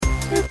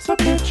It's a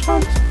pitch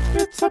hunt.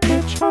 It's a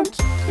pitch hunt.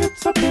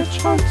 It's a pitch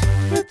hunt.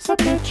 It's a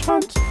pitch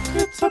hunt.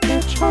 It's a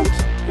pitch hunt.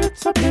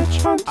 It's a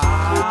pitch hunt.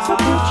 It's a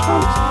pitch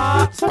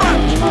hunt. It's a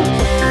pitch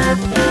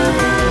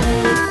hunt.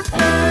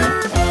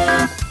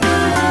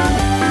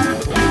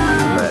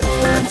 I'm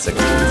at 16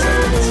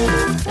 seconds.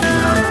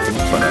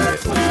 But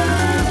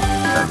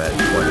I'm at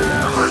 20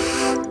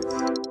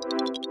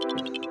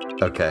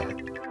 now. Okay.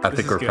 I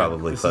think we're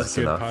probably close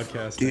enough.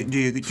 Do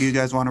you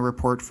guys want a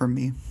report from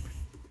me?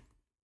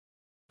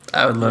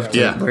 I would love to.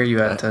 Yeah. Where are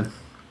you at, Ted?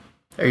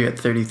 Are you at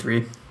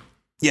 33?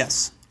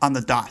 Yes, on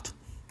the dot.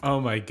 Oh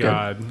my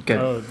god. Good.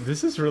 Oh,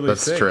 this is really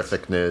That's sick.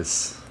 terrific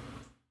news.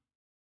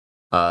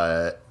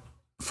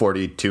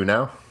 42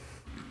 now?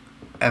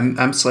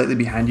 I'm slightly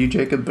behind you,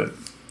 Jacob, but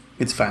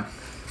it's fine.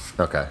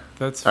 Okay.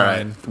 That's All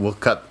fine. right. We'll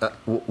cut.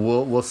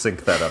 We'll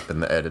sync that up in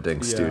the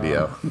editing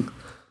studio.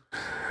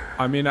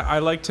 I mean, I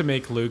like to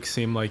make Luke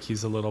seem like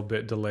he's a little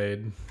bit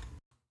delayed.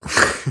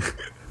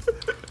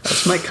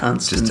 That's my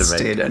constant Just to make-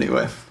 state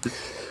anyway.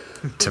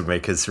 To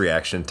make his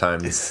reaction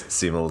times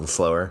seem a little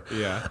slower.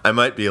 Yeah. I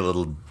might be a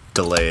little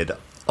delayed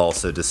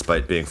also,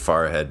 despite being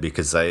far ahead,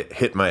 because I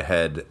hit my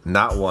head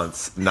not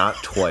once, not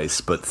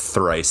twice, but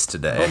thrice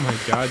today. Oh my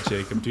god,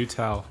 Jacob, do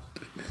tell.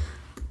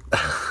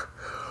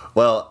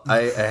 Well,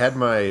 I had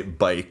my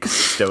bike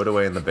stowed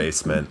away in the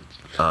basement,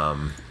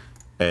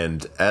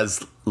 and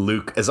as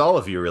Luke, as all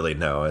of you really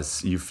know,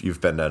 as you've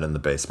been down in the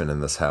basement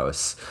in this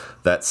house,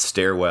 that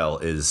stairwell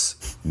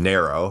is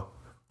narrow,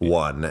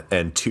 one,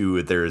 and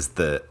two, there's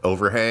the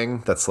overhang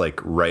that's like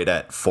right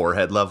at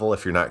forehead level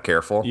if you're not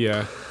careful.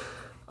 Yeah.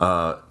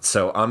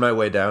 So on my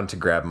way down to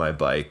grab my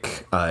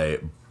bike, I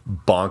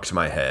bonked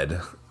my head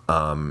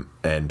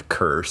and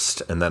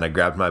cursed, and then I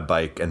grabbed my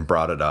bike and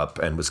brought it up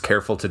and was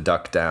careful to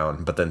duck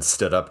down, but then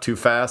stood up too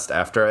fast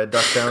after I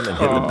ducked down and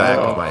hit the back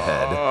of my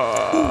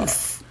head.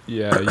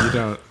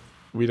 Yeah,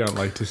 we don't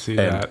like to see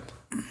And- that.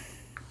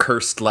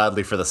 Cursed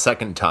loudly for the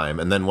second time,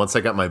 and then once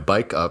I got my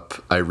bike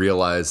up, I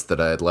realized that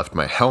I had left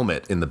my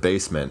helmet in the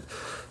basement,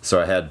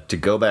 so I had to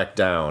go back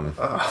down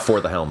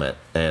for the helmet.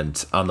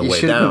 And on the You way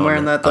should have down, been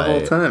wearing that the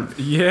whole time.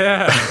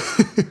 Yeah.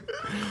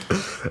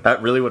 that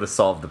really would have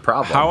solved the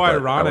problem. How but I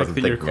ironic wasn't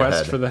that your thinking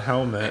quest ahead. for the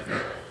helmet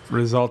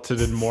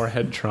resulted in more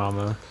head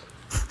trauma.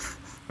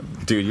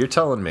 Dude, you're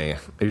telling me.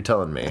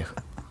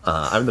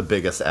 I'm the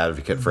biggest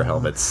advocate for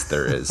helmets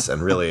there is,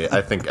 and really,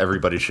 I think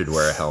everybody should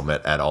wear a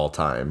helmet at all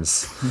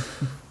times.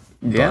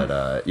 Yeah.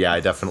 But yeah, I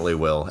definitely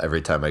will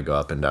every time I go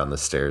up and down the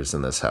stairs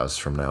in this house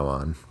from now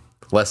on.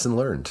 Lesson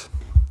learned.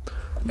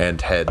 And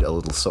head a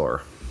little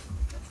sore.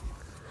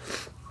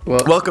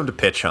 Well, Welcome to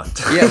Pitch Hunt.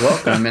 yeah,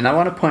 welcome. And I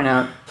want to point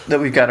out that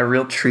we've got a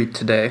real treat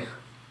today.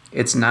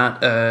 It's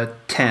not a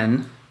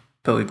 10,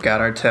 but we've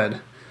got our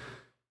Ted.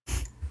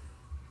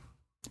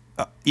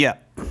 Yeah.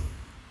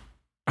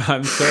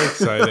 I'm so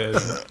excited.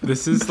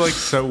 This is like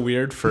so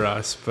weird for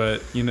us,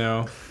 but you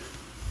know,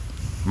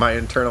 My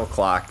internal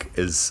clock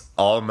is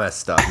all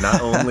messed up.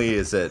 Not only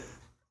is it,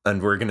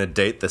 and we're going to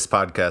date this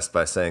podcast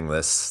by saying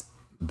this,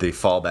 the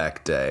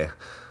fallback day,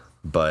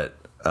 but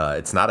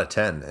it's not a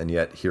 10, and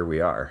yet here we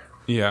are.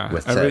 yeah,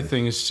 With Ted.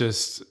 everything's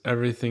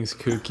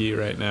kooky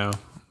right now.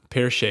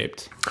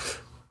 Pear-shaped.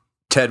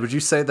 Ted, would you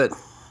say that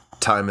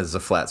time is a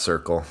flat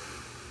circle?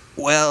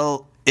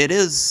 Well, it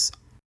is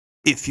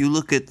if you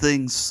look at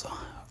things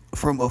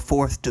from a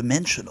fourth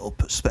dimensional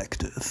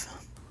perspective.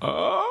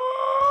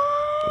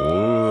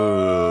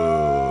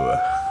 Ooh.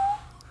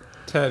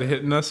 Ted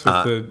hitting us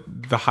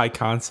with the high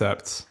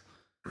concepts.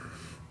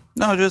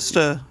 No, just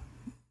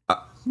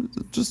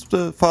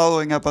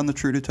following up on the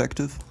True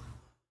Detective.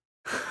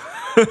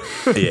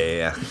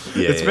 Yeah.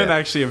 It's been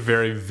actually a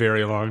very,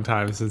 very long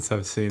time since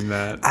I've seen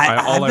that.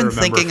 I've been remember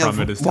thinking from of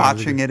it is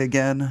watching it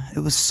again. It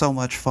was so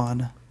much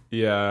fun.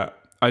 Yeah,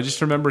 I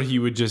just remember he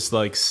would just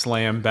like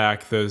slam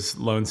back those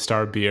Lone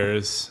Star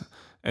beers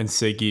and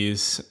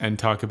ciggies and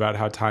talk about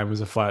how time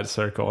was a flat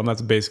circle, and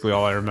that's basically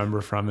all I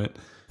remember from it.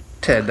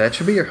 Ted, that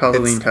should be your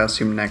Halloween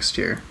costume next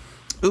year.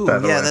 Ooh, By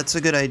the yeah, way. that's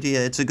a good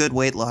idea. It's a good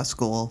weight loss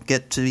goal.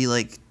 Get to be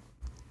like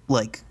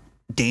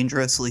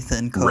dangerously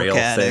thin coke Rail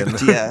addict.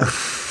 thin. Yeah.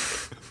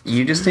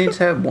 You just need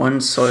to have one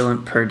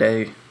Soylent per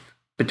day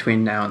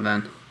between now and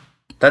then.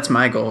 That's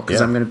my goal, because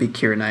Yeah. I'm going to be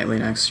Keira Knightley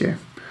next year.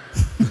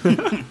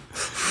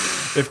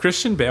 If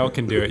Christian Bale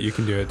can do it, you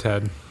can do it,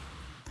 Ted.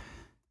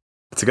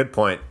 It's a good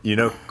point. You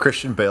know,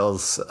 Christian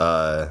Bale's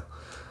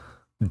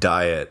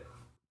diet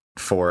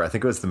for, I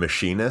think it was The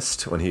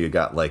Machinist, when he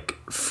got like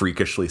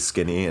freakishly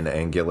skinny and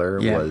angular,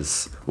 Yeah.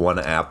 was 1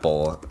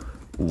 apple,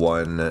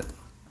 1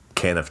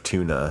 can of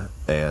tuna,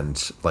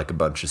 and like a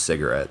bunch of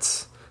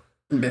cigarettes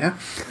Yeah.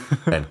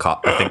 and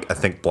I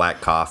think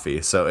black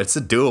coffee. So it's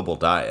a doable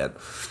diet.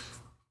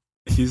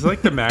 He's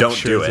like the Max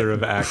Don't do it. Scherzer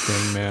of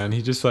acting, man.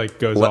 He just like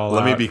goes all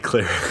Let out. me be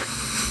clear.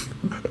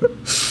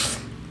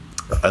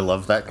 I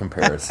love that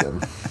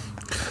comparison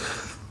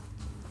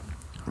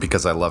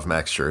because I love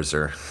Max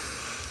Scherzer.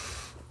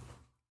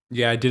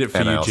 Yeah, I did it for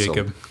And I you, also-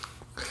 Jacob.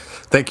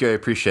 Thank you. I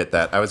appreciate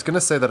that. I was going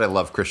to say that I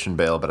love Christian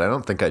Bale, but I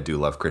don't think I do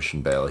love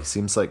Christian Bale. He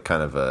seems like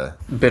kind of a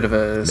Bit of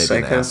a maybe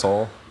psycho. an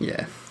asshole.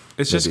 Yeah.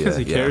 It's just Maybe because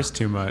he yeah. cares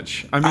too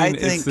much. I mean, I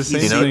it's think the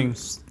same he thing.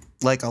 seems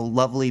like a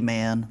lovely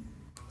man.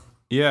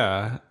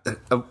 Yeah.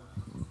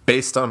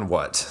 Based on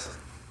what?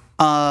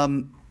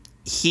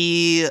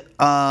 He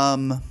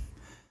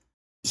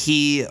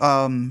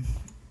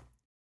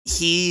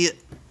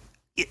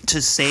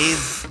to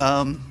save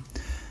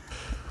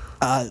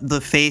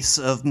the face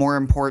of more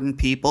important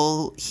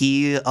people,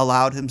 he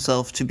allowed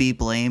himself to be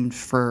blamed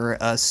for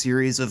a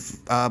series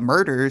of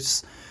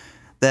murders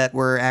that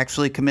were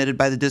actually committed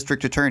by the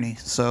district attorney.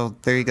 So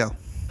there you go.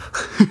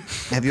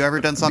 Have you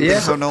ever done something Yeah.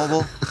 so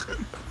noble?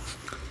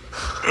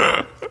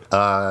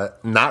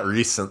 Not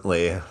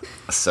recently.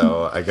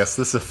 So I guess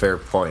this is a fair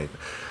point.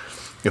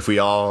 If we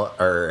all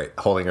are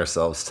holding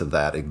ourselves to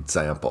that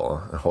example,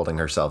 holding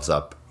ourselves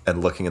up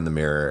and looking in the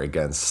mirror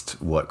against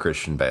what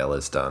Christian Bale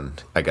has done,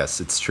 I guess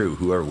it's true.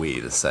 Who are we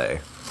to say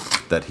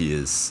that he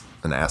is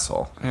an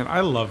asshole? And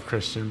I love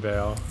Christian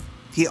Bale.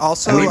 He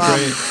also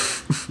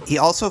he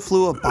also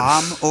flew a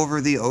bomb over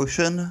the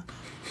ocean.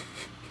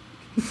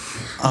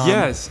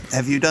 Yes.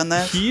 Have you done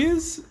that? He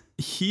is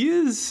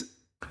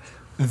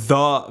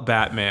the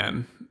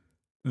Batman.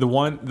 The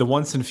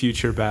once and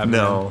future Batman.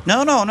 No.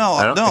 No. I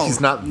don't- No, he's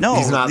not- No,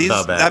 he's not the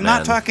I'm Batman.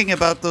 not talking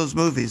about those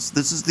movies.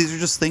 These are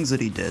just things that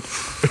he did.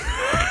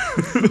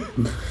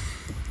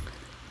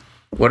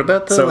 What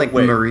about the So, like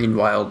wait. marine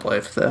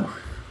wildlife though?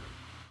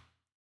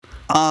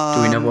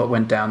 Do we know what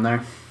went down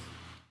there?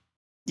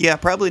 Yeah,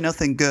 probably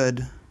nothing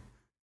good.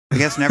 I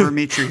guess never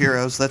meet your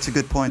heroes. That's a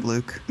good point,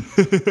 Luke.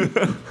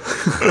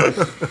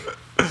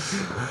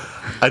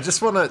 I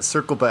just want to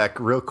circle back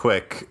real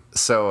quick.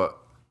 So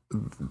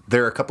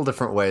there are a couple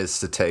different ways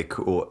to take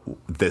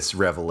this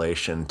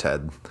revelation,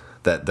 Ted,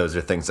 that those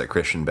are things that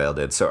Christian Bale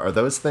did. So are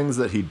those things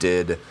that he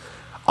did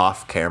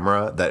off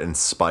camera that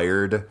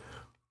inspired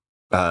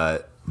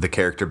the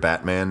character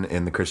Batman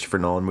in the Christopher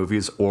Nolan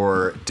movies?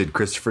 Or did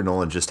Christopher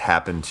Nolan just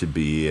happen to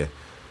be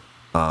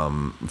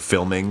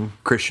filming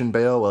Christian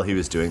Bale while he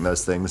was doing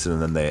those things,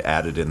 and then they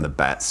added in the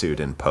bat suit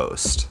in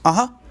post?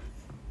 Uh-huh.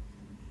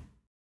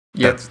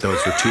 Yep.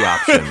 Those were two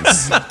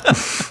options.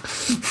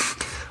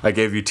 I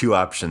gave you two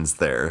options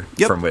there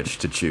Yep. from which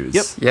to choose.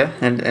 Yep. Yeah,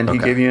 and he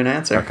Okay. gave you an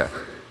answer. Okay.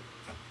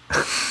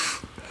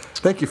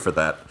 Thank you for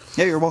that.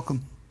 Yeah, you're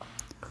welcome.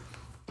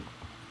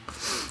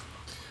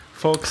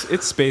 Folks,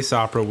 it's Space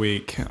Opera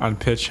Week on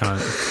Pitch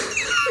Hunt.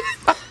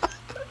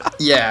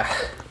 Yeah.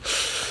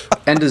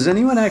 And does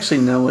anyone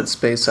actually know what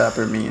space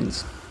opera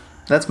means?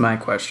 That's my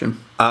question.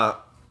 I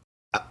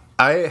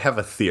have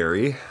a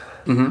theory.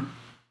 Mm-hmm.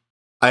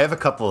 I have a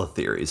couple of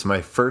theories.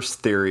 My first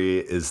theory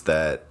is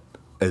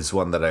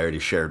one that I already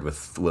shared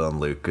with Will and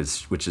Luke,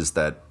 which is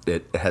that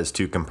it has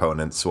two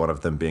components, one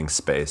of them being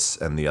space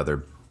and the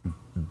other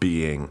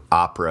being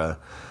opera.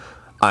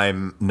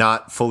 I'm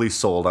not fully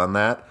sold on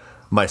that.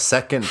 My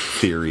second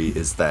theory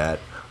is that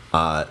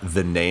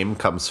the name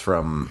comes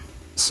from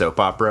soap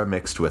opera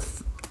mixed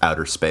with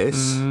outer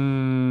space.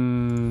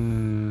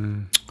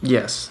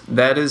 Yes,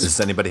 that is. Does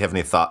anybody have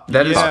any thoughts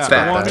Yeah, about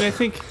well, I that? mean, I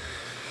think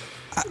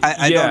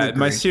I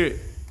don't agree.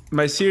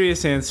 my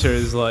serious answer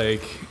is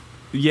like,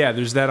 yeah,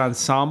 there's that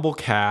ensemble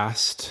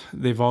cast.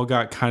 They've all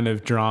got kind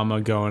of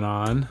drama going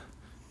on,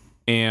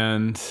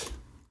 and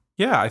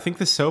yeah, I think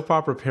the soap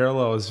opera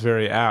parallel is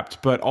very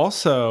apt. But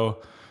also,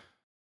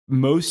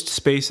 most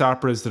space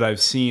operas that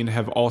I've seen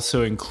have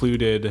also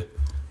included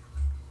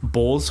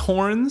bull's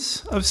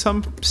horns of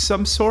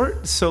some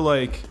sort. So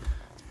like,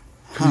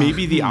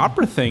 maybe the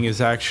opera thing is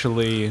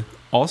actually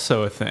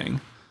also a thing.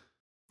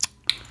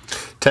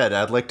 Ted,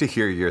 I'd like to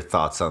hear your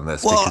thoughts on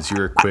this Well, because you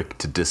were quick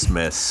to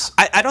dismiss.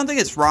 I don't think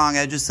it's wrong.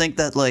 I just think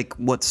that like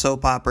what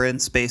soap opera and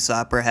space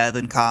opera have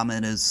in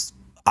common is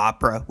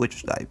opera,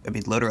 which I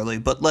mean literally,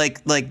 but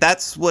like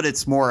that's what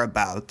it's more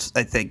about.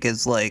 I think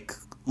is like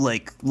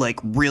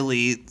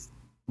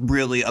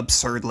really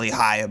absurdly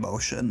high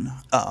emotion.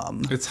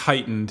 It's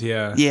heightened,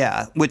 yeah.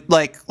 Yeah, with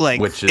like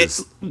Which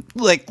is-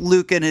 like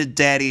Luke and his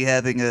daddy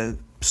having a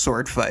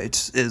sword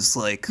fight is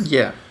like.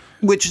 Yeah.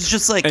 Which is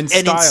just like an And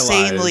stylized.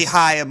 insanely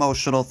high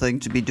emotional thing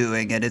to be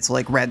doing, and it's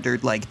like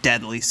rendered like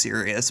deadly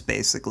serious,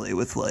 basically,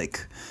 with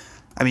like,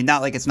 I mean,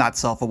 not like it's not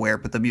self-aware,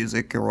 but the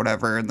music or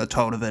whatever and the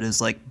tone of it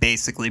is like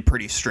basically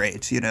pretty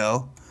straight, you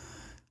know?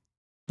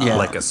 Yeah.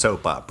 Like a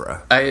soap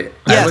opera. I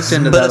Yes, looked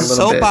into but that a a little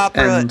soap bit.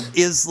 opera and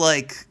is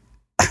like,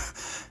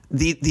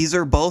 these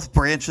are both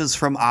branches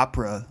from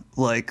opera.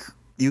 Like,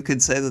 you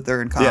could say that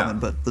they're in common, Yeah.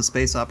 but the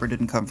space opera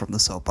didn't come from the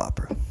soap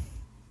opera.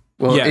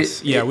 well,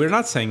 Yes, we're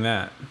not saying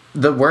that.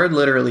 the word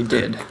literally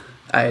did.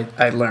 I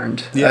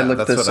learned. I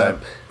looked this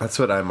up. That's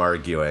what I'm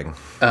arguing.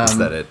 Is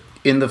that it?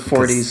 In the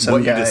 40s, some what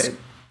you guy just-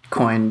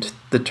 coined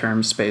the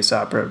term space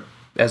opera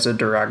as a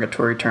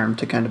derogatory term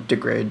to kind of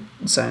degrade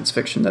science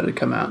fiction that had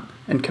come out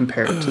and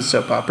compare it to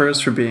soap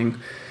operas for being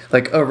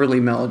like overly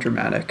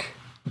melodramatic.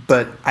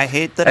 But I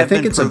hate that I I've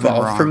think been it's proven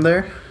evolved wrong. from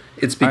there.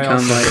 It's I become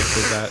also like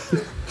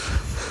did that.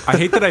 I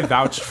hate that I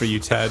vouched for you,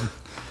 Ted.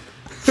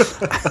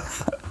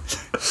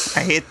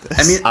 I hate this.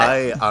 I mean,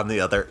 I, on the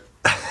other,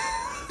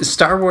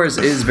 Star Wars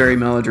is very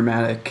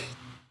melodramatic,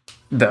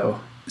 though.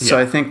 So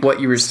Yeah. I think what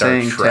you were Star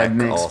saying, Trek Ted,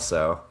 makes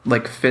also.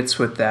 like fits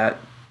with that.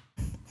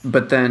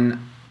 But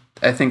then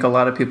I think a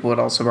lot of people would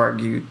also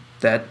argue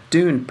that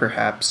Dune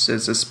perhaps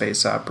is a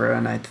space opera,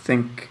 and I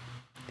think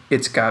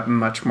it's got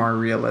much more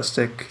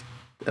realistic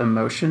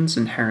emotions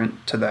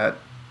inherent to that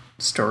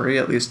story,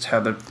 at least how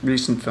the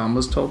recent film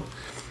was told.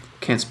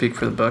 Can't speak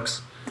for the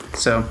books.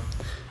 So,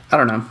 I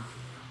don't know.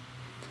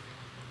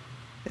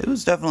 It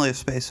was definitely a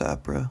space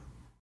opera.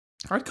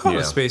 I'd call it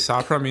Yeah. a space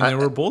opera. I mean, there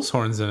were bull's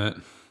horns in it.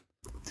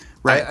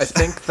 Right. I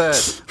think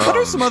that. What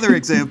are some other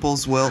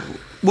examples, Will?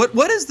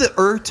 What is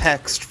the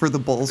text for the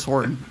Bull's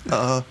Horn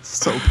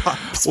soap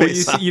opera?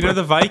 Well, you know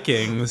the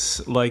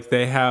Vikings, like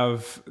the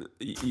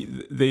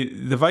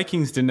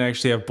Vikings didn't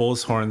actually have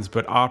bull's horns,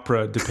 but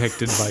opera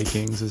depicted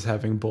Vikings as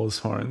having bull's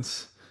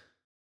horns,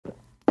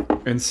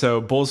 and so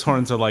bull's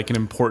horns are like an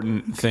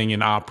important thing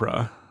in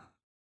opera.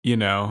 You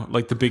know,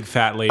 like the big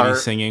fat lady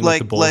singing with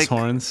the bull's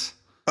horns.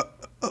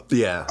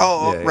 Yeah.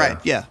 Oh, yeah, right,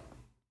 yeah.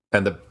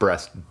 And the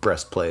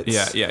breastplates.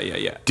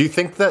 Yeah. Do you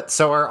think that?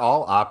 So are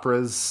all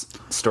operas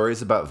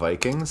stories about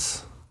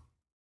Vikings?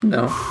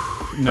 No.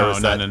 No.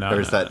 Or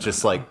is that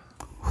just like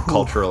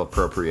cultural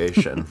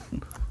appropriation?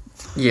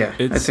 Yeah,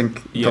 I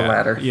think the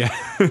latter. Yeah,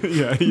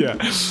 yeah.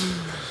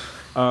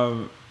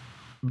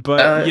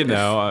 But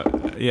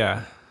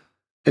yeah.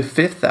 The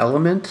Fifth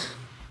Element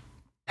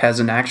has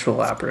an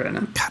actual opera in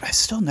it. God, I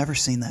still never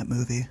seen that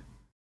movie.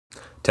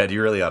 Ted,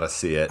 you really ought to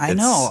see it. I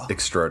know. It's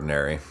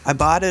extraordinary. I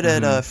bought it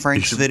at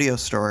Frank's video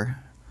store.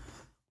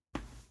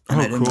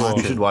 And I didn't cool. watch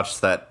You it. should watch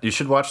that. You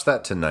should watch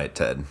that tonight,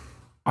 Ted.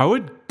 I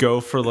would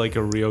go for like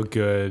a real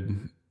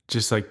good,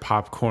 just like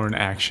popcorn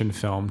action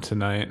film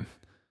tonight.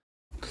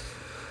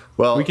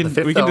 Well, We The can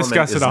Fifth we can Element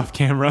discuss it isn't- off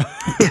camera.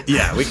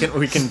 Yeah, we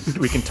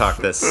can talk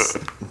this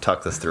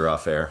through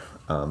off air.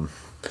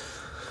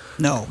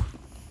 No.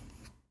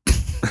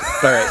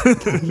 All right.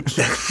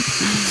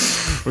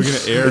 We're gonna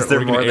air. Is there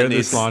We're more gonna that air this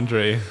needs-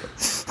 laundry.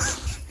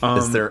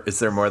 Is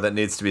there more that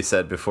needs to be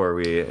said before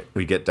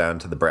we get down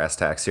to the brass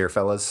tacks here,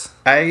 fellas?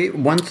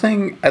 One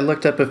thing, I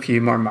looked up a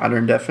few more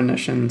modern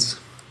definitions,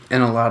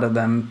 and a lot of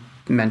them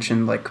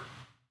mentioned like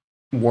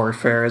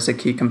warfare as a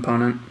key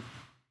component,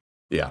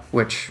 Yeah.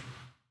 which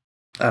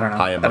I don't know.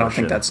 High I don't emotion.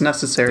 think that's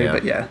necessary, Yeah.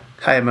 but yeah,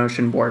 high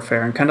emotion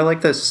warfare and kind of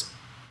like this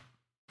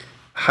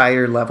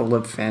higher level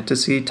of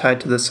fantasy tied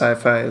to the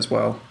sci-fi as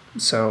well.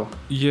 So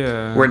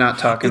Yeah, we're not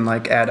talking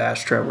like Ad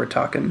Astra. We're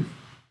talking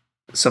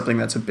something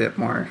that's a bit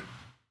more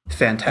Yeah,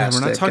 fantastic.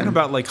 we're not talking and-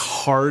 about like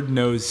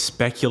hard-nosed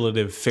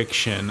speculative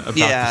fiction about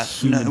Yeah, the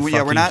human we're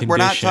fucking not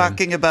condition.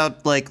 talking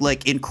about like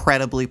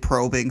incredibly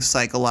probing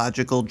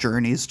psychological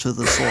journeys to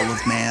the soul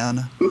of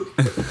man.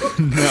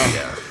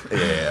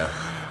 Yeah.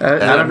 I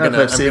don't know if I've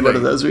I'm seen one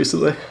of those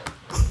recently.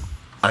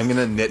 I'm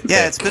gonna nitpick.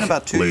 Yeah, it's been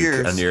about 2 Luke,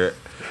 years. And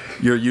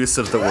your use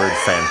of the word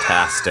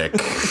fantastic.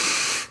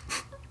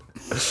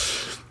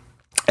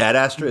 Ad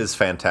Astra is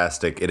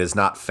fantastic. It is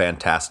not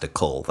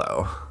fantastical,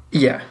 though.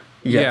 Yeah.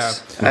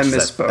 Yes. I Which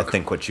is, misspoke. I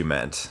think what you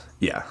meant.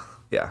 Yeah.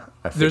 I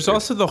There's figured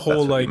also the that's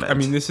whole what you like. I meant.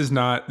 mean, this is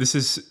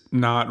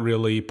not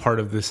really part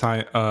of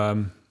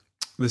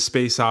the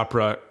space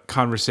opera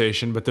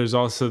conversation, but there's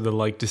also the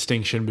like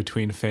distinction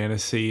between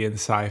fantasy and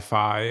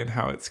sci-fi and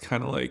how it's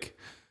kind of like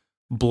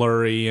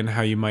blurry, and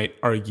how you might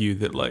argue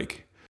that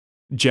like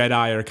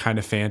Jedi are kind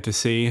of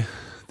fantasy.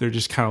 They're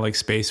just kind of like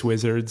space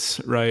wizards,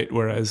 right?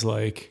 Whereas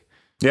like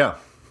Yeah.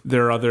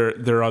 there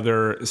are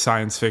other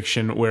science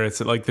fiction where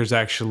it's like there's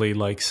actually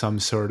like some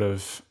sort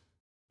of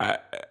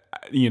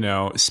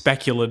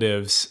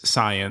speculative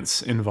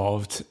science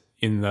involved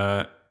in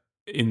the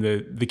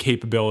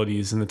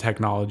capabilities and the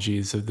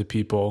technologies of the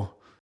people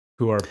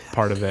who are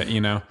part of it, you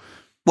know.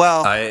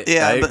 Well, I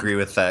but- agree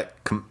with that.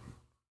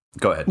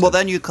 Go ahead. Well,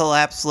 Ted. then you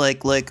collapse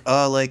like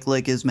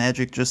is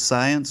magic just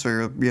science,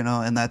 or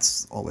and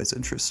that's always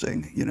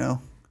interesting,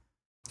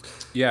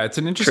 Yeah, it's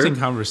an interesting Sure.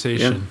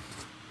 conversation.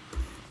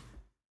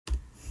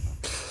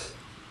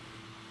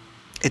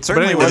 It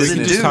certainly anyway, we wasn't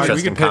can just Dune. talk- we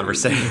Interesting can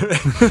conversation.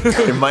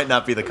 It might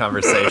not be the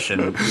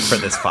conversation for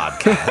this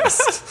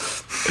podcast.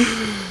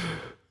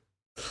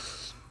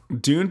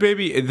 Dune,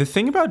 baby. The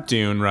thing about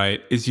Dune,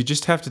 right, is you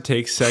just have to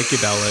take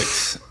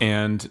psychedelics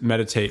and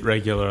meditate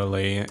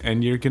regularly,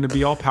 and you're going to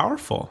be all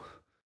powerful.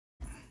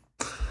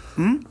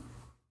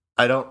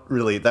 I don't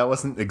really. That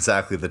wasn't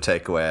exactly the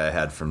takeaway I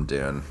had from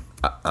Dune.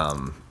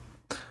 I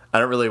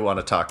don't really want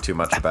to talk too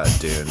much about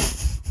Dune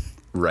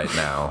right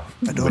now.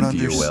 I don't with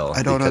you, understand. Will,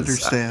 I don't because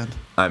understand.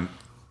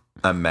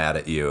 I'm mad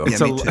at you. Yeah,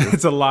 me too.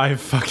 It's a live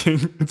fucking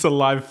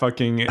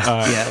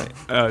Yeah.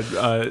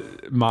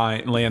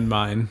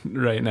 landmine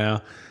right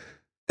now.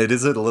 It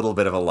is a little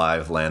bit of a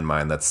live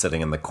landmine that's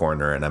sitting in the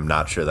corner, and I'm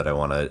not sure that I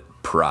want to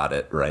prod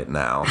it right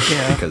now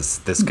Yeah. because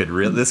this could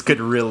really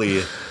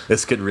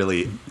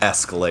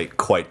escalate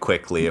quite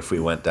quickly if we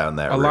went down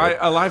that route.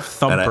 A live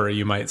thumper,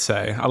 you might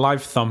say. A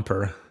live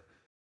thumper.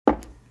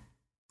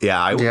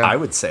 Yeah, Yeah. I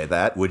would say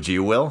that. Would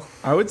you, Will?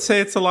 I would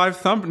say it's a live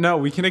thumper. No,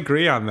 we can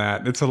agree on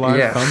that. It's a live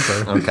Yeah.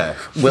 thumper. Okay.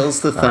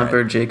 Will's the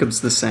thumper, right. Jacob's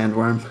the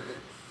sandworm.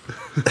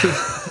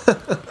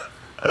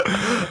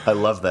 I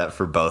love that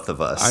for both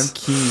of us. I'm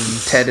keen.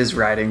 Ted is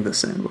riding the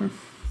sandworm.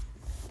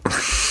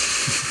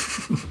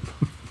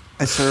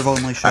 I serve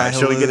only All Shai right,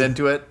 shall we get Hulud.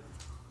 into it?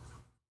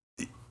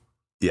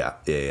 Yeah.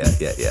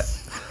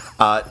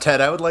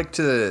 Ted, I would like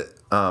to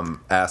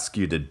ask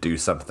you to do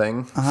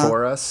something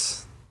for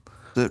us.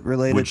 Is it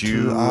related Would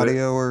you- to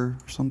audio or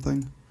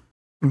something?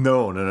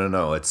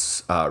 No.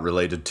 It's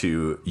related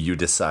to you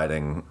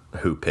deciding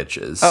who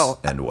pitches Oh.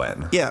 and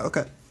when. Yeah,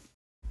 okay.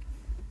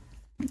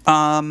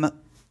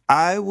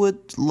 I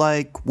would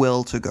like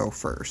Will to go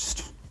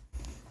first.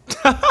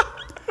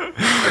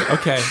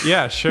 Okay,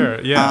 yeah,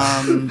 sure,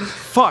 yeah.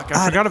 Fuck,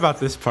 I forgot about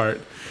this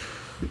part.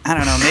 I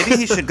don't know. Maybe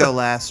he should go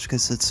last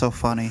because it's so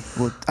funny.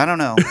 Well, I don't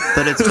know,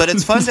 but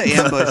it's fun to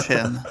ambush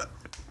him.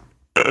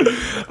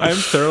 I'm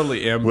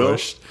thoroughly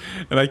ambushed,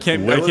 and I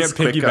can't Will is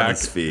quick on his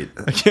piggyback. feet.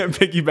 I can't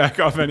piggyback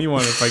off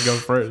anyone if I go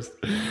first.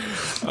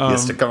 He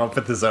has to come up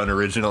with his own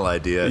original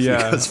idea if he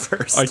goes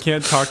first. I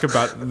can't talk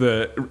about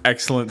the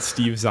excellent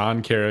Steve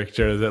Zahn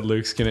character that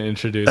Luke's going to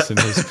introduce in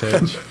his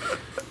pitch.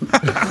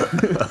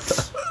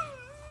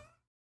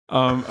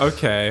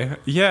 Okay.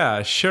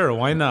 Yeah, sure.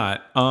 Why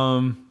not?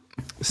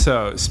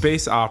 So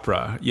space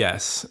opera.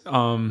 Yes.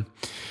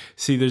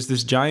 See, there's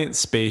this giant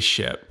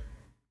spaceship,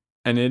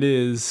 and it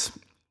is,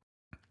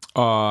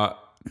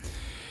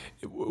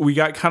 we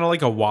got kind of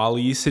like a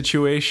WALL-E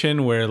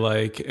situation where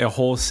like a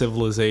whole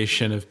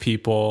civilization of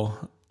people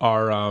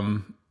are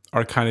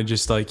kind of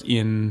just like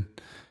in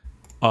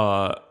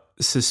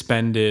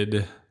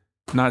suspended,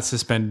 not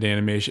suspended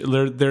animation.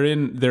 They're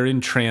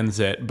in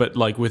transit, but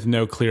like with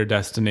no clear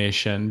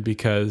destination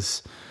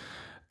because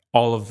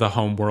all of the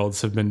home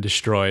worlds have been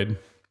destroyed.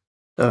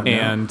 Oh, no.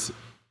 And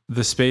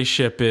the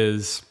spaceship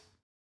is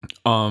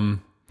in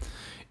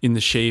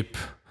the shape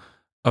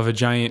of a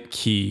giant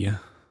key.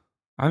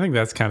 I think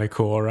that's kind of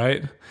cool,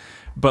 right?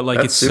 But like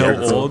That's it's so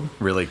super cool. old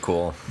Really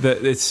cool.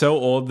 that it's so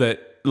old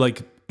that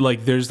like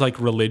there's like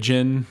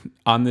religion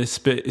on this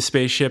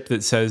spaceship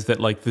that says that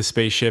like the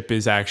spaceship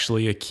is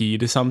actually a key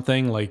to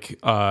something like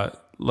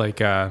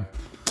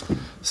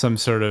some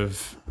sort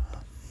of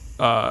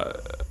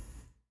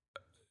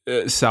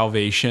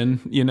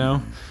salvation, you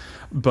know?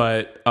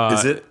 But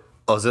is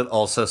it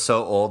also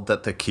so old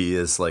that the key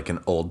is like an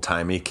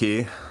old-timey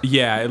key?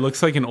 yeah, it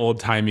looks like an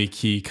old-timey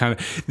key kind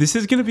of. This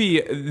is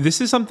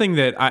something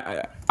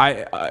that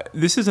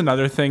this is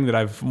another thing that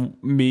I've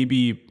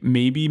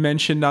maybe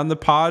mentioned on the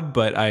pod,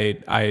 but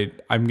I'm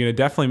going to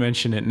definitely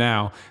mention it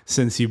now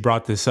since you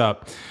brought this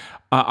up.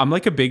 I'm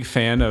like a big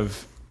fan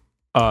of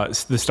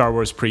the Star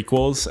Wars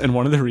prequels, and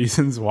one of the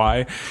reasons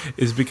why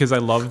is because I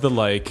love the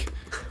like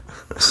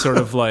sort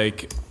of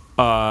like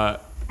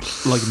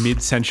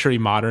mid-century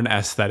modern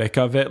aesthetic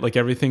of it. Like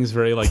everything's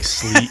very like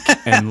sleek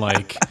and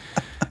like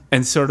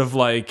and sort of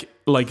like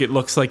it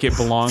looks like it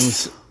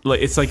belongs,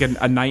 like it's like a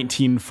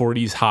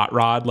 1940s hot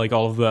rod, like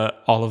all of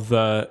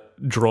the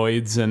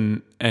droids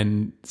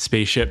and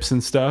spaceships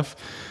and stuff.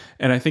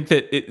 And I think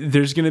that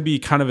there's going to be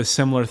kind of a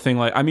similar thing.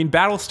 Like, I mean,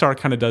 Battlestar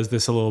kind of does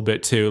this a little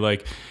bit too.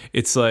 Like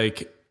it's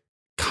like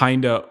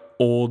kind of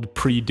old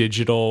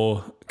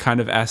pre-digital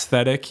kind of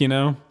aesthetic, you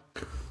know?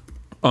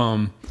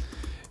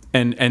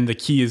 And the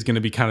key is going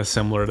to be kind of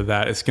similar to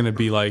that. It's going to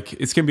be a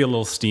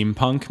little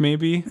steampunk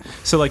maybe.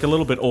 So like a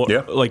little bit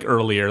like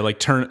earlier, like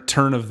turn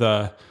of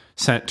the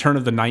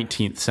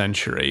 19th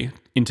century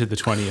into the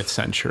 20th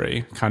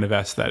century kind of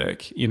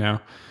aesthetic, you know?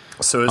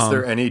 So is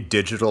there any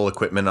digital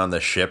equipment on the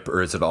ship,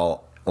 or is it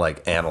all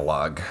like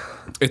analog?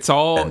 It's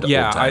all, And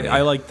yeah, old-timey.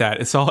 I like that.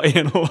 It's all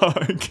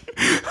analog.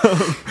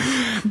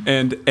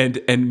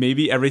 And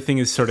maybe everything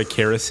is sort of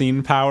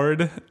kerosene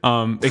powered,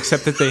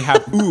 except that they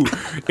have,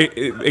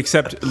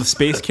 except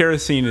space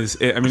kerosene is,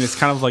 I mean, it's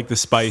kind of like the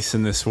spice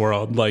in this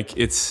world. Like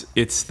it's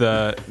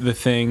the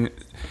thing,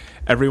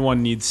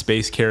 everyone needs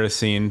space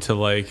kerosene to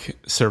like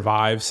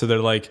survive. So they're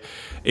like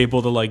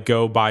able to like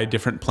go by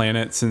different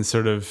planets and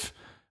sort of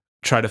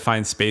try to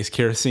find space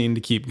kerosene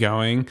to keep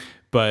going.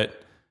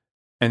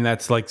 And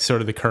that's like sort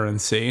of the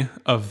currency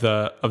of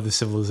the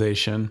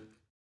civilization.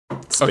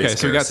 Okay,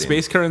 so we got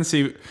space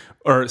currency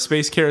or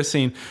space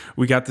kerosene.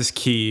 We got this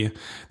key.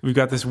 We've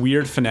got this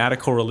weird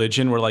fanatical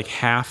religion where like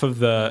half of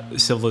the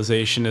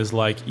civilization is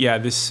like, yeah,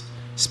 this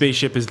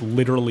spaceship is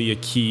literally a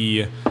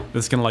key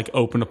that's gonna like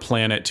open a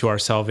planet to our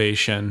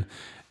salvation,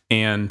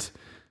 and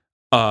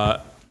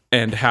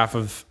half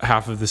of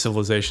the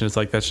civilization is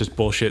like, that's just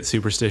bullshit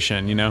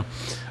superstition, you know.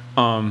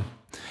 And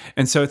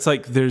so it's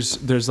like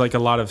there's like a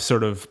lot of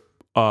sort of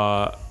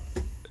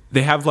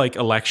they have like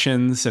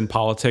elections and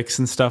politics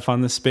and stuff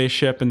on the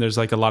spaceship, and there's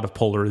like a lot of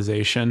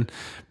polarization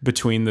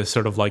between the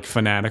sort of like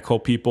fanatical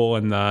people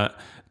and the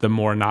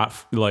more not,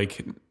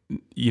 like,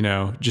 you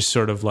know, just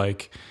sort of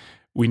like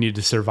we need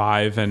to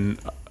survive and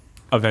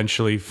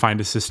eventually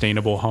find a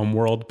sustainable home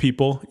world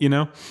people, you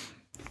know.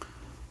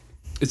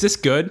 Is this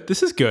good?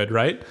 This is good,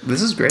 right?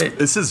 This is great.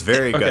 This is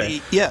very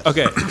good. Yeah.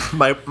 Okay.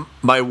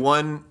 My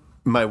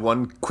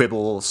one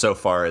quibble so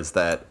far is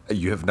that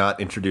you have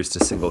not introduced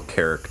a single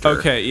character.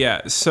 Okay,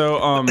 yeah.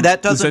 So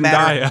That doesn't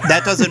matter. Zendaya.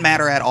 That doesn't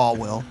matter at all,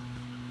 Will.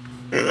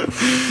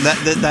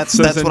 That's what I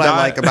Zendaya-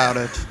 like about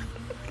it.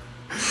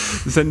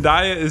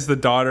 Zendaya is the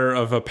daughter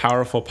of a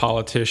powerful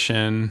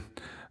politician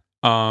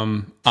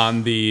on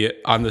the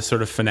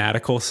sort of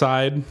fanatical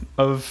side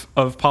of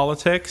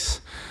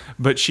politics,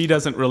 but she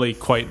doesn't really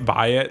quite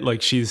buy it.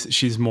 Like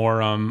she's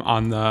more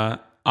on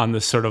the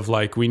sort of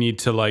like, we need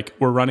to, like,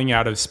 we're running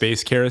out of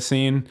space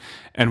kerosene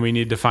and we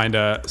need to find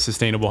a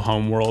sustainable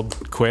home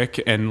world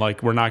quick, and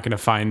like we're not going to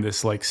find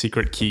this like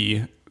secret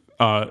key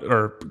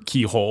or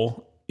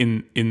keyhole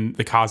in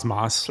the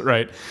cosmos,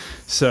 right?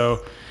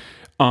 So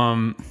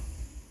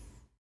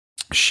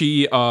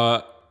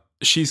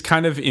she's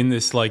kind of in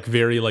this like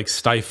very like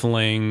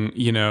stifling,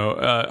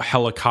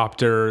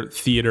 helicopter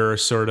theater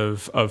sort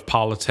of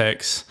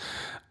politics,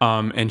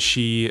 and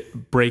she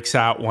breaks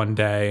out one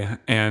day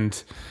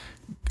and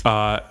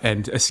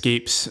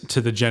escapes to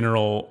the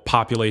general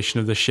population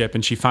of the ship,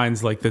 and she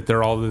finds like that there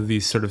are all of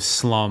these sort of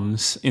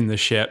slums in the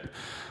ship,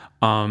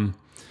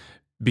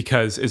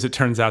 because as it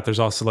turns out, there's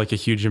also like a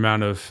huge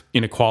amount of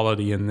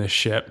inequality in this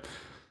ship.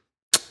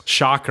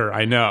 Shocker,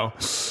 I know.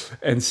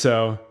 And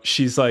so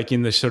she's like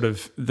in the sort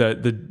of the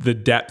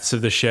depths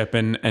of the ship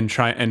and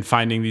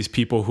finding these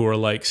people who are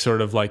like sort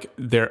of like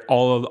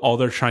all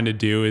they're trying to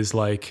do is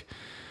like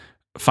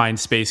find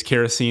space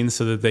kerosene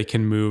so that they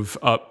can move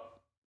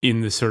up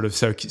in the sort of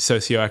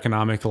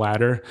socioeconomic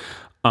ladder.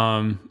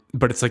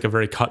 But it's like a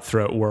very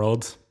cutthroat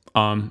world.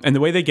 And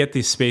the way they get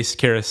these space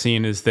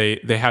kerosene is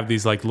they have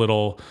these like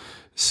little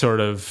sort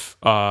of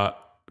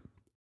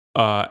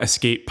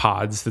escape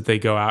pods that they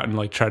go out and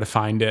like try to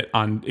find it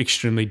on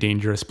extremely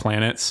dangerous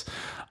planets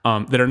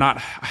that are not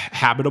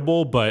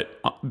habitable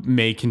but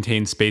may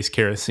contain space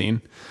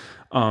kerosene.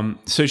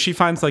 So she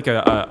finds like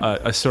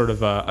a sort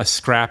of a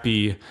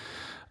scrappy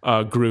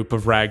group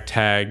of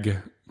ragtag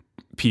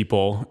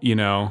people,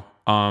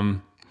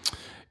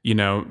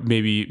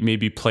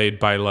 maybe played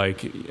by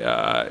like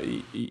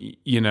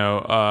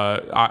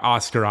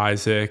Oscar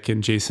Isaac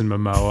and Jason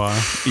Momoa,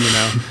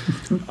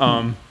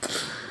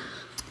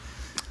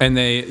 and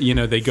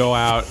they go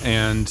out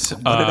and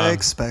What did I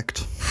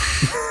expect?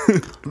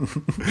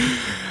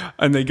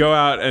 and they go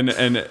out and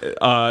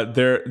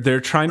they're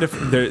trying to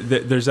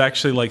there's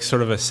actually like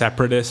sort of a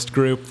separatist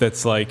group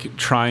that's like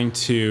trying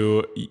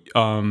to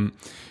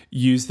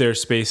use their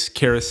space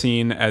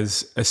kerosene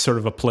as sort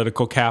of a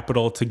political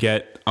capital to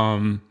get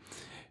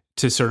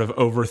to sort of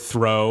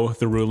overthrow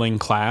the ruling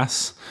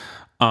class,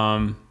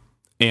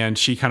 and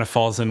she kind of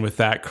falls in with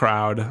that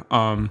crowd.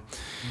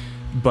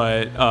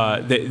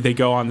 But they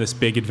go on this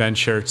big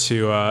adventure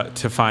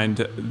to find.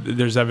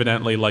 There's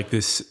evidently like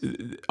this.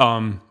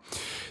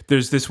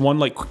 There's this one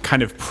like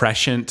kind of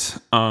prescient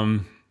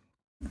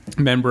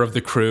member of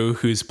the crew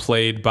who's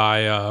played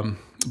by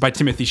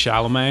Timothée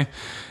Chalamet,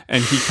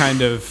 and he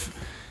kind of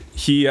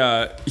he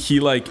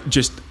like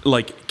just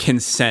like can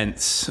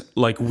sense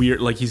like weird,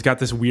 like he's got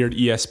this weird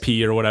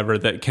ESP or whatever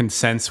that can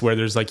sense where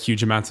there's like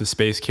huge amounts of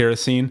space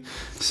kerosene.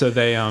 So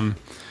they All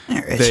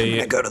right, I'm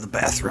gonna go to the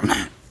bathroom.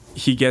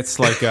 He gets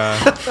like a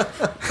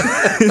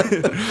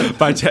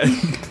by 10.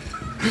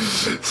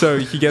 So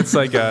he gets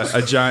like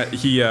a giant.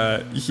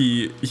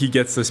 He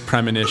gets this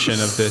premonition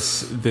of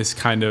this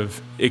kind of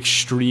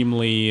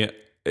extremely.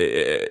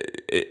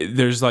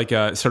 There's like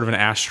a sort of an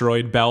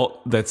asteroid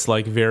belt that's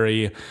like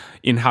very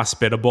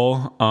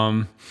inhospitable.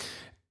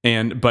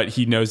 But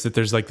he knows that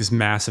there's like this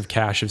massive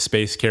cache of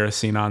space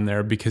kerosene on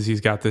there because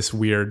he's got this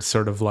weird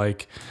sort of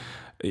like.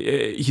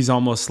 He's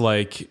almost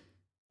like.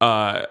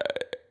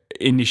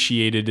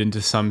 Initiated into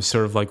some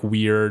sort of like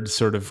weird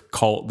sort of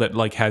cult that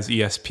like has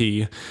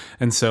ESP,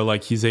 and so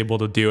like he's able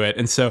to do it,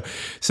 and so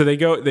they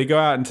go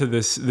out into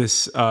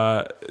this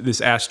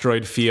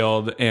asteroid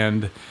field,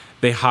 and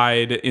they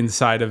hide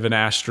inside of an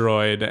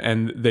asteroid,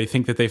 and they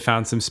think that they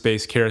found some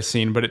space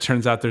kerosene, but it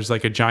turns out there's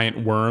like a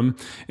giant worm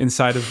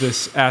inside of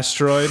this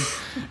asteroid,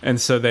 and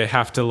so they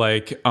have to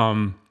like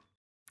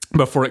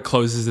before it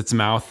closes its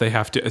mouth, they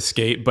have to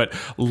escape. But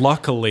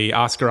luckily,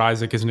 Oscar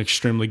Isaac is an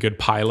extremely good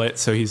pilot,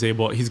 so he's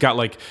got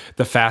like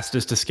the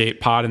fastest escape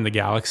pod in the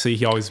galaxy.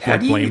 He always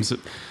blames it.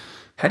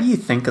 How do you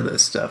think of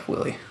this stuff,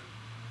 Willie?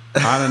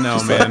 I don't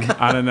know, man.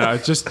 I don't know.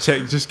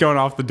 Just going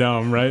off the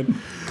dome, right?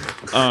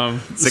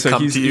 Does it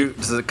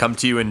come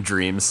to you in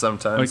dreams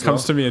sometimes? It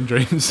comes to me in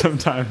dreams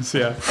sometimes,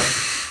 yeah.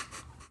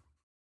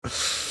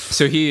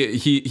 So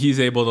he's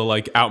able to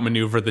like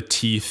outmaneuver the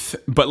teeth,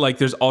 but like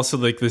there's also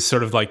like this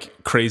sort of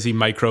like crazy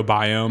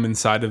microbiome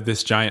inside of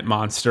this giant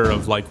monster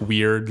of like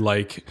weird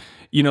like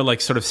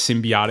like sort of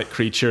symbiotic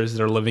creatures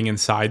that are living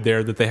inside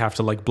there that they have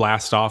to like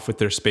blast off with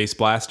their space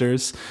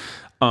blasters.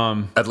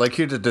 I'd like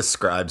you to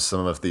describe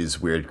some of these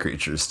weird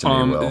creatures to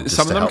me, Will. Just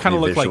some of them kind of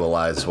look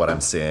visualize what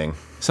I'm seeing.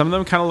 Some of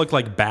them kind of look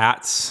like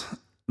bats.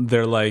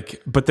 They're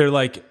like, but they're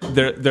like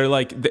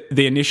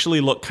they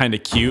initially look kind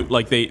of cute.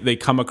 Like they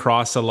come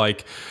across a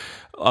like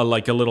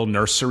like a little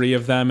nursery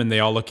of them, and they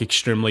all look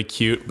extremely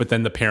cute. But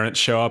then the parents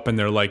show up, and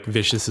they're like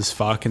vicious as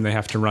fuck, and they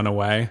have to run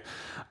away.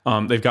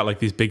 They've got like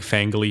these big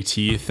fangly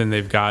teeth, and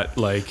they've got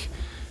like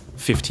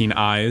 15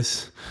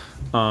 eyes.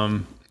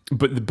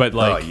 But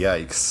like, oh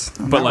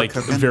yikes! But like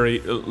very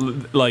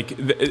like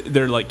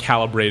they're like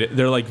calibrated.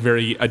 They're like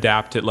very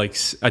adept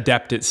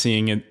at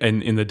seeing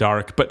in the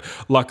dark. But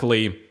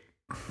luckily,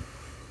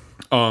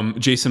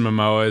 Jason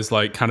Momoa is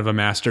like kind of a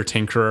master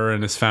tinkerer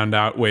and has found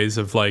out ways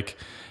of like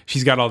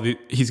he's got all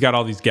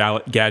these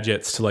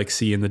gadgets to like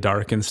see in the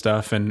dark and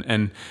stuff and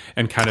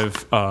kind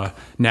of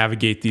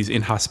navigate these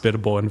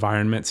inhospitable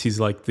environments. He's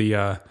like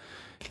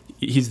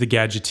he's the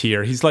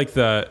gadgeteer. He's like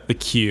the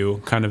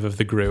Q kind of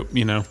the group,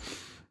 you know.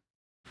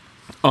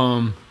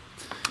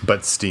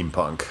 But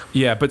steampunk.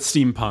 Yeah, but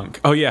steampunk.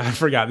 Oh yeah, I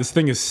forgot. This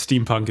thing is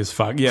steampunk as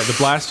fuck. Yeah, the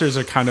blasters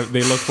are kind of,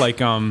 they look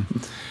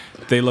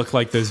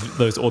like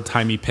those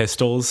old-timey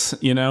pistols,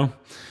 you know?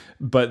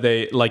 But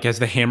they, like, as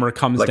the hammer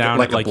comes down,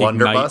 like it like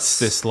ignites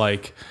this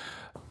like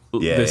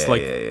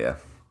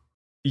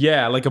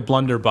yeah, like a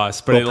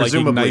blunderbuss, but it like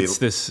ignites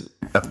this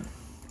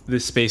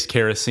space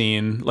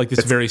kerosene, like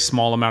this very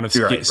small amount of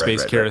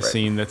space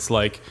kerosene that's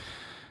like,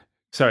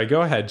 sorry,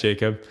 go ahead,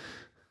 Jacob.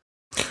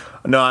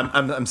 No,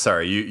 I'm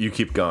sorry. You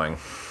keep going.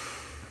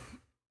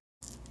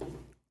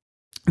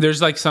 There's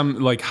like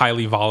some like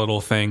highly volatile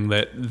thing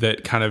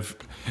that kind of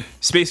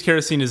space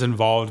kerosene is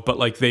involved, but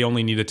like they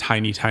only need a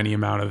tiny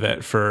amount of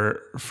it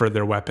for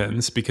their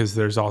weapons, because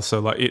there's also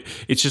like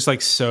it's just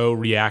like so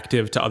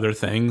reactive to other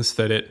things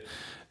that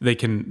they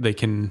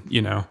can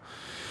you know,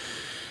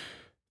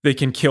 they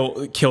can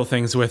kill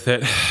things with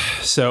it.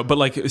 So, but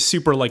like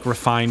super like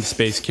refined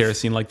space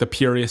kerosene, like the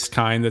purest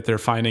kind that they're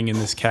finding in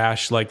this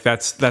cache, like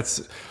that's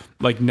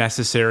like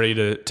necessary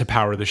to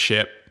power the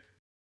ship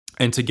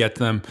and to get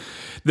them.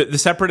 The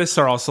Separatists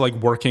are also like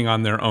working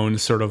on their own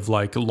sort of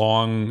like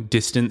long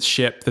distance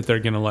ship that they're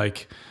going to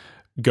like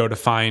go to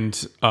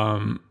find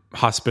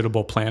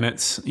hospitable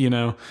planets, you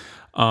know.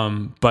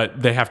 But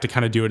they have to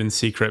kind of do it in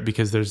secret,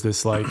 because there's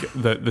this like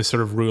the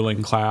sort of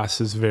ruling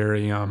class is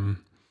very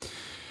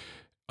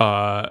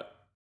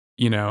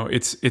you know,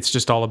 it's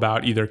just all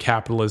about either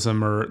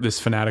capitalism or this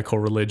fanatical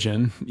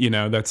religion, you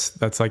know.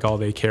 That's like all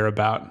they care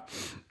about.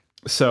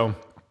 So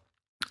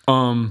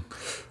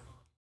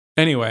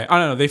anyway, I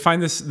don't know, they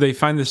find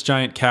this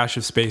giant cache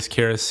of space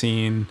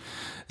kerosene.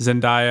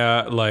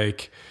 Zendaya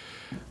like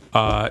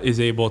is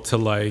able to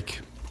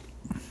like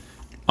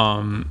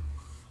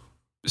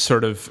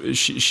sort of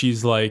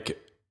she's like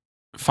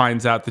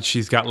finds out that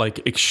she's got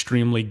like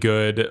extremely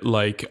good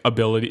like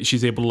ability.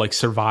 She's able to like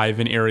survive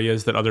in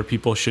areas that other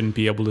people shouldn't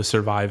be able to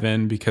survive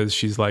in, because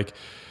she's like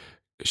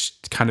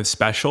kind of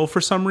special for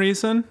some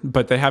reason,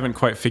 but they haven't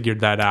quite figured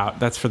that out.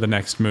 That's for the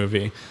next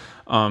movie.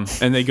 And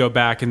they go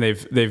back and they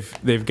get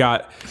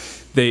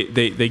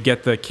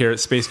the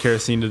space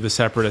kerosene to the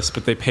Separatists,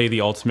 but they pay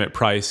the ultimate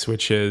price,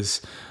 which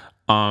is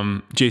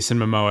Jason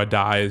Momoa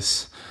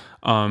dies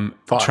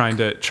trying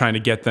to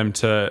get them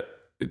to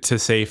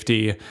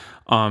safety.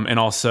 And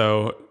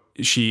also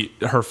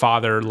her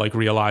father like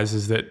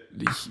realizes that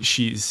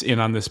she's in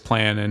on this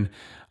plan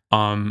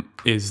and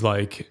is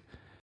like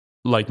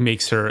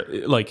makes her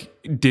like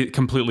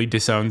completely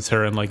disowns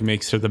her and like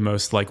makes her the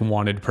most like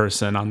wanted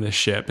person on this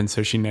ship. And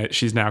so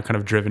she's now kind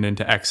of driven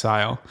into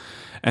exile.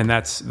 And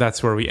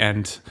that's where we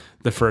end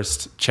the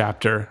first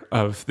chapter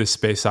of this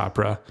space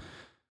opera.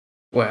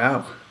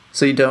 Wow.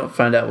 So you don't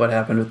find out what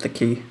happened with the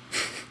key?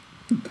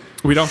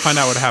 We don't find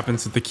out what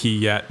happens with the key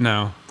yet,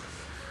 no.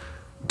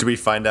 Do we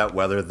find out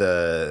whether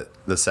the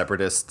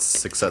Separatists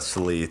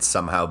successfully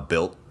somehow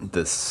built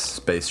this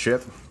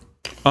spaceship?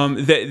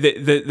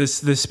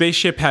 The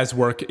spaceship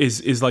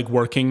is like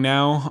working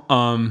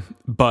now,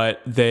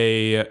 but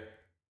they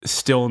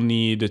still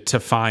need to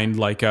find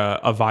like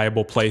a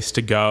viable place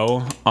to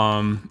go,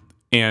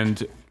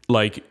 and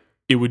like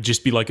it would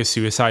just be like a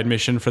suicide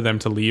mission for them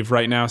to leave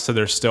right now, so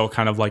they're still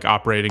kind of like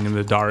operating in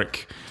the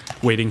dark,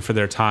 waiting for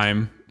their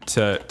time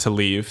to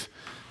leave.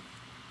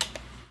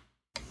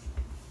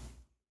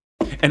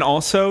 And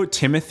also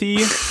Timothy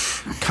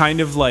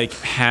kind of like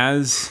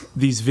has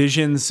these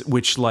visions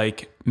which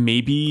like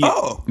maybe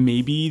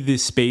the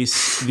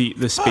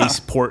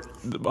spaceport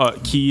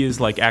key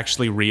is like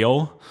actually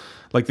real,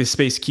 like the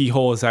space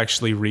keyhole is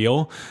actually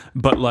real,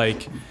 but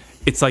like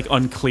it's like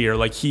unclear.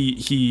 Like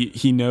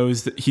he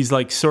knows that he's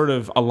like sort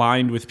of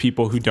aligned with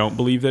people who don't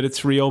believe that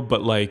it's real,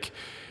 but like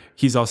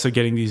he's also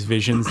getting these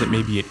visions that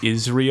maybe it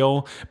is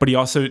real, but he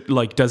also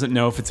like doesn't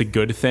know if it's a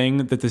good thing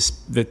that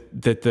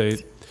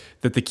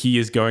the key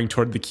is going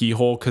toward the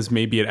keyhole, because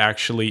maybe it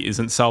actually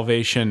isn't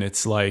salvation.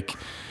 It's like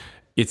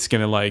it's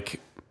gonna like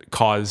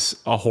cause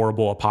a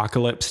horrible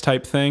apocalypse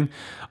type thing.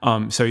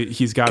 So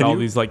he's got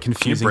these like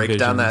confusing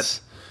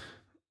visions.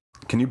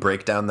 Can you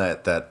break down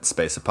that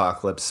space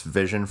apocalypse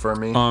vision for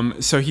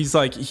me? So he's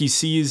like, he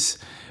sees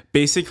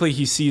basically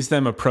he sees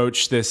them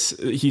approach this.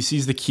 He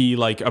sees the key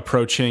like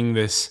approaching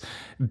this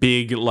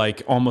big,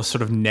 like almost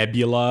sort of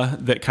nebula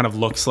that kind of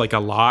looks like a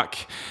lock.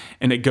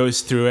 And it goes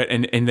through it,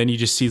 and then he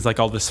just sees like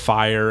all this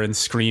fire and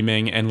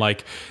screaming and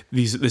like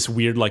this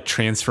weird like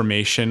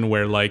transformation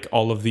where like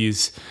all of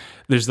these,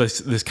 there's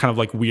this kind of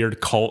like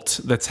weird cult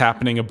that's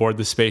happening aboard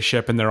the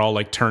spaceship, and they're all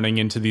like turning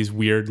into these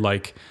weird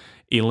like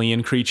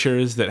alien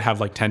creatures that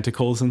have like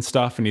tentacles and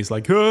stuff. And he's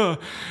like, ah!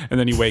 And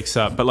then he wakes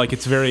up. But like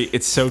it's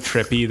so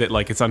trippy that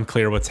like it's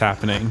unclear what's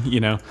happening, you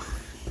know?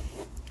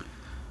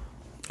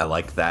 I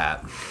like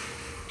that.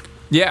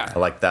 Yeah, I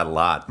like that a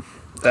lot.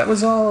 That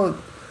was all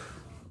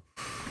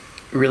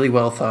really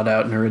well thought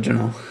out and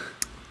original.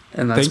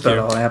 And that's Thank about you.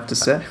 all I have to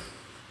say.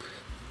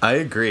 I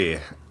agree.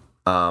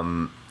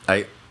 I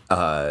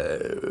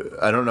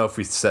don't know if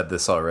we said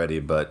this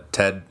already, but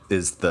Ted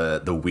is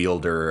the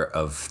wielder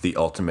of the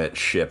ultimate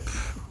ship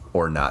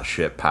or not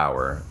ship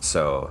power.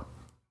 So,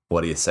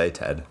 what do you say,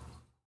 Ted?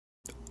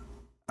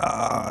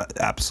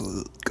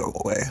 Absolute go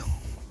away.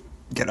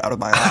 Get out of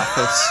my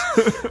office.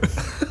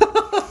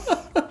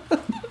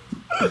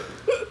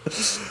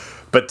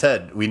 But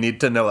Ted, we need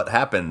to know what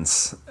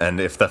happens, and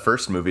if the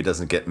first movie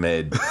doesn't get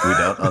made, we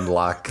don't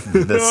unlock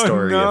the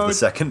story no. of the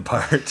second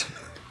part.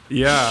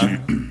 yeah.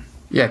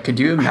 Yeah, could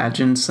you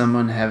imagine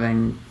someone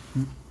having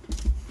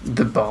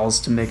the balls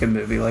to make a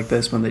movie like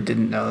this when they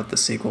didn't know that the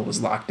sequel was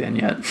locked in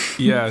yet?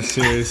 Yeah,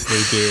 seriously,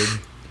 dude.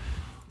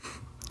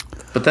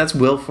 But that's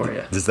Will for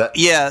you. Does that?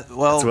 Yeah,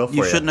 well, Will for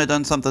you ya. shouldn't have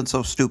done something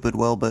so stupid,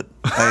 Will, but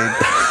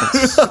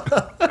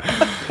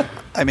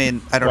I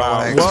mean, I don't know what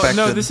I Well, expected.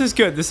 no, this is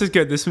good. This is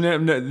good.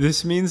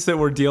 This means that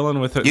we're dealing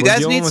with it. you We're guys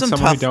dealing need with some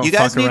someone tough. who don't You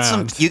guys fuck need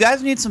around. some. You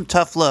guys need some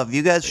tough love.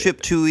 You guys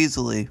ship too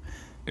easily.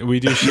 We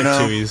do ship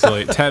know? too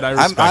easily. Ted, I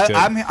respect it.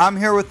 I'm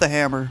here with the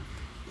hammer.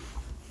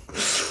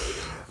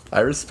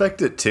 I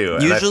respect it too.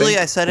 and Usually, think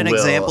I set an Will-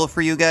 example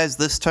for you guys.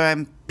 This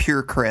time,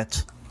 pure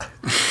crit.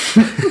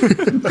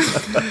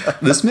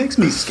 This makes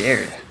me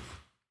scared.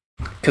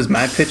 Because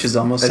my pitch is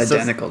almost It's just-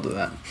 identical to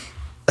that.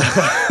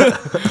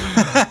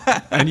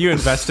 And you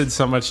invested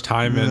so much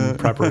time in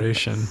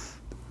preparation.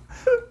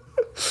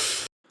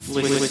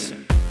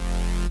 Listen.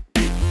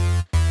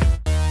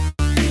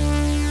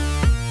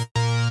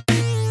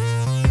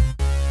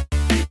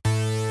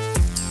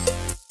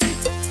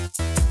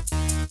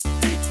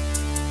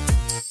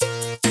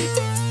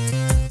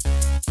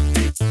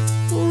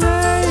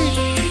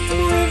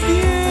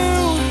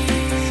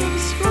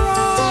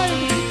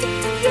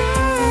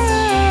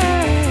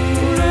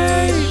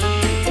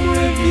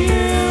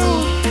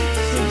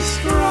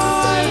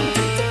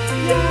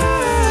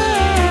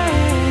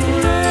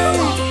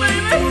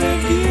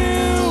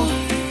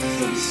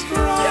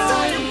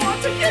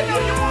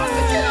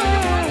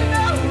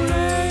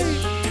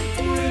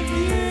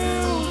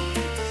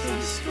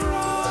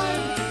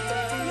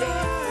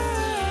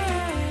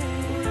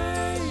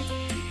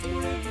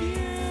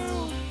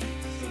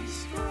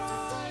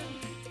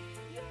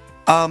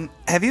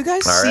 Have you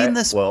guys All seen right,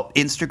 this well-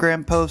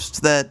 Instagram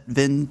post that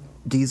Vin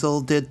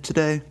Diesel did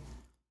today?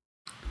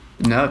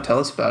 No, tell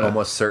us about it.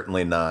 Almost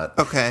certainly not.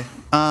 Okay.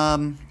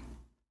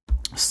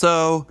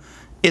 So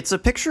it's a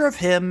picture of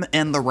him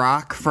and The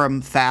Rock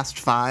from Fast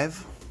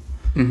Five.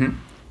 Mm-hmm.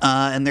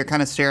 And they're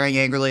kind of staring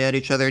angrily at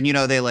each other, and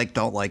they like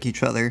don't like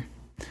each other.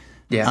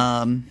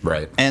 Yeah.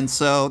 Right. And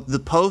so the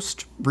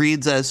post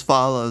reads as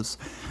follows: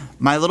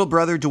 "My little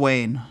brother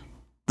Dwayne,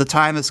 the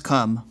time has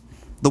come.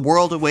 The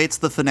world awaits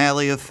the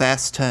finale of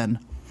Fast 10.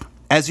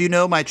 As you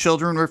know, my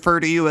children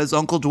refer to you as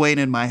Uncle Dwayne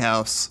in my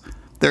house.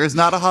 There is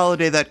not a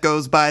holiday that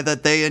goes by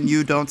that they and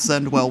you don't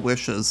send well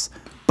wishes.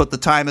 But the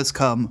time has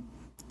come.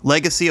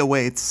 Legacy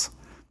awaits.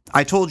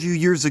 I told you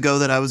years ago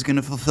that I was going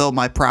to fulfill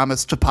my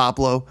promise to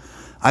Pablo.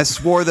 I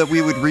swore that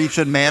we would reach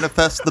and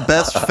manifest the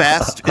best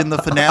fast in the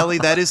finale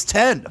that is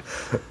 10.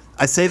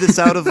 I say this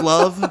out of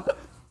love,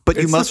 but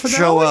you It's the must finale?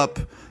 show up.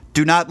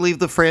 Do not leave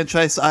the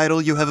franchise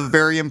idle. You have a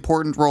very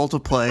important role to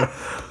play.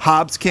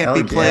 Hobbs can't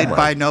Hell be played yeah.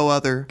 by no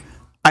other.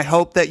 I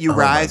hope that you my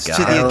rise to God.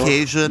 the Hell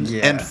occasion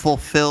yeah. and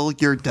fulfill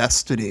your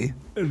destiny."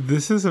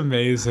 This is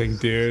amazing,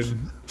 dude.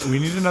 We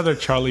need another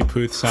Charlie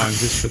Puth song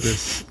just for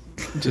this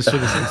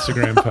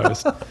Instagram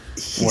post.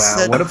 He Wow,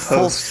 said, what a post.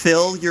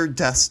 "Fulfill your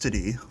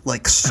destiny,"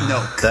 like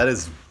Snoke.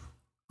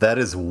 That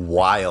is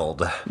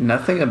wild.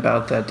 Nothing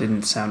about that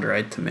didn't sound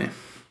right to me.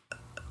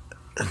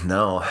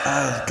 No.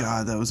 Oh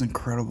God, that was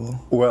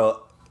incredible.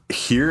 Well,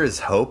 here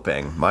is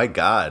hoping. My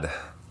God.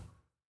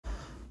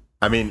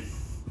 I mean,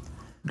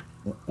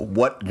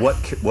 what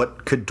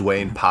could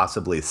Dwayne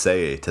possibly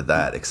say to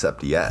that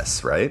except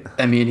yes, right?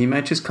 I mean, he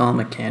might just call him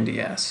a candy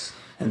ass.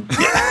 And,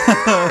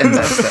 and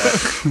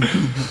that's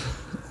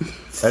that.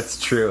 That's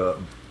true.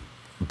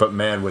 But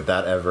man, would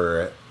that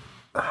ever...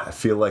 I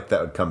feel like that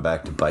would come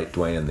back to bite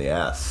Dwayne in the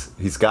ass.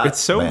 He's got... It's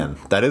so- Man,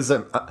 that is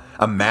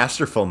a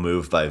masterful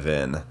move by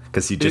Vin,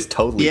 because he just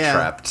totally yeah.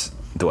 trapped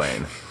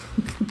Dwayne.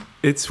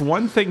 It's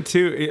one thing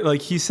too.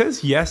 Like he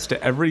says yes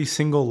to every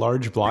single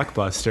large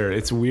blockbuster.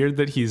 It's weird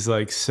that he's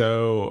like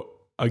so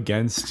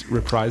against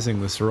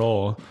reprising this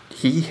role.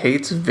 He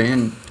hates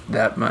Vin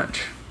that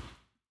much.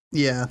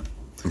 Yeah.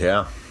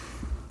 Yeah.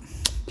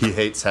 He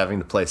hates having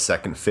to play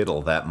second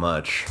fiddle that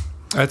much.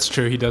 That's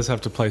true. He does have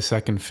to play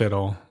second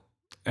fiddle,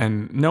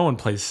 and no one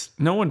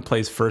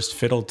plays first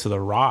fiddle to The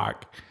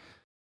Rock.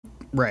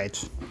 Right.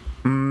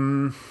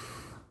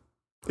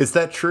 Is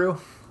that true?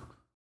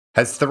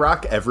 Has The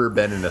Rock ever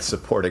been in a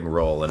supporting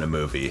role in a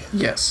movie?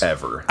 Yes.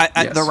 Ever?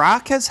 Yes. The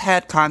Rock has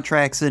had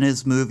contracts in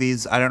his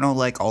movies. I don't know,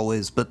 like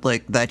always, but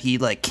like that he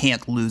like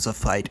can't lose a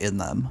fight in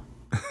them.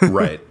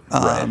 Right.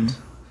 Right.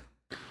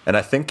 And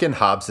I think in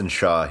Hobbs and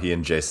Shaw, he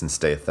and Jason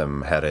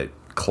Statham had a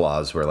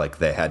clause where like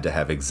they had to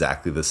have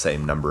exactly the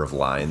same number of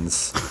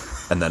lines,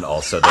 and then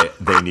also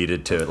they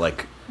needed to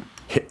like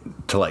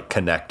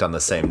connect on the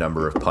same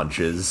number of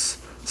punches.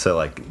 So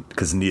like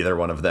because neither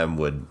one of them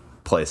would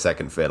play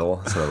second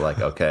fiddle, so they're like,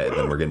 okay,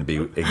 then we're going to be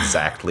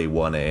exactly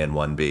 1A and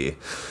 1B.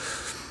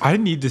 I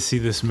need to see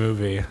this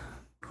movie.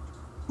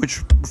 Which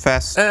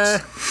fast?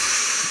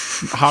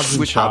 Hobbs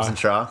and Shaw. Hobbs and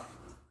Shaw.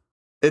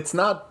 It's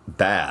not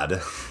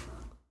bad.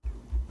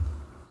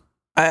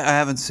 I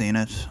haven't seen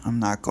it. I'm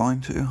not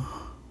going to.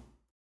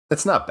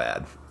 It's not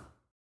bad.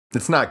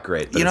 It's not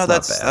great, but You know,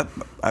 it's that's not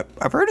bad.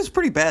 I've heard it's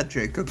pretty bad,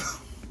 Jacob.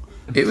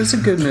 It was a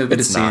good movie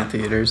to It's see in not.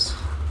 theaters.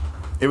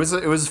 It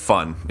was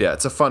fun. Yeah,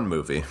 it's a fun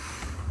movie.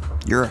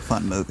 You're a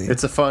fun movie.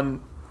 It's a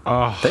fun.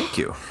 Oh, Thank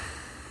you.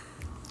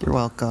 You're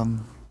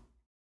welcome.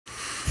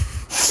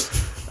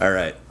 All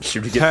right,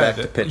 should we get back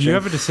to Ted, pitching? you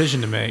have a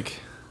decision to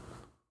make.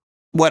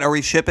 What, are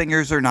we shipping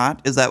yours or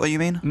not? Is that what you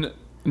mean?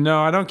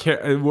 No, I don't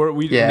care. We're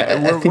Yeah,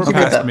 I think we're you got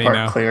past that me part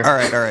now. clear. All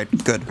right,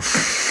 good.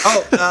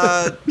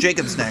 Oh,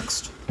 Jacob's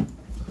next.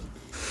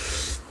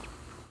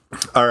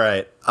 All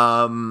right.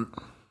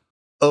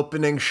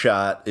 Opening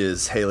shot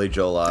is Haley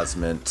Joel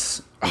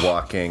Osment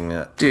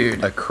walking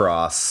Dude.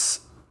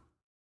 across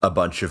a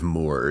bunch of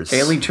moors.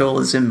 Haley Joel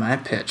is in my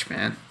pitch,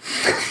 man.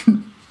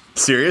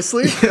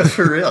 Seriously? Yeah,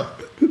 for real.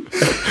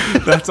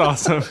 That's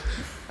awesome.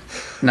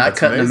 Not That's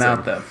cutting him amazing.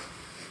 out, though.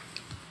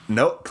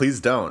 Nope, please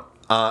don't.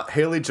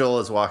 Haley Joel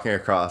is walking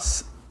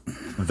across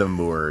the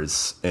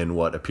moors in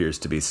what appears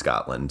to be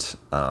Scotland.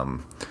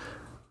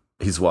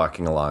 He's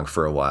walking along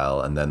for a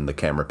while, and then the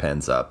camera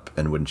pans up,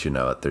 and wouldn't you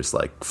know it, there's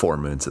like 4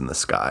 moons in the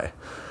sky.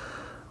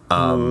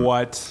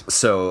 What?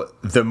 So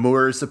the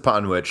moors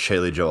upon which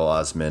Haley Joel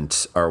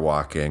Osment are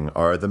walking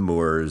are the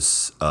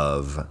moors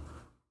of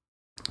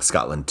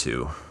Scotland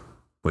 2,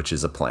 which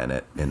is a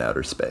planet in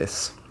outer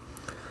space.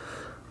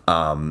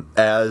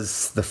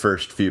 As the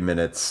first few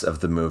minutes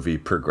of the movie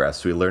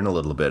progress, we learn a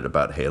little bit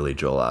about Haley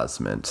Joel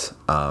Osment.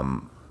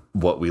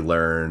 What we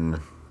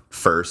learn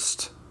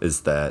first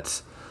is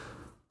that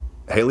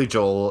Haley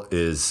Joel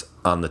is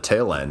on the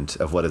tail end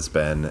of what has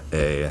been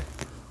a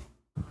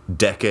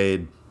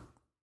decade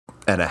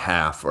and a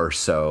half or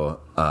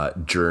so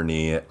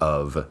journey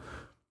of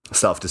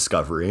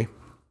self-discovery,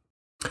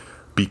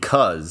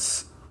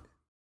 because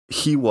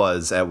he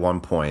was at one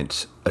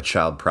point a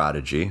child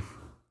prodigy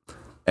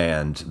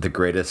and the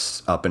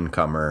greatest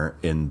up-and-comer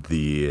in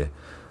the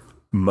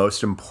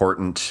most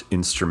important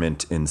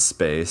instrument in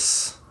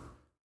space,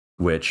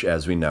 which,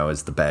 as we know,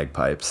 is the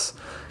bagpipes.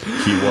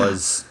 He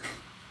was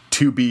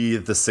to be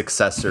the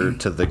successor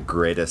to the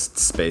greatest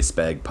space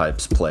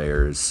bagpipes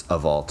players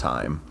of all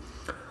time.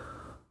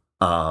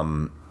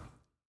 And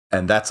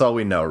that's all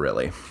we know,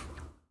 really,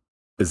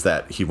 is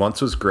that he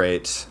once was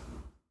great,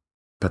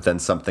 but then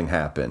something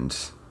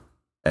happened,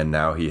 and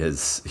now he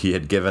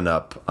had given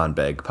up on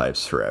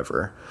bagpipes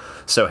forever.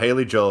 So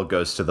Haley Joel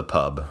goes to the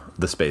pub,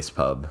 the space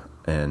pub,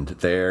 and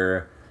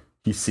there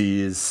he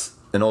sees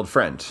an old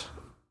friend,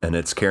 and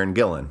it's Karen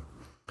Gillan.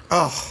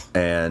 Oh,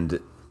 And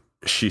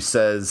she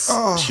says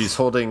she's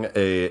holding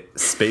a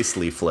space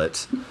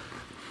leaflet,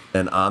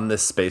 and on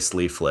this space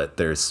leaflet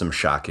there's some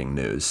shocking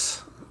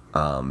news.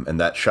 And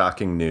that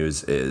shocking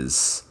news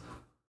is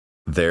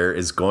there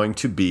is going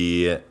to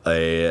be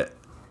a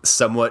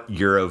somewhat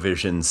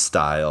Eurovision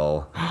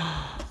style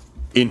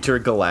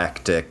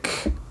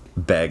intergalactic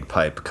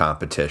bagpipe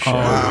competition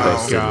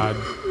Oh God.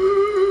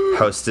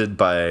 hosted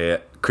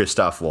by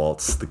Christoph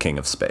Waltz, the King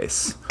of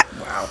Space.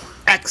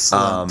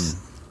 excellent.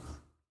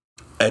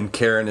 And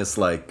Karen is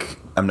like,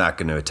 I'm not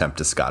going to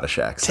attempt a Scottish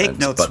accent. Take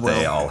notes, but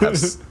they Will. all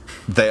have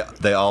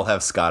they all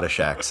have Scottish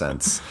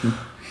accents.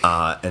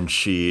 And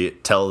she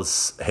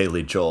tells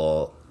Haley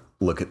Joel,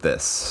 look at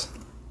this.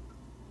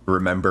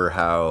 Remember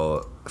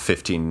how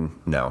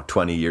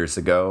 20 years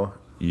ago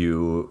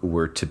you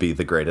were to be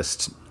the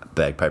greatest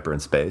bagpiper in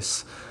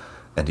space?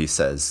 And he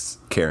says,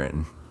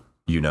 Karen,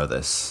 you know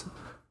this.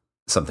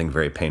 Something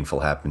very painful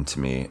happened to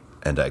me,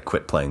 and I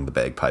quit playing the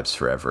bagpipes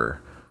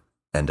forever.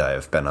 And I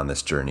have been on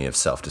this journey of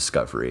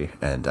self-discovery,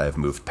 and I've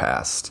moved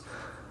past.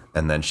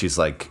 And then she's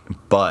like,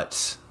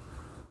 but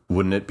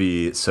wouldn't it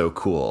be so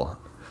cool?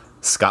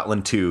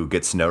 Scotland 2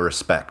 gets no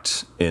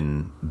respect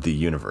in the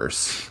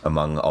universe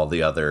among all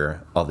the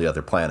other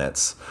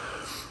planets.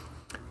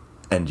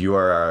 And you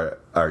are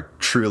our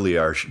truly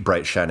our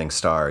bright shining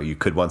star. You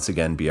could once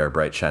again be our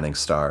bright shining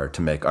star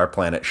to make our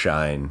planet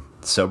shine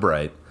so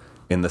bright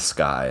in the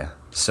sky,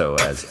 so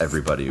as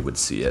everybody would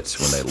see it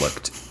when they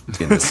looked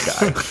in the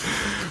sky.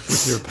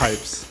 With your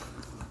pipes.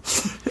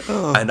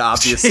 And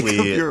obviously,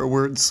 Jacob, you're a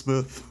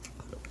wordsmith.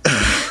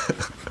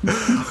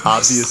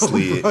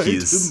 obviously Right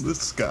he's in the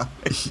sky.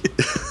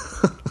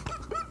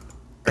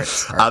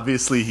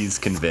 obviously he's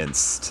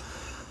convinced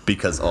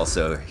because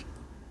also,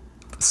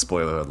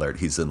 spoiler alert,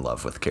 he's in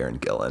love with Karen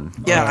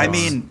Gillan. Yeah, I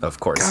mean, Of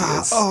course he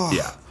is. oh.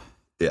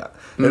 Yeah.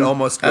 It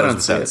almost I goes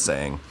don't see without it.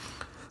 saying.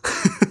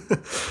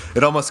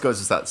 It almost goes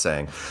without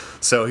saying.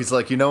 So he's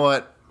like, you know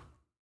what?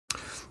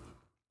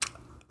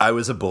 I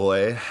was a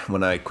boy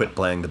when I quit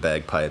playing the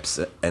bagpipes,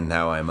 and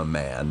now I'm a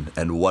man.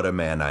 And what a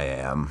man I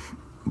am.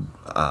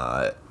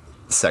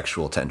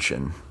 Sexual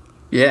tension.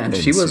 Yeah, and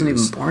she wasn't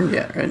even ensues. born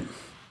yet, right?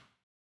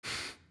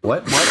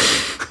 What?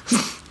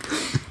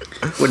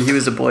 When he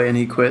was a boy and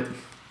he quit.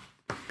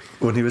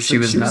 When he was She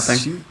was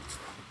nothing.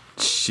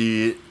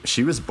 She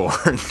was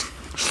born.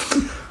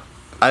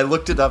 I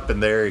looked it up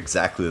and they're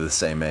exactly the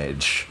same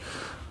age.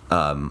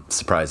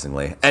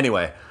 Surprisingly.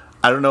 Anyway,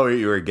 I don't know what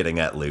you were getting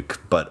at,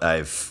 Luke, but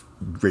I've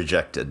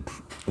rejected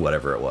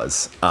whatever it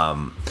was.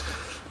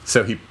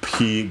 So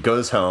he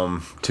goes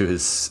home to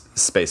his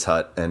space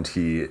hut and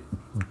he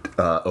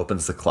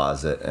opens the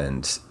closet,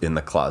 and in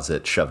the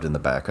closet, shoved in the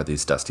back, are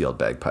these dusty old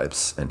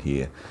bagpipes, and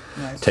he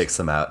takes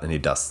them out and he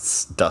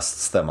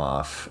dusts them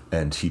off,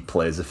 and he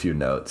plays a few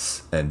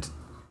notes, and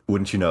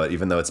wouldn't you know it,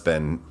 even though it's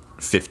been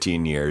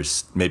 15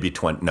 years, maybe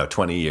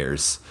 20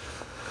 years,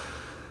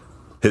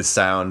 his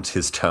sound,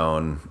 his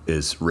tone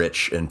is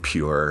rich and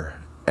pure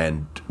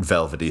and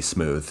velvety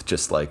smooth,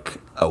 just like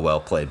a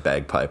well-played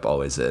bagpipe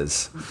always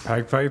is.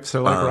 Bagpipes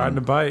are like riding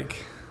a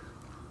bike.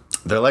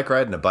 They're like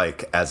riding a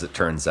bike, as it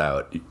turns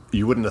out.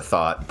 You wouldn't have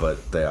thought,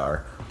 but they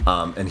are.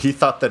 And he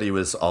thought that he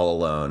was all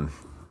alone,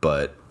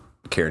 but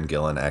Karen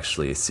Gillan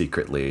actually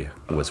secretly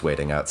was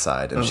waiting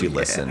outside, and she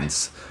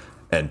listens,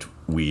 and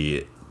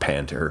we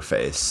pan to her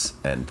face,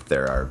 and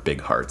there are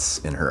big hearts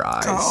in her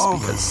eyes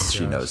because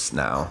she knows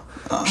now.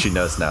 She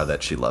knows now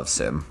that she loves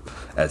him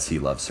as he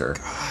loves her.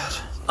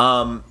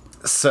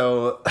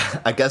 So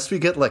I guess we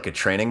get like a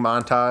training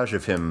montage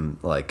of him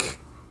like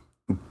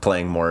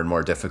playing more and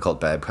more difficult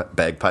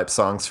bagpipe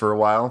songs for a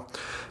while,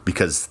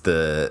 because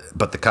the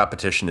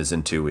competition is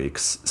in 2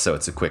 weeks, so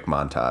it's a quick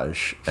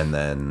montage, and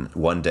then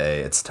one day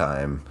it's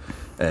time,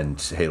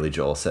 and Haley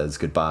Joel says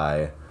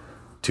goodbye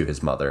to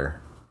his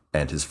mother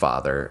and his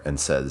father and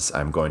says,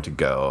 I'm going to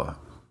go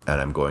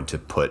and I'm going to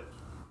put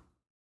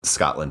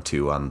Scotland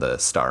 2 on the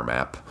star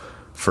map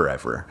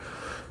forever.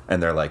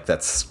 And they're like,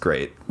 that's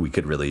great. We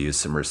could really use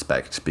some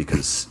respect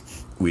because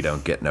we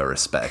don't get no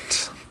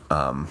respect.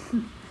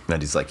 And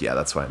he's like, yeah,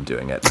 that's why I'm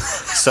doing it.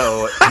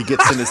 So he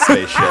gets in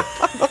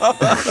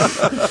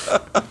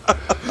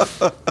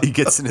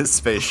his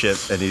spaceship.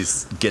 And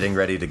he's getting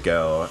ready to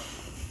go.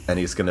 And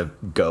he's going to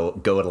go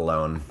it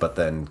alone. But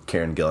then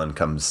Karen Gillan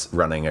comes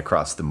running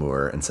across the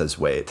moor and says,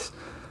 wait,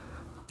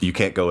 you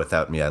can't go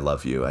without me. I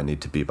love you. I need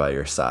to be by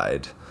your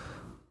side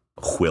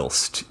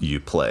whilst you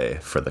play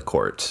for the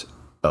court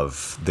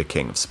of the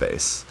King of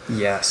Space.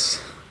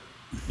 Yes.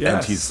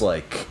 And he's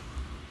like,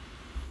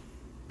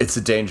 it's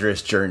a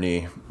dangerous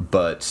journey,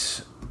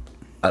 but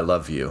I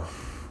love you.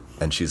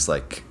 And she's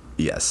like,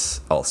 yes,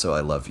 also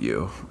I love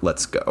you.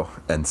 Let's go.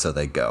 And so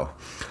they go.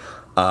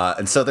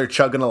 And so they're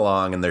chugging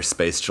along in their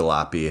space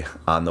jalopy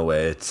on the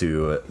way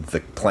to the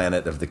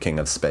planet of the King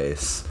of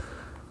Space.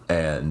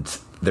 And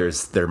they're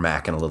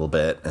macking a little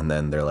bit, and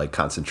then they're like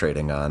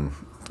concentrating on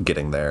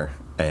getting there.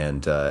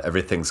 And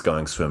everything's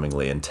going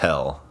swimmingly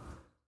until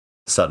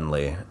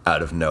suddenly,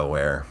 out of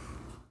nowhere,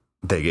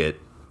 they get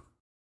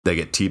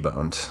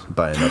T-boned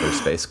by another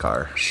space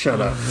car. Shut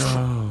up.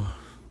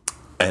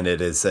 And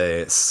it is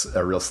a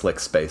real slick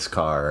space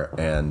car,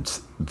 and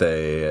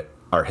they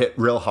are hit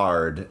real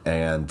hard,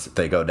 and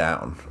they go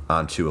down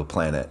onto a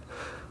planet.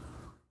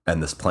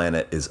 And this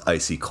planet is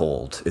icy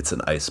cold. It's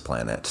an ice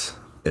planet.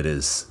 It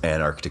is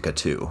Antarctica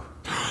 2,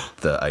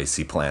 the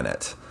icy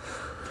planet.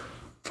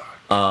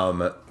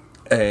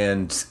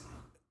 And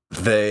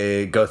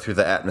they go through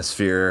the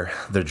atmosphere.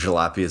 Their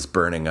jalopy is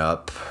burning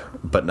up,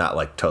 but not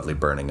like totally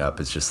burning up.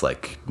 It's just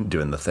like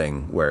doing the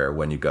thing where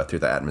when you go through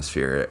the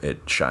atmosphere,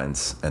 it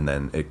shines and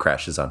then it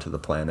crashes onto the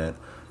planet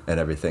and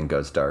everything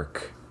goes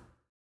dark.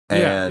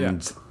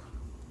 And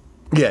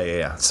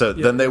yeah. So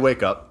then they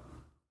wake up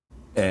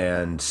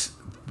and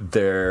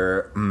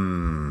they're,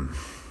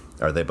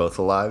 are they both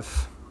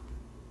alive?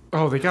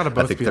 Oh, they gotta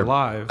both be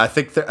alive. I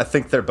think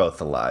they're both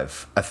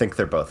alive.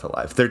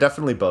 They're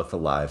definitely both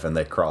alive, and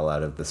they crawl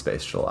out of the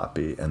space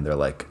jalopy, and they're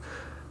like,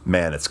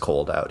 "Man, it's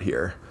cold out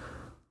here."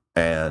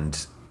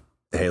 And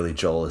Haley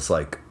Joel is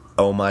like,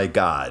 "Oh my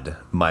God,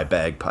 my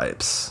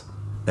bagpipes!"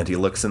 And he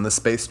looks in the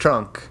space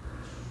trunk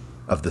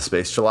of the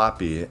space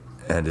jalopy,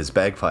 and his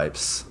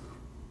bagpipes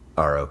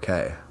are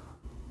okay,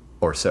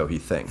 or so he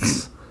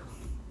thinks.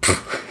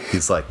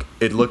 He's like,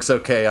 it looks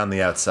okay on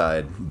the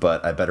outside,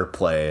 but I better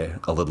play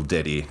a little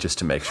ditty just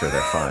to make sure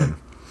they're fine.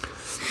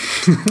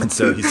 And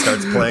so he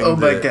starts playing. Oh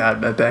my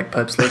God, my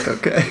bagpipes look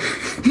okay.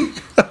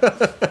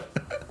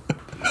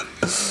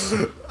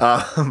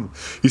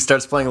 He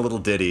starts playing a little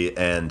ditty,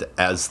 and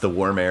as the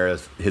warm air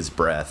of his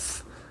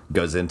breath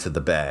goes into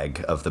the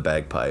bag of the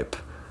bagpipe.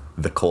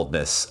 The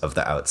coldness of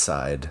the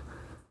outside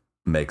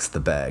makes the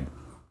bag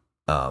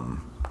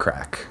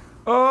crack.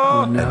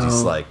 Oh, no. And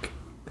he's like,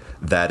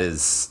 that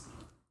is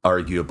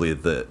arguably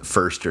the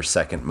first or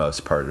second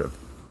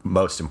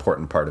most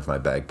important part of my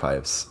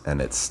bagpipes,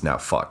 and it's now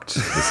fucked.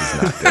 This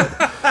is not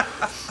good.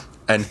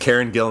 And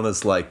Karen Gillan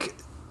is like,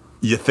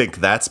 you think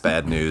that's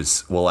bad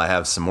news? Well, I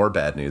have some more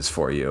bad news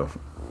for you.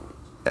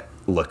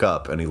 Look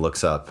up. And he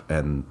looks up,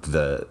 and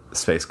the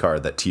space car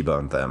that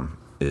T-boned them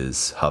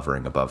is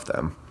hovering above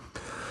them.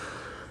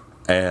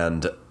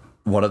 And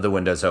one of the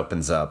windows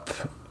opens up,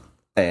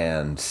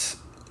 and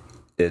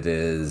it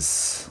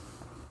is,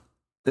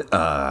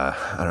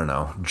 I don't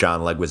know,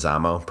 John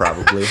Leguizamo,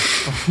 probably.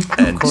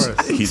 And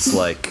course.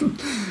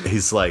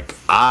 he's like,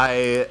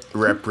 I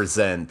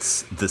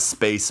represent the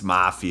space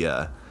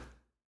mafia.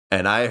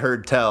 And I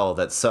heard tell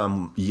that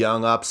some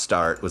young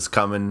upstart was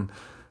coming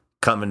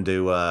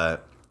to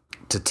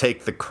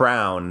take the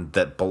crown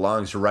that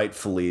belongs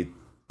rightfully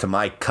to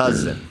my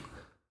cousin.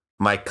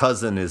 My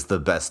cousin is the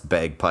best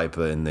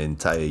bagpiper in the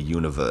entire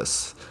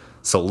universe.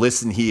 So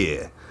listen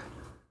here.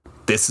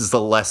 This is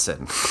the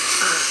lesson.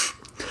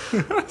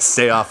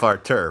 Stay off our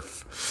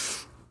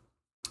turf.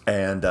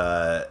 And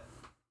they're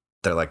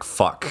like,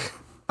 fuck.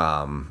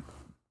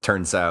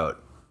 Turns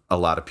out a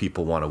lot of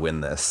people want to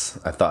win this.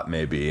 I thought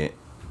maybe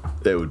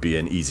it would be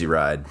an easy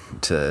ride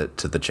to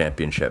the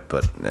championship,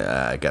 but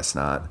I guess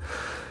not.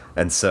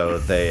 And so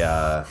they,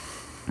 I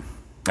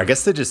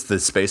guess the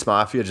space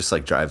mafia just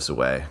like drives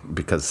away,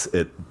 because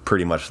it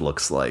pretty much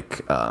looks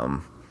like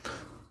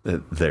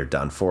they're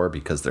done for,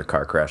 because their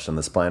car crashed on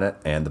this planet,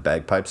 and the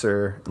bagpipes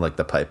are like,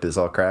 the pipe is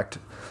all cracked,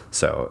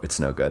 so it's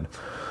no good.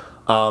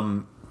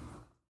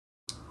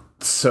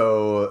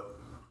 So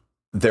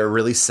they're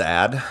really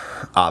sad,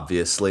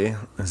 obviously,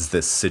 as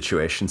this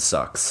situation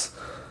sucks.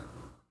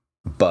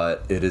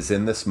 But it is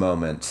in this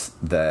moment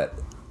that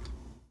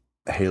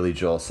Haley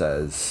Joel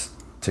says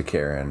to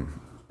Karen,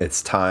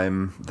 it's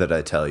time that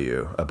I tell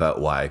you about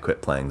why I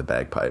quit playing the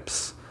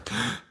bagpipes.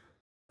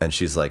 And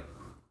she's like,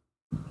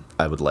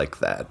 I would like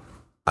that.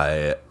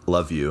 I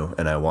love you,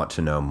 and I want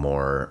to know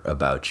more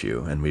about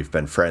you. And we've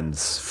been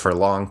friends for a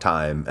long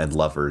time and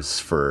lovers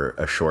for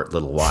a short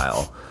little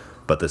while.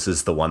 But this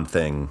is the one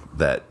thing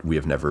that we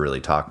have never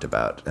really talked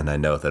about. And I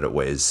know that it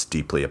weighs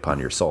deeply upon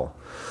your soul.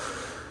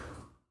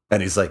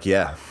 And he's like,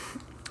 yeah.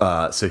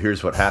 So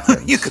here's what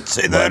happened. You could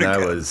say that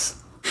again.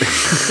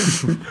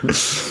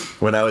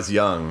 When I was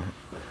young,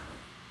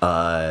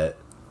 the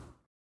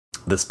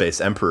Space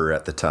Emperor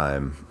at the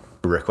time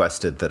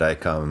requested that I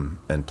come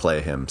and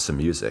play him some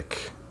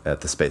music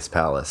at the Space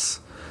Palace.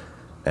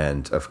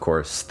 And of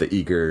course, the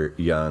eager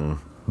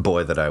young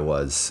boy that I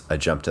was, I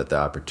jumped at the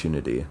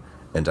opportunity,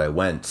 and I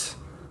went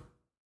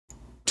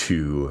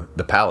to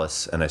the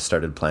palace and I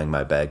started playing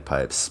my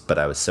bagpipes. But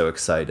I was so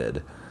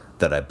excited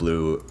that I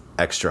blew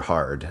extra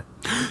hard,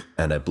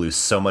 and I blew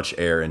so much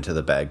air into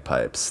the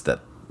bagpipes that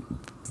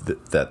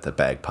the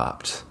bag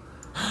popped,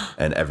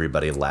 and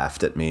everybody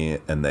laughed at me,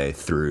 and they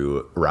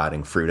threw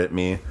rotting fruit at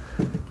me,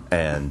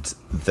 and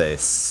they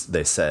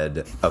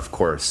said, of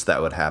course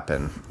that would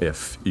happen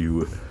if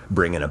you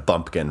bring in a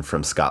bumpkin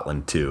from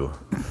Scotland too,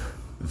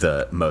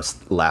 the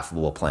most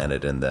laughable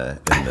planet in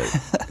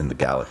the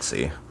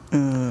galaxy.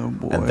 Oh,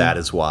 boy. And that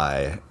is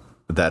why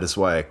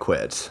I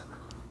quit.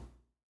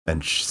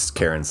 And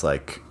Karen's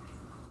like,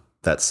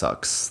 that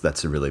sucks.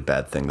 That's a really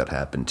bad thing that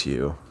happened to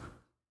you.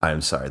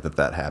 I'm sorry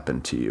that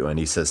happened to you. And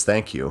he says,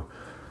 thank you.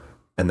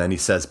 And then he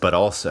says, but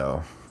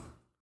also,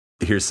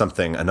 here's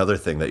another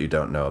thing that you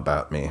don't know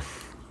about me.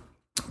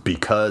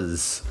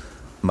 Because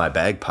my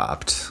bag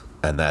popped,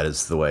 and that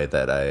is the way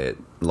that I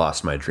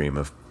lost my dream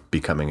of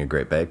becoming a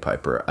great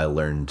bagpiper, I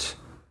learned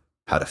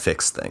how to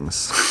fix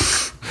things.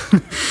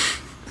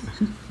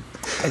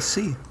 I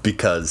see.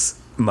 Because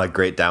my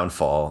great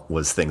downfall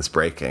was things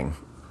breaking.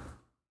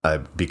 I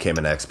became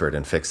an expert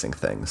in fixing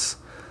things.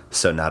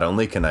 So not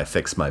only can I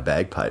fix my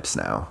bagpipes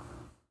now,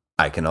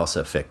 I can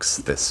also fix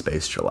this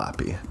space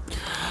jalopy.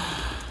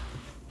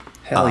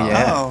 Hell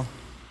yeah. Oh.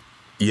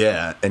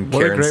 Yeah, and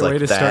What Karen's a great like, way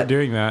to that, start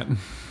doing that.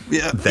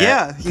 Yeah,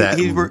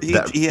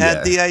 That- he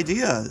had the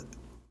idea.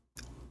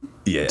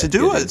 yeah, to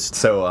do did. it.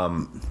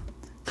 So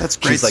That's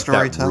great she's like, that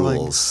storytelling.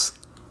 rules.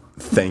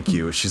 Thank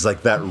you. She's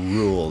like, that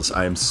rules.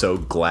 I am so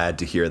glad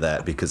to hear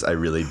that, because I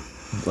really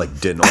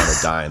didn't want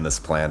to die on this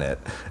planet,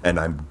 and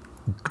I'm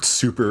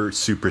super,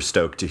 super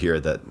stoked to hear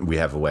that we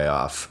have a way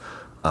off.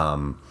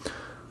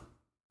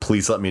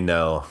 Please let me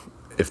know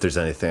if there's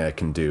anything I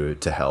can do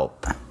to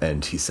help.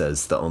 And he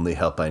says, the only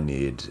help I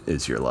need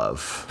is your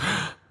love.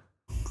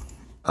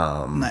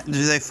 Do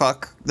they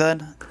fuck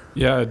then?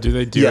 Yeah, do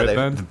they do it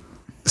then?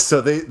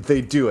 So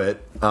they do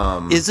it.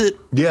 Is it?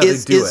 Yeah, they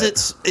do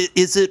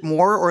Is it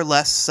more or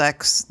less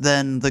sex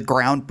than the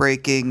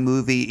groundbreaking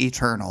movie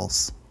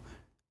Eternals,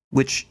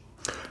 which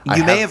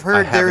you may have heard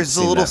I haven't there's a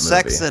seen little that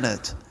sex movie. in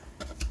it?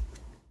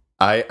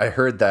 I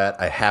heard that.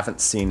 I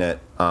haven't seen it,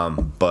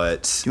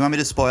 but Do you want me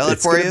to spoil it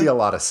it's for going to be you? a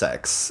lot of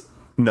sex.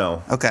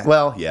 No. Okay.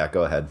 Well, yeah,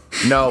 go ahead.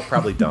 No,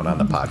 probably don't on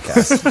the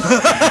podcast.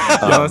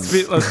 Yeah, let's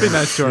be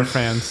nice to our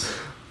fans.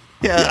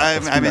 Yeah,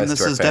 let's be I mean, nice this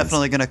to our is fans.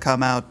 definitely going to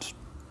come out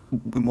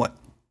in what,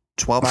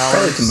 12 Probably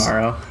hours?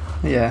 tomorrow.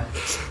 Yeah.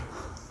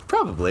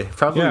 Probably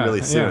Yeah, really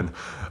yeah. soon.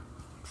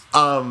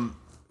 So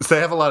they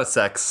have a lot of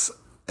sex,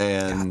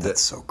 and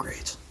That's so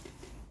great.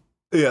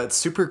 yeah, it's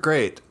super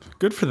great.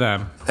 Good for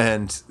them.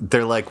 And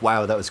they're like,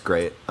 wow, that was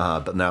great.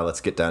 But now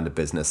let's get down to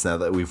business. Now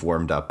that we've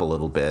warmed up a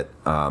little bit,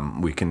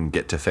 we can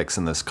get to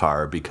fixing this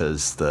car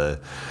because the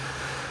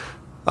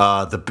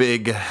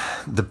big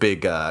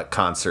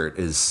concert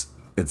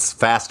it's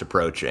fast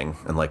approaching,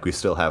 and like we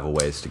still have a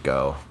ways to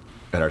go,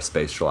 and our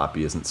space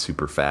jalopy isn't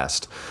super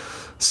fast.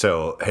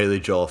 So Haley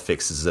Joel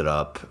fixes it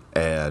up,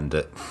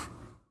 and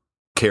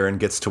Karen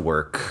gets to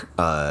work.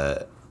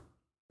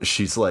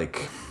 She's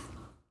like,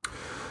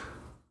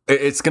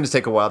 it's going to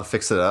take a while to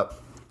fix it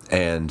up,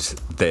 and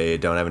they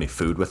don't have any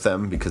food with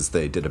them because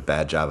they did a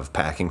bad job of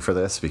packing for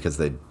this because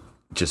they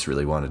just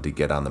really wanted to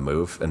get on the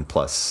move. And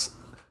plus,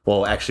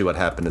 well, actually what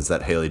happened is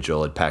that Haley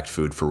Joel had packed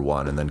food for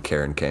one, and then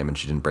Karen came and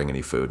she didn't bring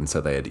any food, and so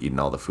they had eaten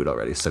all the food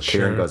already. So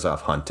Karen goes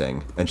off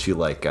hunting, and she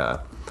like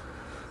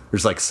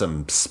there's like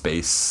some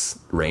space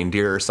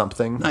reindeer or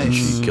something, and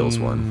she kills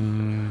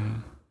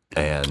one.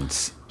 And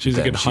She's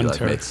a then good she, like,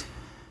 hunter.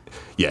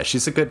 yeah,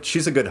 she's a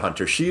good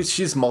hunter.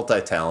 She's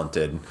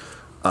multi-talented,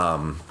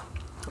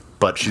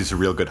 but she's a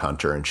real good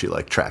hunter, and she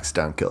like tracks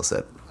down, kills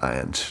it,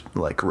 and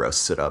like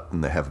roasts it up,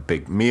 and they have a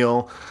big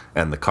meal,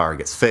 and the car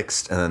gets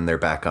fixed, and then they're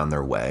back on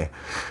their way.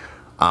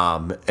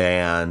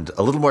 And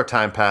a little more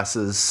time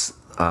passes.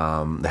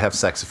 They have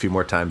sex a few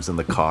more times in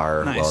the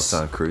car while it's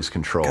on cruise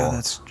control. God,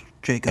 that's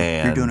Jacob.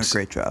 You're doing a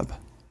great job.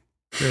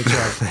 Great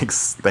job.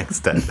 Thanks,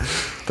 Ted.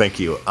 Thank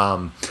you.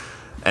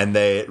 And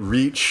they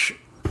reach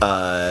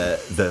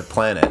the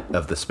planet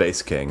of the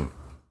Space King,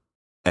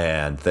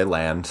 and they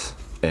land,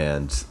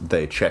 and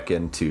they check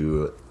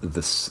into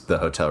the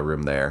hotel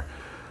room there,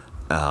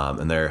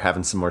 and they're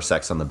having some more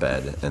sex on the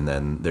bed, and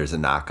then there's a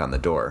knock on the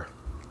door,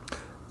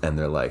 and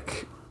they're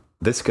like,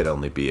 this could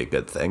only be a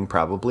good thing,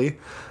 probably.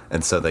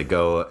 And so they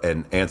go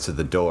and answer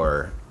the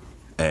door,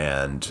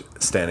 and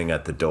standing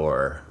at the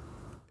door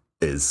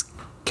is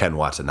Ken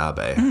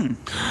Watanabe.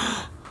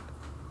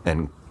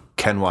 And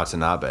Ken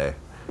Watanabe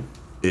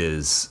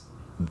is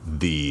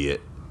the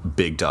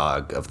big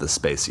dog of the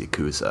space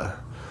Yakuza.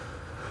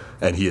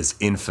 And he is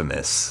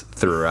infamous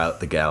throughout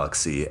the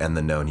galaxy and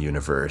the known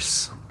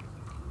universe.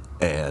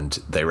 And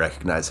they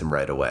recognize him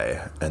right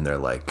away. And they're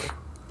like,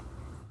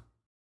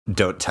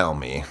 don't tell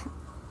me.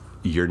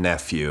 Your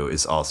nephew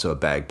is also a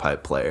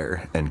bagpipe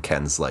player. And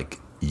Ken's like,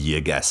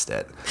 you guessed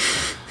it.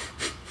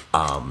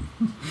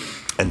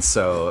 And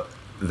so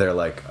they're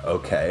like,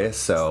 okay,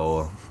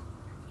 so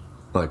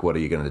like, what are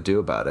you going to do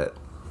about it?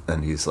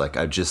 And he's like,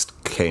 I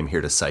just came here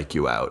to psych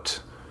you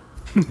out.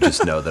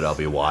 Just know that I'll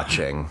be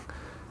watching,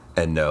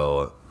 and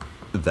know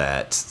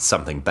that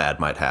something bad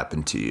might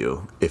happen to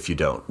you if you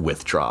don't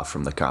withdraw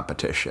from the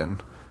competition.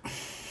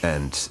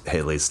 And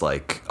Haley's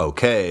like,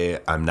 okay,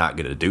 I'm not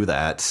going to do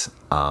that.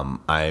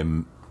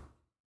 I'm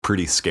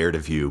pretty scared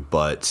of you,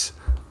 but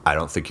I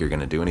don't think you're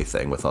going to do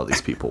anything with all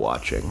these people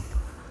watching.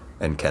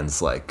 And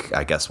Ken's like,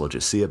 I guess we'll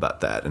just see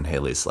about that. And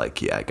Haley's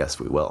like, yeah, I guess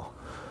we will.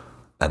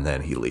 And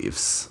then he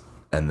leaves.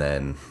 And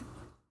then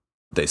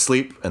they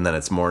sleep, and then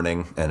it's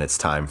morning, and it's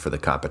time for the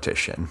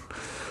competition.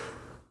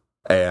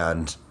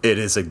 And it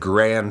is a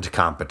grand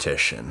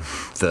competition.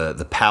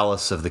 The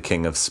palace of the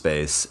King of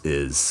Space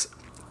is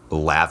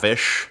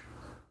lavish,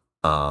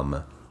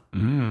 outlandish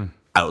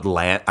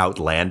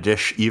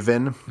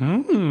even.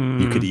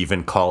 You could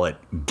even call it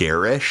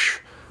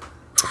garish.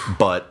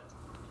 But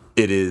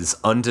it is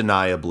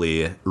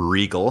undeniably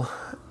regal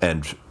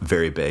and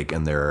very big,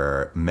 and there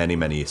are many,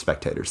 many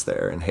spectators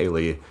there. And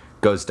Haley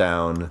goes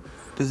down.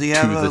 Does he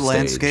have to a the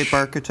landscape stage.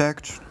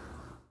 architect?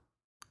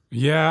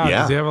 Yeah. Yeah.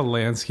 Does he have a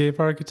landscape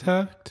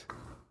architect?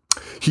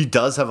 He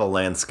does have a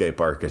landscape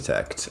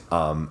architect.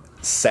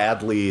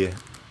 Sadly,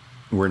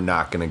 we're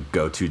not going to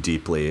go too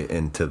deeply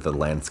into the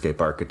landscape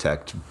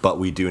architect, but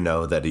we do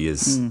know that he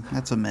is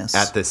That's a miss.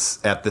 at this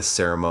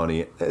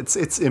ceremony.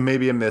 It may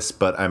be a miss,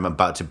 but I'm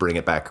about to bring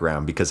it back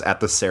around, because at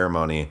the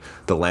ceremony,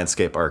 the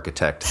landscape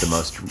architect, the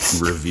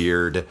most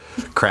revered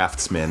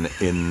craftsman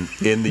in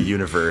the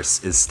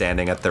universe, is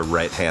standing at the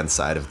right hand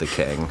side of the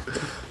king,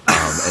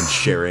 and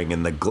sharing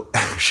in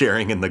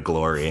the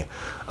glory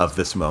of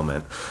this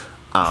moment,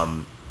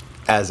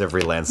 as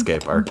every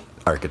landscape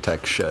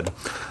architect should.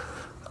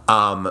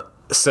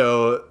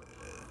 So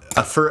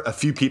a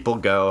few people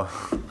go.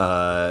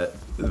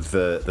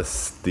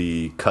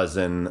 The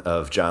cousin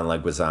of John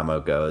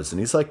Leguizamo goes, and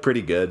he's like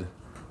pretty good.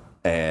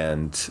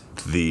 And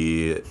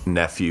the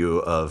nephew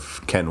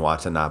of Ken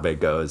Watanabe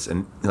goes,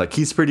 and like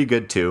he's pretty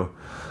good too.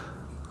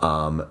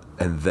 And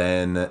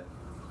then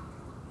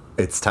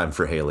it's time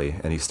for Haley,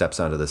 and he steps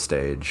onto the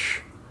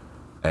stage,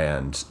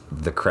 and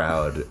the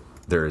crowd,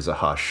 there is a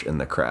hush in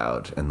the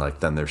crowd, and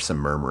like then there's some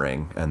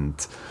murmuring,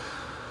 and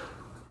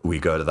we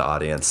go to the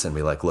audience and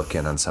we like look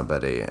in on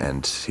somebody,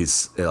 and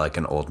he's like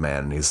an old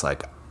man, and he's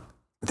like,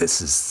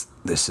 this is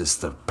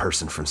the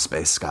person from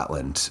Space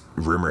Scotland.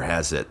 Rumor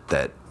has it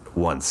that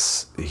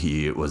once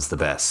he was the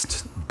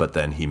best, but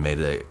then he made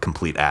a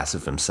complete ass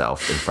of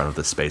himself in front of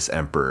the Space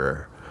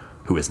Emperor,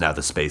 who is now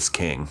the Space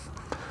King.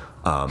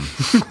 I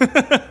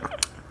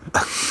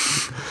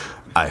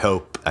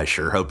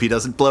sure hope he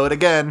doesn't blow it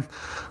again.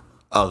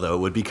 Although it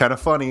would be kind of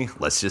funny.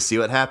 Let's just see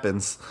what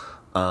happens.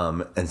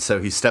 And so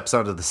he steps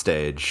onto the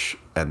stage,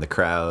 and the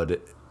crowd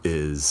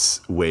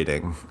is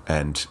waiting,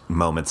 and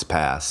moments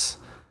pass,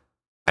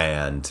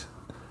 and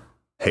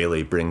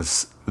Haley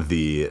brings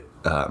the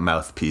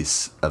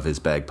mouthpiece of his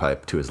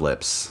bagpipe to his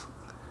lips,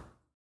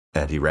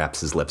 and he wraps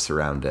his lips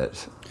around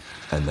it,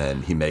 and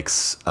then he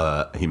makes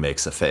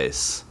a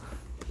face,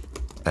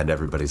 and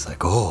everybody's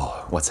like,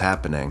 "Oh, what's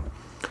happening?"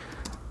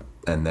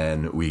 And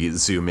then we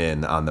zoom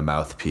in on the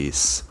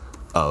mouthpiece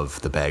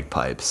of the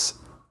bagpipes,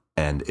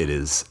 and it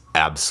is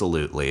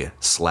absolutely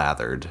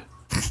slathered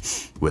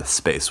with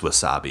space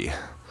wasabi,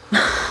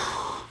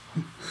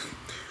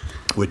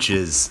 which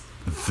is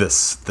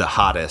the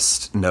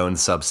hottest known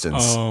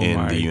substance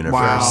in the universe.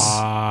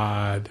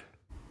 God.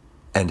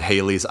 And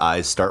Haley's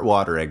eyes start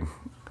watering,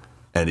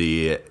 and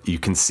you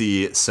can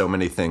see so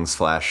many things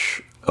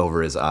flash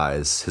over his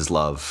eyes: his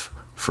love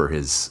for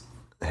his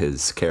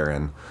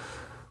Karen,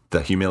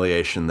 the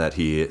humiliation that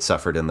he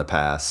suffered in the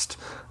past,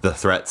 the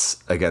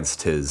threats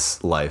against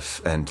his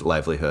life and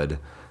livelihood,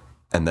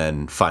 and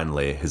then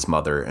finally his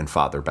mother and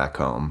father back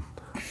home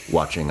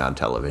watching on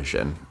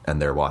television,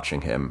 and they're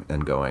watching him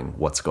and going,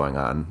 "What's going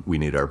on? We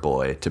need our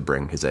boy to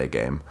bring his A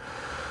game."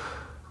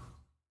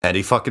 And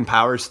he fucking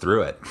powers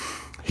through it.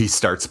 He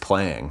starts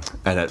playing,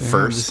 and at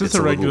first this is it's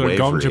a a regular little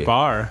Gom wavery.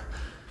 Jabbar.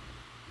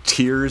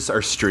 Tears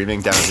are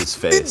streaming down his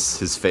face.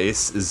 His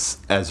face is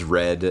as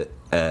red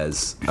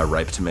as a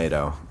ripe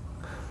tomato.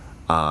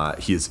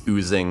 He is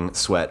oozing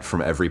sweat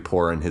from every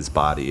pore in his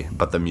body,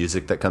 but the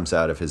music that comes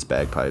out of his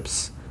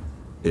bagpipes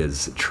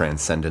is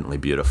transcendently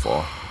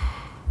beautiful.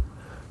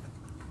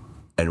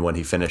 And when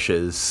he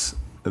finishes,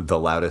 the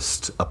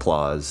loudest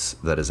applause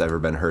that has ever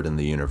been heard in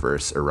the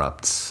universe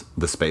erupts.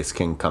 The Space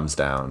King comes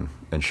down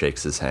and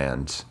shakes his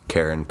hand.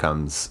 Karen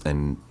comes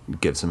and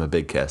gives him a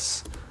big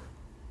kiss.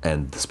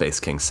 And the Space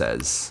King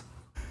says,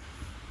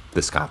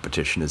 "This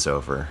competition is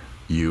over.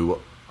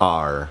 You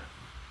are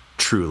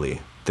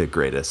truly the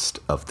greatest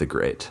of the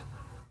great."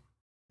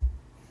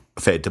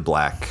 Fade to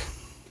black.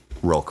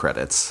 Roll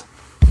credits.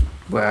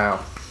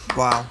 Wow.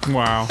 Wow.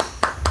 Wow.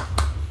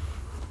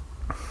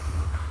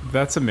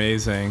 That's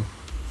amazing.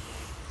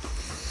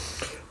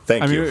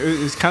 Thank I mean, you.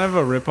 it's kind of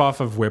a ripoff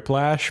of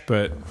Whiplash,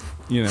 but,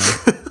 you know.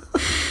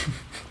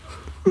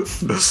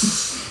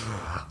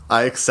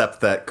 I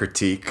accept that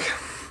critique.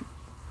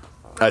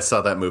 I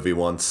saw that movie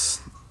once.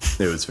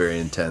 It was very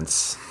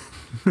intense.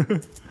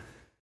 But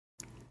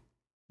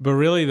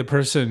really, the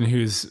person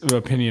whose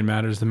opinion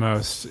matters the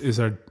most is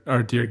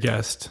our dear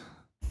guest,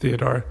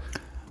 Theodore.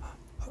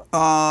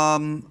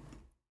 I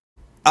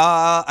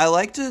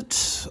liked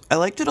it. I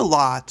liked it a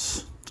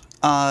lot,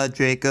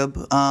 Jacob.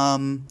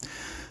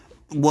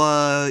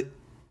 What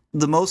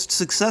the most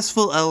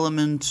successful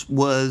element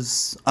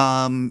was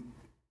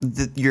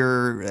the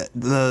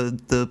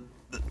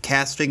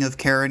casting of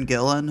Karen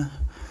Gillan.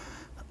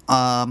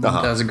 That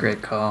was a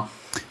great call.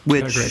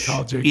 Which, great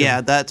call, Jacob.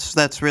 yeah,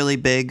 that's really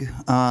big.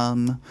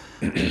 I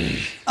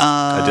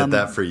did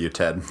that for you,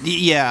 Ted.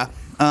 Yeah.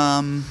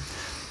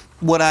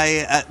 What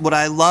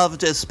I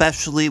loved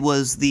especially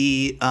was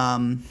the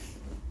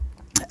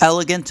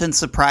elegant and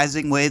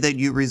surprising way that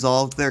you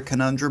resolved their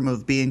conundrum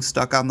of being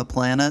stuck on the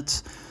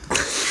planet.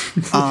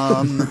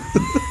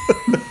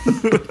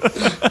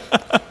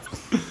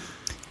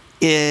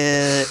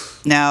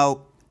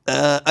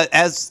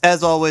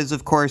 As always,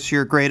 of course,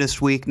 your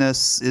greatest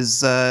weakness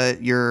is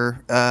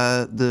your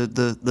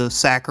the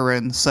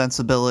saccharine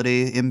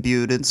sensibility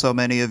imbued in so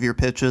many of your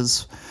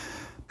pitches.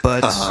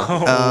 But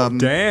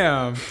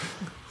Damn.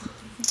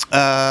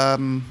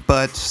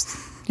 but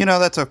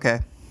that's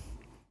okay.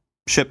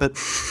 Ship it.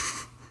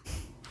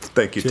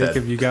 Thank you, Jacob,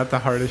 Ted. you got the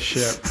hardest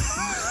ship.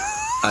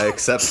 I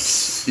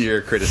accept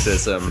your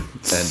criticism,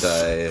 and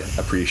I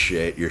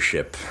appreciate your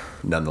ship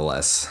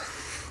nonetheless.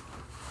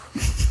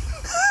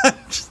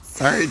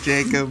 Sorry,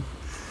 Jacob.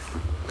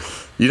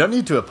 You don't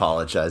need to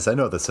apologize. I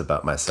know this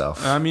about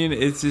myself. I mean,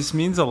 it just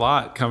means a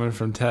lot coming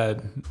from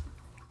Ted.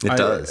 It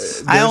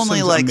does. I There's only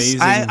some like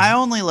amazing, I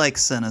only like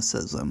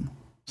cynicism.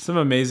 some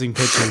amazing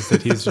pitches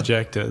that he's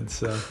rejected.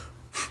 So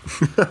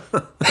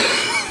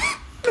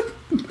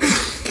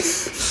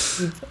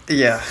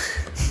Yeah,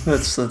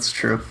 that's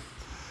true.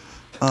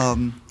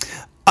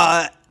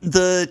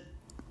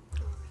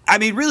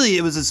 Really,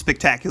 it was a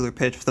spectacular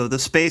pitch, though. The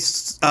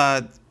Space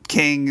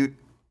King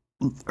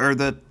or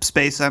the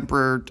Space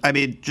Emperor. I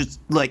mean, just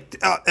like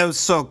it was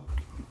so.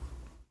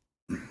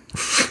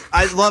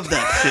 I love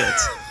that shit.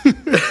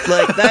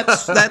 Like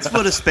that's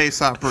what a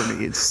space opera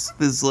needs.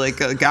 Is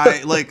like a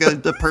guy, like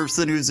a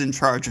person who's in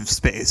charge of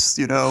space.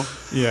 You know.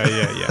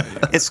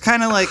 yeah. It's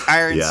kind of like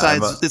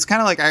Ironside's. I'm It's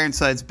kind of like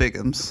Ironside's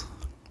Bigums.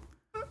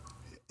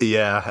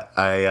 Yeah,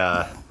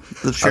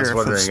 the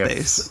sheriff of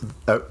space.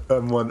 I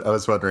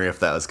was wondering if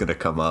that was going to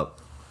come up.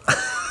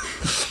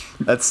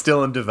 That's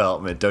still in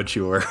development. Don't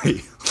you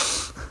worry.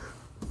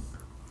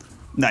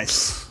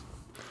 Nice.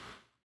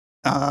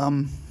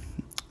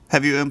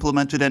 Have you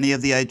implemented any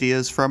of the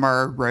ideas from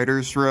our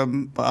writer's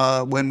room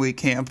when we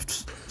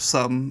camped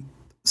some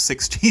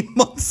 16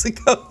 months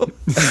ago?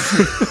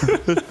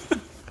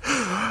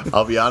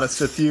 I'll be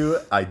honest with you,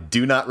 I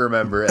do not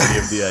remember any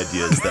of the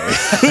ideas that we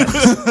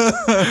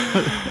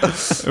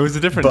had. It was a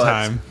different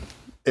time.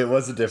 It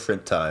was a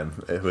different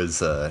time. It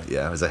was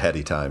it was a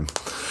heady time.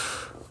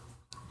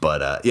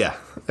 But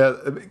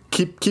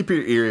keep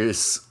your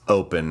ears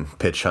open,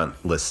 Pitch Hunt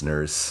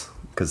listeners,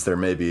 because there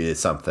may be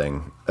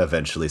something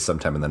eventually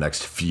sometime in the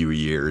next few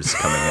years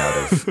coming out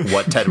of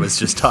what Ted was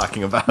just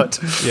talking about.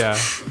 Yeah,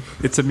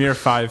 it's a mere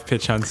 5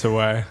 pitch hunts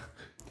away.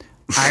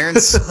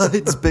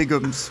 Ironsides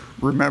Bigums.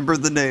 Remember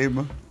the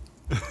name.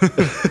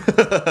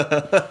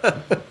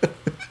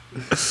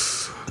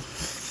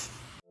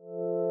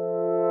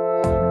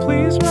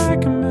 Please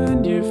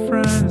recommend your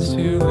friends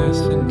to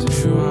listen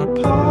to our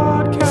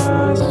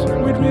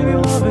podcast. We'd really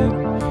love it.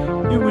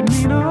 It would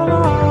mean a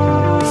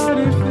lot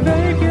if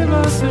they give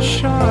us a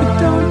shot. It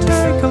don't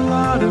take a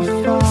lot of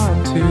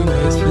thought to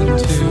listen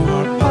to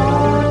our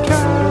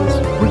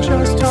podcast. We're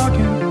just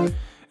talking,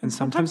 and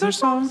sometimes there's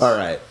songs. All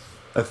right.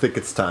 I think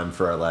it's time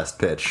for our last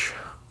pitch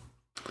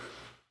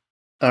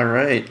All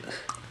right.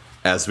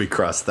 as we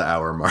cross the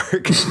hour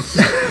mark.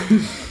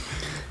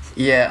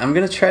 Yeah, I'm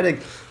going to try to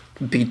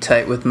be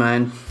tight with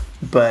mine,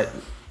 but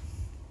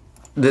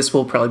this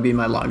will probably be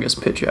my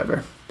longest pitch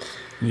ever.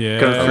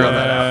 Yeah, Gonna throw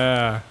that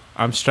out.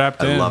 I'm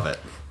strapped in. I love it.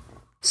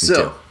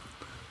 So,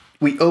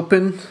 we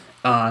open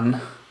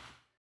on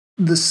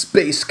the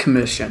Space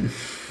Commission,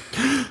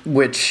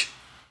 which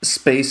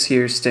space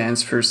here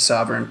stands for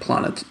Sovereign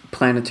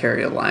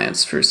Planetary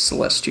Alliance for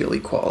Celestial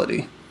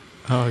Equality.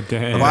 Oh,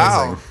 dang.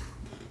 Wow.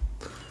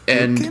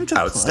 And Came to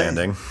play.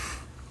 Outstanding.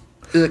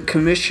 the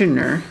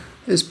commissioner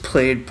is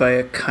played by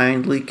a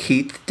kindly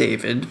Keith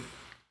David.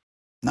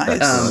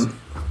 Nice.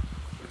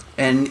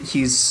 And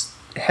he's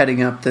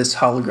heading up this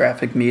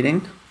holographic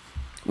meeting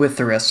with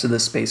the rest of the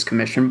Space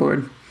Commission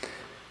Board.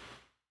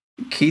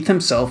 Keith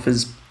himself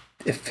is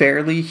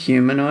fairly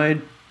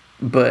humanoid,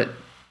 but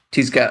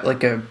he's got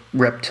like a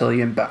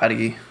reptilian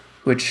body,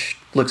 which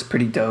looks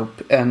pretty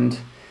dope. And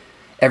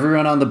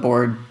everyone on the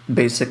board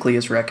basically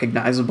is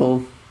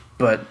recognizable,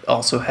 but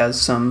also has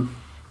some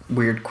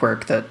weird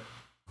quirk that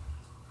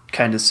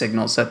kind of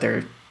signals that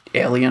they're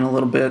alien a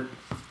little bit.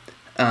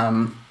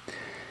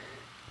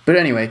 But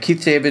anyway,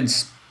 Keith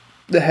David's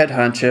the head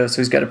honcho,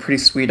 so he's got a pretty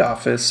sweet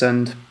office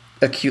and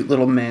a cute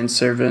little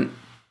manservant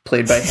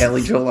played by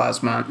Haley Joel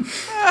Osment.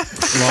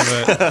 Love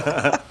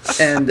it.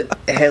 And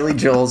Haley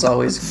Joel's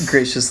always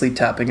graciously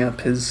topping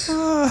up his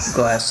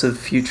glass of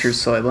Future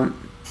Soylent,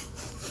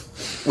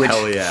 which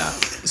Hell yeah.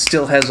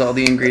 still has all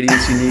the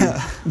ingredients you need,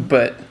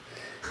 but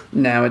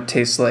now it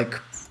tastes like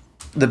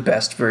the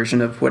best version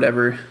of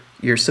whatever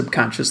you're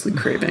subconsciously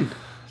craving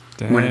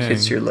when it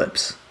hits Dang. your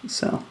lips.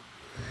 So,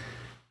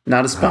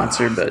 not a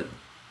sponsor, but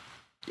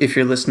if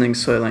you're listening,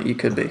 Soylent, you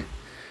could be.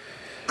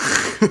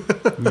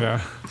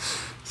 Yeah.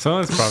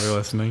 Someone's probably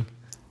listening.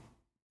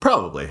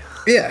 Probably.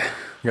 Yeah.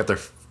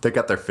 They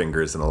got their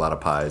fingers in a lot of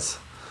pies.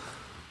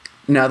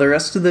 Now, the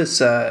rest of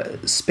this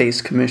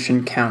Space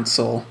Commission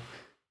Council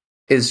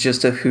is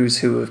just a who's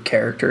who of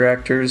character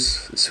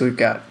actors. So we've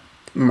got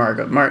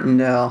Margot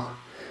Martindale,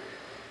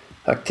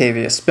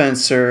 Octavia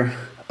Spencer,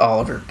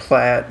 Oliver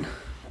Platt.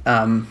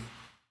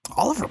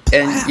 Oliver Platt.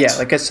 And yeah,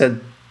 like I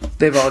said,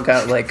 they've all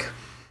got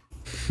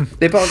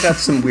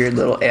some weird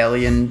little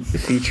alien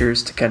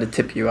features to kind of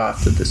tip you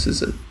off that this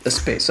is a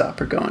space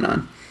opera going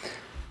on.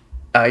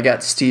 I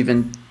got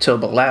Steven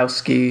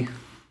Tobolowsky.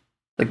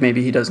 Like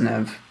maybe he doesn't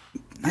have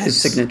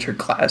his signature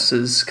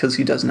glasses because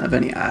he doesn't have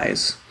any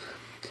eyes.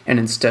 And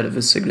instead of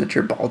his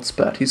signature bald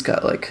spot, he's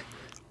got like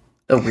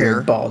a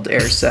weird bald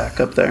air sac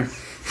up there.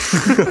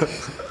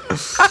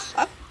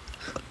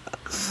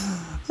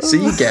 So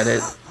you get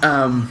it.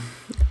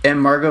 And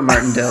Margot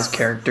Martindale's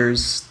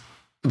character's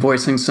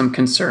voicing some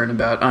concern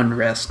about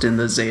unrest in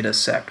the Zeta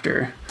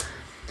sector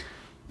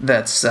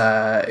that's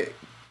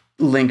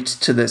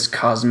linked to this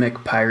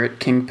cosmic pirate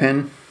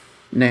kingpin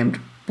named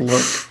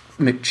Blork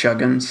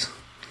McChuggins.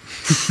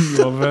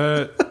 Love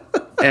it.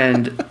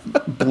 And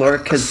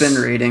Blork has been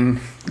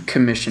raiding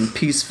Commission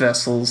peace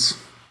vessels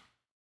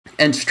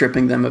and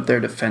stripping them of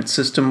their defense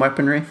system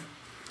weaponry.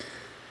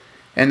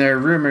 And there are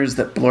rumors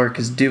that Blork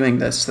is doing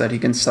this so that he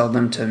can sell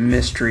them to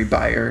Mystery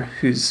Buyer,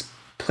 who's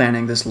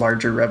planning this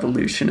larger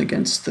revolution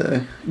against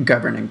the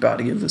governing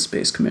body of the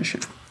Space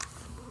Commission.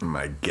 Oh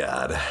my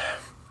God.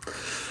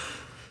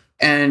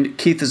 And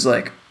Keith is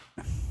like,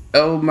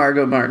 "Oh,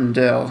 Margot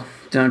Martindale,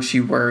 don't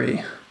you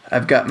worry.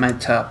 I've got my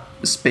top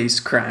space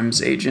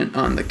crimes agent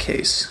on the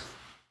case.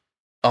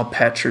 I'll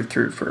patch her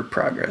through for a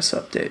progress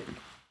update."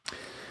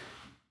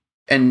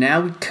 And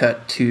now we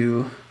cut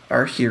to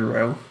our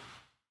hero,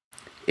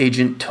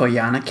 Agent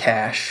Toyana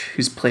Cash,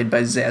 who's played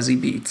by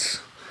Zazie Beetz.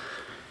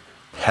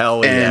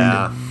 Hell And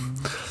yeah.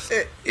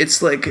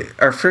 It's like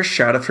our first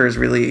shot of her is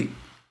really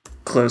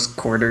close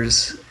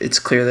quarters. It's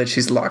clear that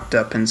she's locked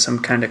up in some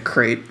kind of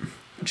crate.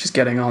 She's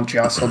getting all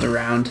jostled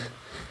around.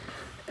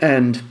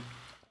 And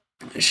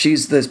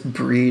she's this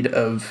breed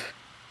of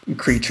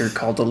creature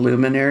called a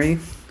luminary,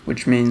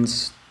 which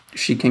means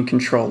she can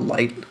control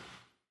light.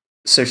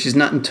 So she's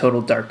not in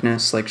total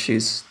darkness, like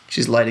she's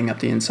lighting up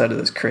the inside of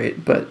this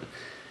crate, but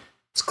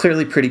it's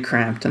clearly pretty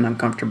cramped and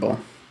uncomfortable.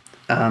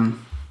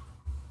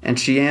 And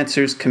she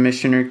answers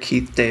Commissioner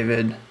Keith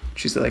David.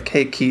 She's like,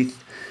 "Hey,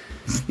 Keith,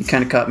 you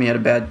kind of caught me at a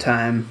bad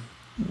time.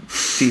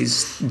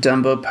 These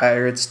Dumbo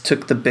pirates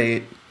took the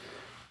bait,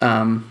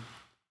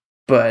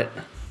 but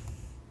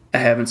I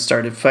haven't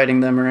started fighting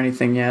them or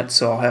anything yet,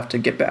 so I'll have to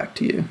get back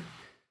to you.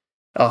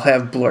 I'll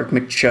have Blork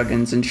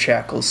McChuggins in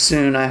shackles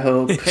soon, I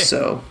hope.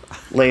 So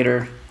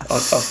later,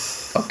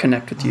 I'll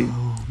connect with you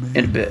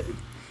in a bit."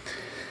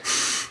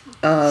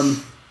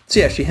 So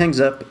yeah, she hangs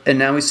up, and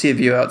now we see a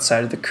view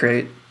outside of the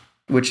crate,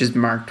 which is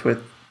marked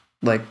with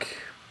like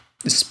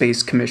the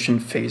Space Commission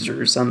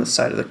phasers on the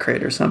side of the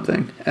crate or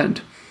something.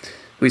 And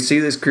we see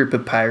this group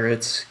of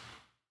pirates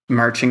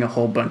marching a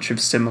whole bunch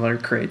of similar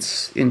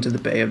crates into the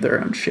bay of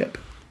their own ship.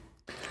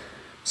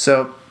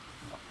 So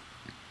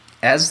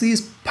as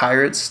these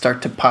pirates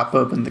start to pop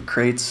open the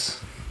crates,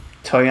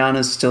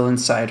 Toyana's still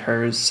inside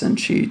hers, and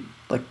she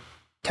like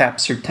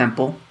taps her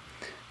temple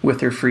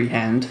with her free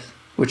hand,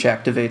 which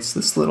activates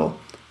this little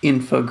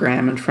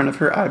infogram in front of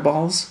her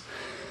eyeballs.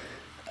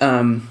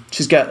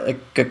 She's got like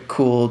a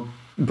cool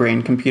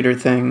brain computer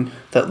thing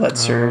that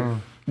lets her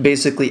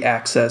basically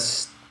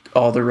access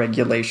all the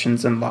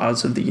regulations and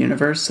laws of the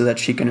universe so that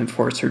she can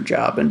enforce her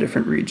job in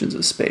different regions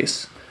of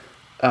space.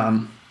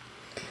 And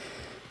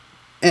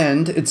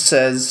it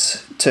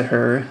says to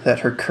her that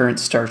her current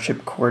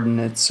starship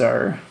coordinates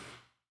are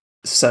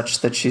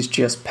such that she's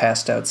just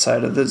passed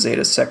outside of the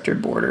Zeta Sector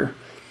border,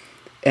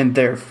 and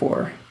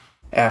therefore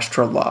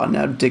astral law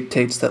now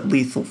dictates that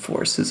lethal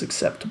force is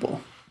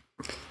acceptable.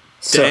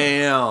 So,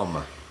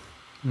 Damn.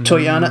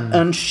 Toyana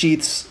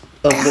unsheaths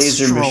a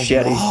laser Astral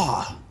machete.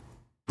 law.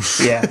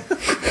 Yeah.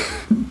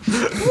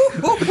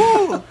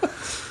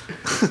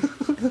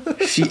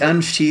 She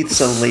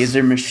unsheaths a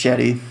laser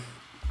machete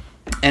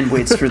and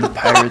waits for the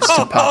pirates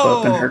to pop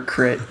open her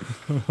crate.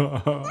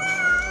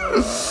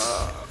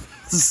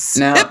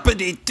 Now,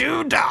 Zippity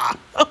doodah.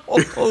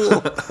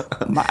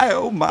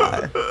 Oh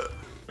my.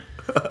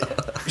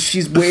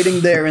 she's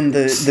waiting there in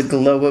the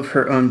glow of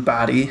her own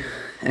body,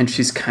 and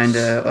she's kind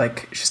of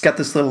like, she's got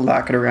this little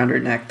locket around her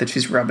neck that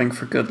she's rubbing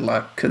for good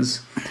luck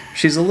because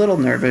she's a little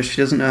nervous.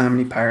 She doesn't know how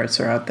many pirates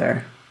are out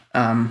there.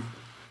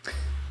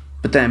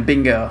 But then,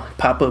 bingo,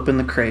 pop open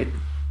the crate,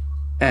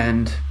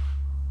 and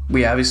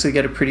we obviously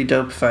get a pretty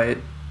dope fight.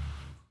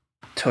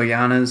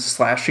 Toyana's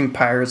slashing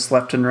pirates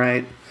left and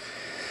right,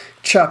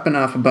 chopping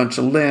off a bunch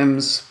of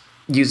limbs,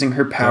 using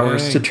her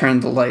powers to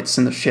turn the lights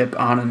in the ship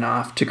on and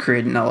off to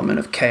create an element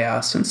of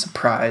chaos and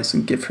surprise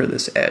and give her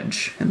this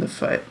edge in the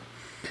fight.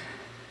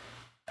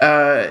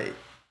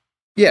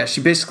 Yeah, she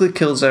basically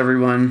kills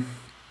everyone,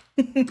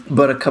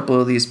 but a couple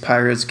of these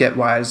pirates get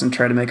wise and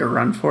try to make a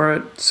run for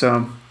it.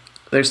 So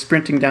they're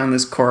sprinting down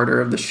this corridor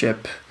of the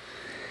ship,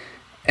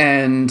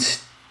 and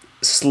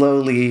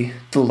slowly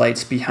the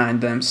lights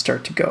behind them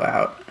start to go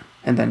out,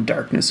 and then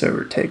darkness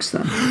overtakes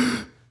them.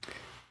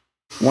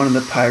 One of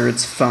the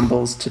pirates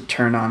fumbles to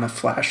turn on a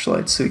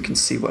flashlight so he can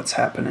see what's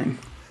happening.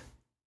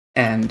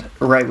 And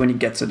right when he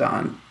gets it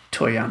on,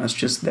 Toyana's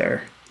just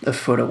there, a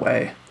foot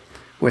away,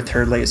 with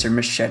her laser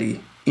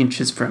machete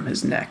inches from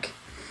his neck,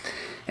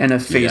 and a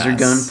phaser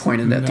gun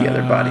pointed at the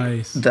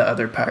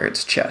other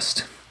pirate's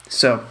chest.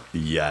 So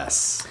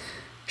Yes.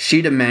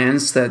 she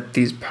demands that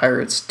these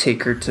pirates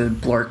take her to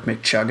Blork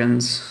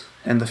McChuggins,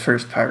 and the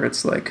first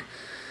pirate's like,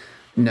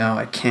 "No,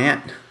 I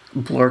can't.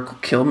 Blork will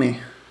kill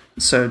me."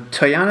 So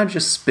Toyana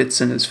just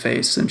spits in his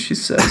face, and she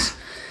says,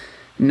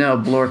 "No,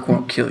 Blork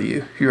won't kill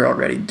you. You're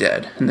already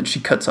dead." And then she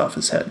cuts off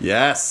his head.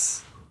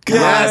 Yes.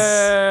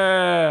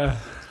 Yeah.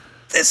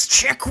 This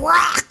chick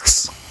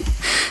rocks.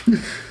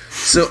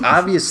 So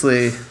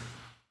obviously,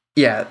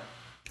 yeah,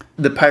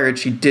 the pirate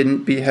she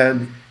didn't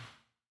behead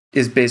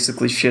is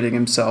basically shitting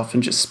himself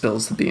and just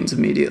spills the beans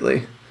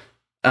immediately.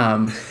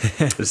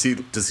 Does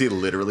he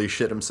literally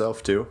shit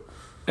himself too?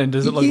 And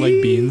does it look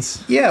like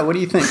beans? Yeah, what do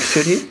you think?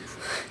 Should he?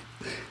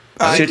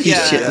 Should he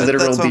shit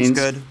literal that sounds beans?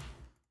 good.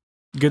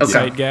 Good Okay.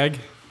 sight gag.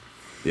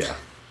 Yeah.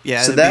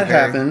 Yeah, So it'd that be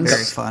very, happens.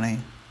 Very funny.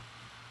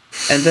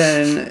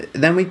 And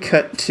then we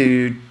cut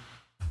to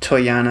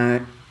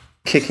Toyana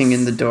kicking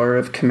in the door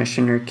of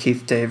Commissioner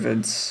Keith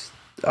David's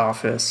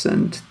office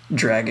and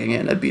dragging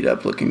in a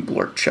beat-up-looking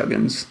Blork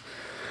Chuggins.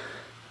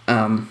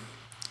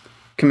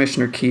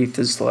 Commissioner Keith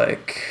is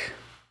like,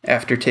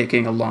 after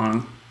taking a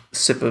long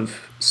sip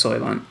of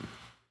Soylent,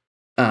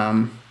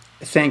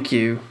 "Thank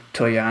you,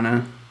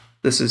 Toyana.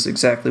 This is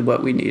exactly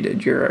what we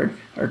needed. You're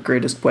our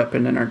greatest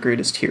weapon and our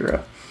greatest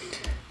hero."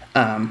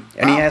 And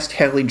he asked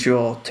Haley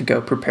Joel to go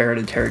prepare an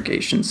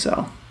interrogation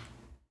cell.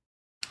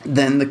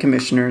 Then the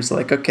commissioner's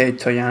like, "Okay,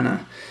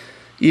 Toyana,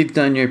 you've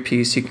done your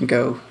piece. You can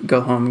go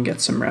home and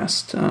get some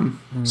rest.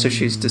 So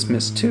she's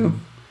dismissed too.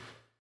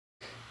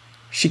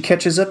 She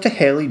catches up to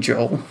Haley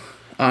Joel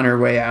on her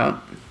way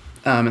out,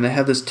 and they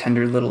have this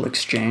tender little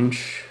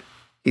exchange.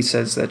 He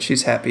says that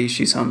she's happy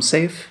she's home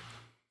safe,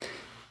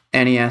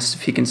 and he asks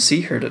if he can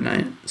see her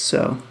tonight.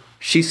 So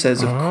she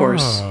says, of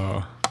course,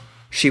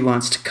 she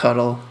wants to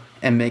cuddle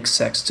and make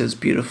sex to his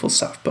beautiful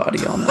soft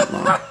body all night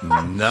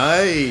long.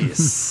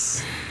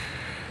 Nice.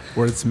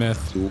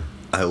 Wordsmith.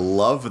 I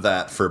love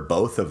that for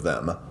both of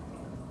them.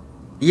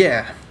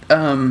 Yeah.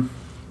 And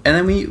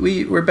then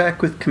we're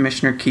back with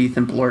Commissioner Keith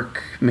and Blork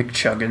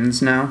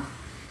McChuggins now.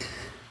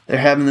 They're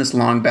having this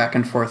long back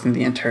and forth in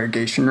the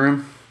interrogation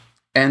room.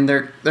 And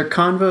their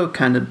convo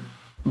kind of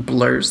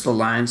blurs the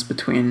lines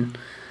between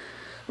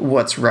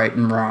what's right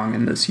and wrong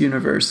in this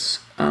universe.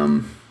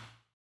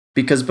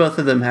 Because both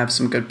of them have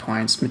some good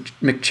points.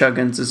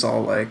 McChuggins is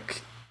all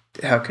like,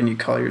 how can you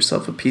call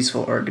yourself a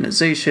peaceful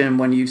organization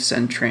when you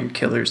send trained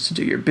killers to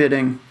do your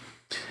bidding?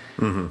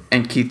 Mm-hmm.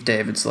 And Keith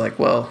David's like,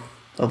 well,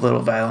 a little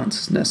violence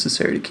is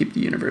necessary to keep the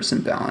universe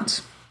in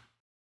balance.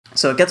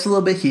 So it gets a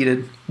little bit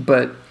heated,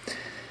 but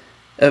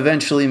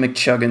eventually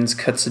McChuggins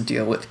cuts a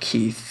deal with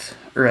Keith,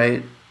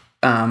 right?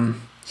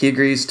 He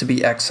agrees to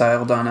be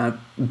exiled on a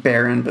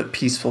barren but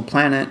peaceful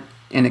planet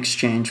in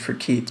exchange for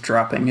Keith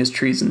dropping his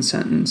treason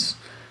sentence.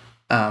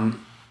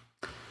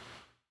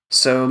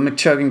 So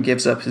McChuggin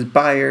gives up his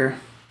buyer,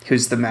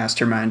 who's the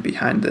mastermind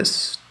behind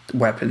this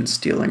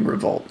weapon-stealing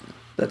revolt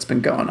that's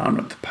been going on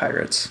with the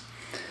pirates.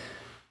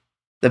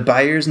 The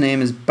buyer's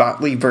name is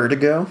Botley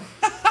Vertigo,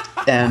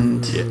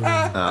 and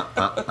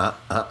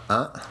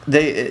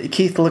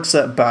Keith looks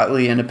up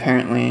Botley, and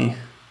apparently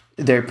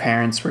their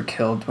parents were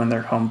killed when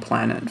their home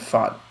planet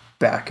fought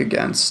back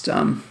against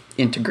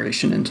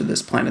integration into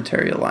this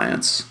planetary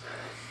alliance.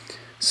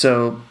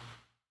 So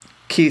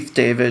Keith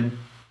David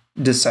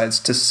decides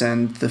to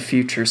send the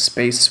future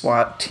space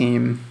SWAT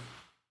team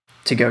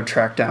to go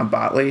track down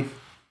Botley.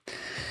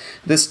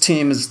 This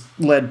team is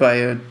led by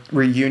a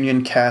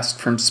reunion cast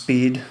from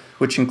Speed,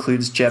 which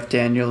includes Jeff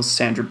Daniels,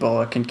 Sandra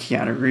Bullock, and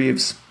Keanu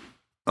Reeves.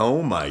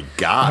 Oh my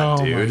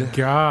god, dude. Oh my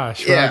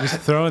gosh. Yeah. Wow, just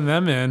throwing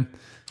them in.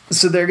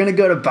 So they're going to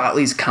go to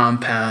Botley's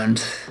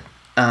compound,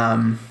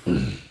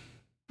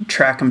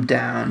 track him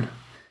down.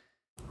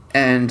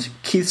 And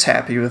Keith's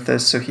happy with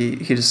this, so he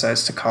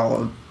decides to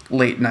call a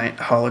late-night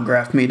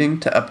holograph meeting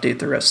to update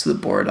the rest of the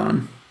board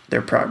on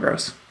their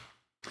progress.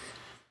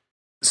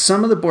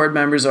 Some of the board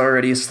members are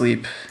already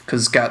asleep,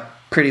 because it got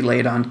pretty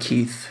late on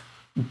Keith,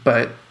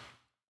 but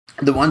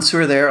the ones who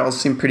are there all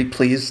seem pretty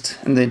pleased,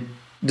 and they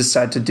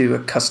decide to do a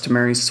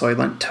customary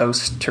Soylent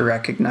toast to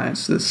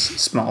recognize this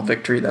small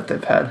victory that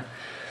they've had.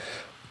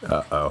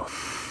 Uh-oh.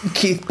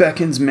 Keith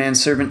beckons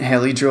manservant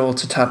Haley Joel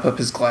to top up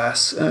his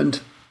glass,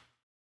 and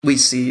we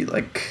see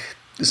like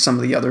some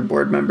of the other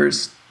board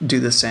members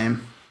do the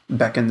same,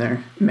 beckon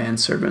their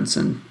manservants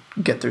and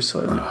get their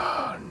Soylent.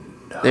 Oh,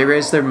 no. They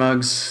raise their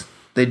mugs,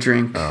 they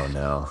drink. Oh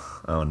no.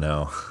 Oh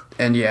no.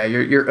 And yeah,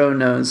 your oh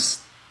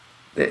no's,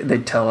 they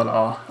tell it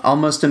all.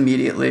 Almost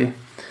immediately,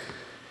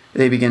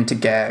 they begin to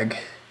gag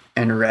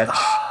and retch,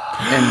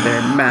 and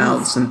their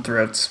mouths and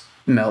throats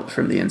melt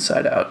from the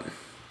inside out.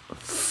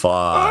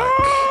 Fuck.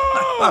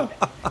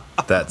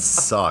 That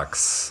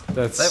sucks.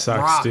 That sucks,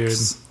 rocks. dude.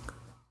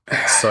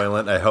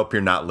 Soylent, I hope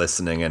you're not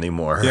listening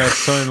anymore. Yeah,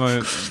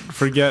 Soylent,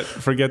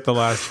 forget the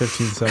last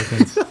 15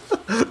 seconds.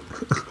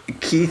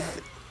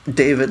 Keith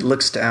David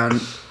looks down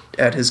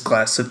at his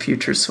glass of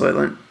future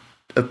Soylent,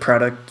 a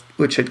product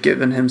which had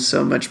given him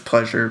so much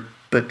pleasure,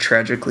 but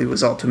tragically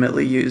was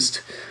ultimately used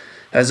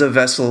as a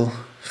vessel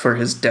for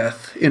his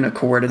death in a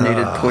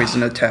coordinated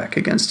poison attack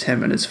against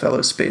him and his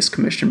fellow Space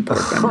Commission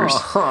board members.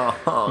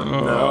 Oh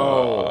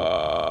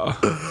no.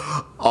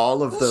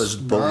 All of those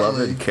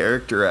beloved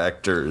character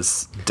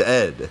actors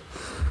dead.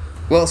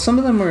 Well, some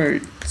of them were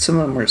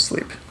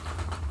asleep,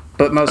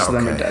 but most of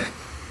them are dead.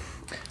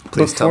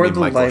 Please tell Before me the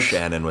Michael life-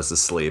 Shannon was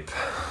asleep.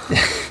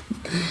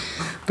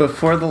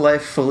 Before the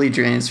life fully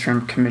drains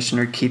from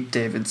Commissioner Keith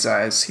David's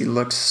eyes, he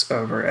looks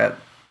over at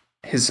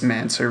his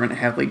manservant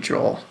Haley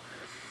Joel,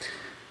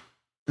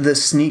 the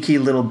sneaky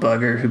little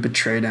bugger who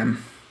betrayed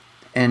him.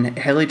 And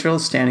Haley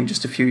Joel's standing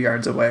just a few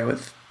yards away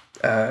with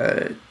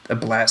a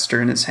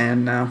blaster in his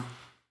hand now.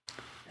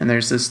 And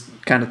there's this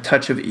kind of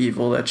touch of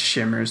evil that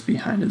shimmers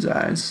behind his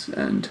eyes.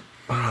 And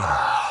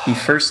he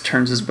first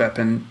turns his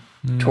weapon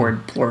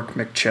toward Blork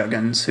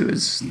McChuggins, who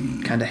is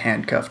kind of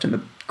handcuffed in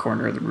the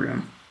corner of the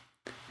room.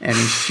 And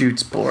he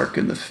shoots Blork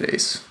in the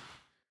face.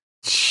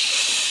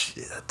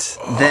 Shit.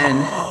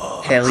 Then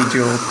Haley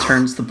Joel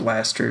turns the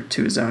blaster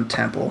to his own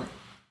temple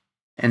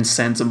and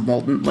sends a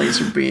molten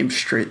laser beam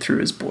straight through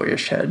his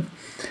boyish head.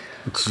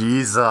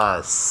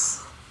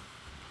 Jesus.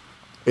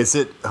 Is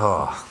it...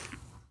 Oh.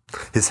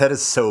 His head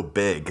is so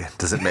big.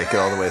 Does it make it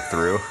all the way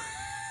through?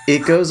 It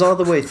goes all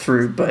the way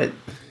through, but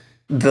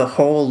the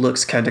hole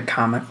looks kind of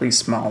comically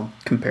small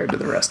compared to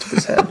the rest of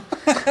his head.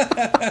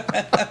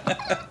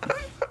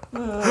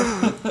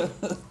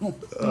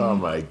 Oh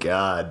my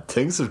god.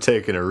 Things have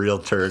taken a real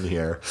turn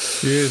here.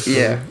 Seriously.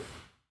 Yeah.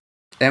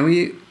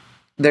 And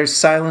there's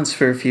silence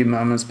for a few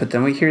moments, but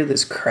then we hear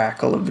this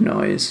crackle of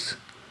noise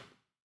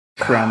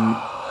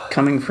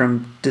coming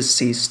from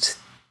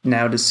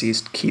now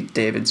deceased Keith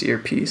David's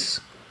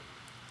earpiece.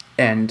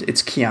 And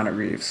it's Keanu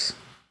Reeves.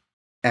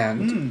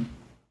 And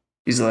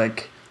he's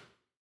like,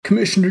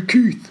 Commissioner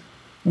Keith,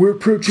 we're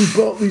approaching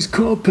Botley's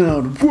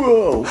compound.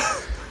 Whoa!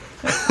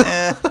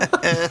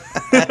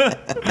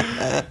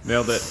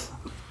 Nailed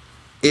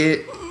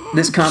it.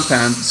 This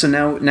compound, so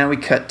now we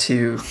cut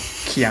to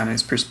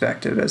Keanu's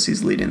perspective as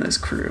he's leading this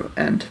crew,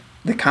 and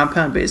the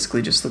compound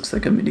basically just looks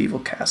like a medieval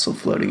castle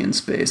floating in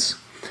space.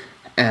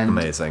 And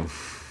amazing.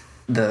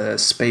 The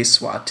space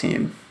SWAT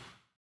team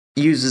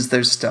uses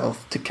their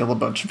stealth to kill a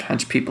bunch of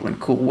hench people in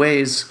cool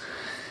ways,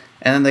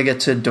 and then they get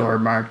to a door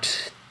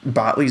marked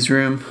Botley's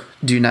room,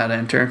 do not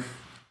enter,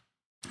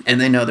 and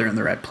they know they're in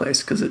the right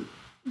place because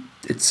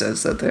it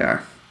says that they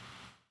are.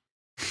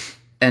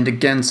 And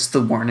against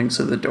the warnings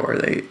of the door,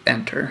 they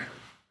enter.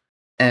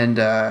 And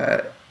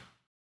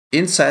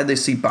inside, they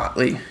see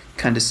Botley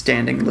kind of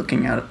standing,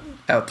 looking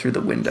out through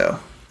the window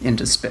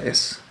into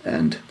space.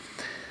 And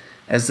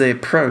as they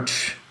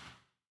approach,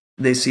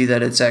 they see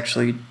that it's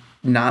actually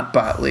not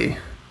Botley,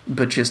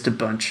 but just a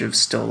bunch of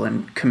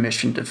stolen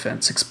commissioned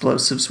defense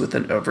explosives with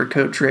an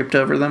overcoat draped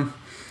over them.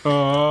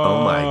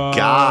 Oh my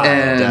God.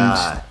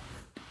 And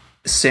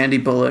Sandy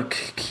Bullock,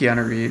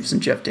 Keanu Reeves,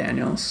 and Jeff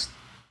Daniels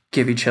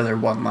give each other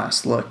one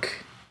last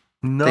look.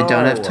 No. They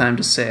don't have time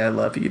to say I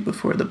love you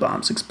before the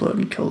bombs explode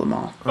and kill them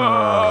all.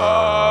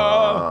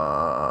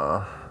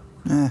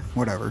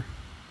 Whatever.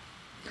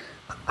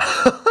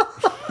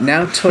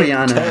 Now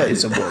Toyana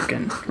is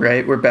awoken,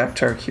 right? We're back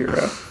to our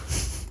hero.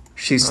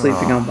 She's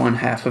sleeping on one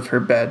half of her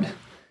bed,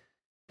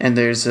 and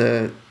there's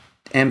a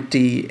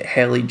empty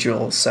Haley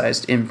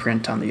Joel-sized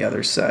imprint on the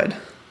other side.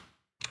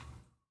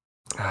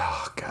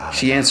 Oh, God.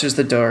 She answers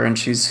the door, and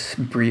she's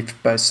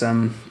briefed by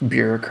some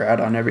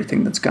bureaucrat on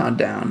everything that's gone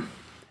down.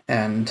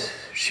 And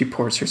she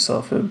pours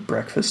herself a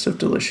breakfast of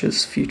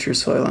delicious Future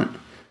Soylent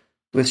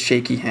with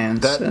shaky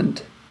hands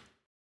and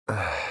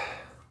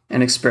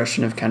an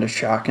expression of kind of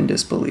shock and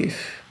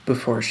disbelief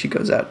before she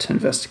goes out to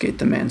investigate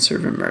the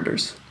manservant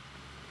murders.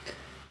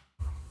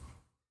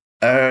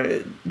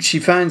 She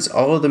finds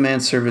all of the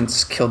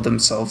manservants killed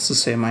themselves the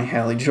same way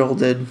Haley Joel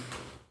did.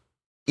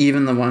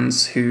 Even the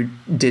ones who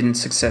didn't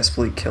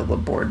successfully kill a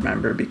board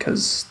member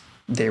because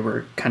they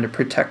were kind of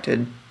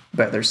protected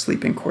by their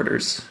sleeping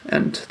quarters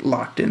and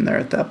locked in there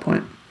at that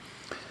point.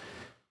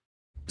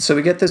 So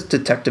we get this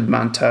detective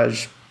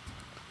montage.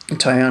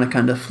 Toyana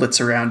kind of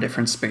flits around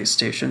different space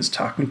stations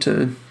talking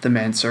to the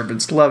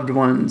manservants' loved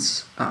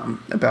ones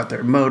about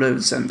their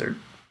motives and their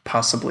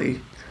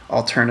possibly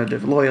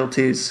alternative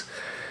loyalties.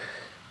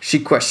 She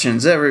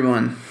questions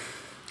everyone,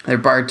 their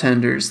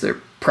bartenders, their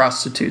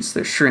prostitutes,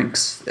 their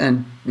shrinks,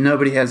 and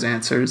nobody has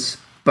answers.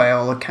 By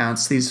all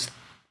accounts, these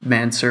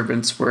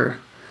manservants were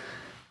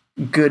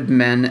good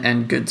men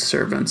and good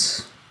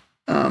servants.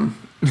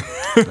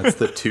 That's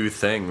the two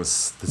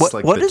things. That's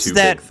What the does two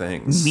that big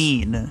things.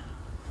 mean?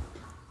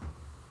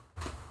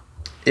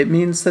 It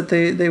means that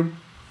they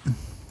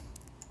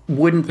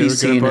wouldn't They be were good at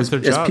seen both as their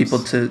jobs. people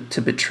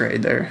to betray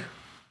the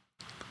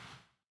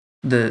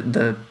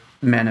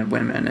men and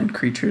women and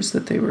creatures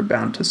that they were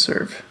bound to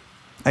serve.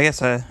 I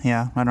guess I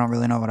don't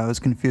really know what I was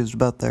confused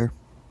about there.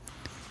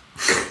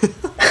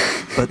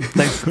 But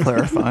thanks for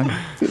clarifying.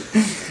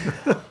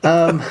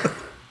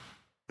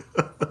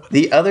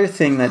 The other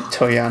thing that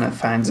Toyana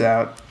finds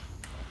out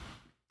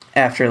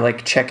after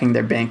checking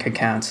their bank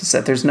accounts is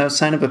that there's no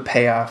sign of a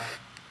payoff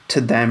to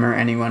them or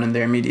anyone in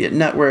their immediate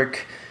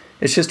network.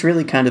 It's just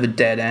really kind of a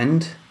dead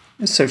end.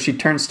 So she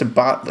turns to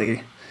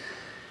Botley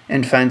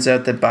and finds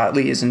out that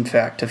Botley is in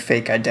fact a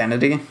fake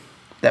identity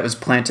that was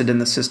planted in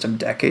the system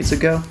decades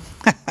ago.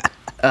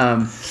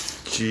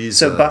 Jesus.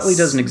 So Botley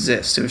doesn't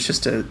exist. It was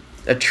just a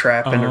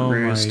trap and a Oh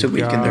ruse my to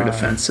weaken their God.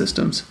 defense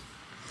systems.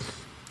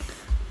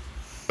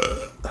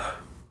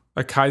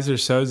 A Kaiser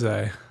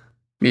Soze.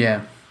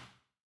 Yeah.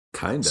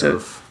 Kind So-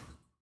 of.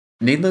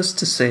 Needless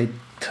to say,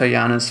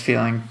 Toyana's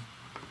feeling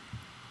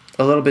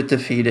a little bit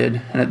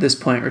defeated, and at this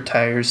point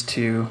retires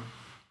to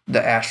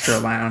the Astro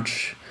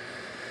Lounge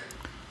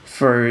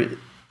for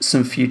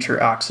some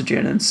future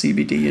oxygen and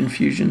CBD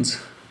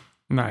infusions.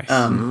 Nice.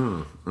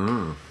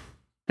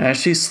 As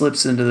she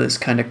slips into this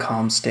kind of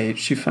calm state,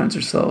 she finds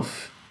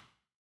herself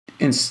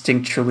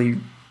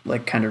instinctually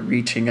kind of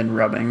reaching and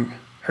rubbing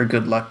her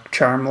good luck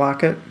charm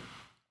locket.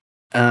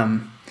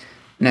 And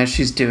as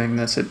she's doing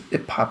this,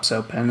 it pops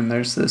open, and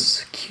there's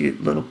this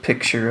cute little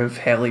picture of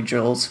Haley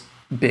Joel's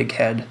big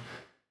head.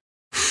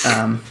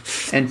 And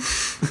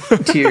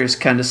tears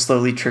kind of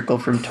slowly trickle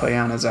from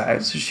Toyana's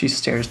eyes as she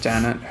stares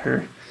down at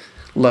her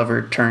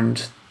lover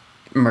turned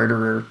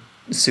murderer,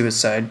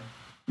 suicide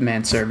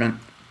manservant.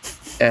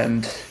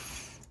 And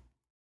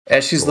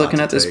as she's It's a lot looking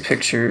to at this take.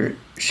 picture,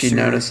 she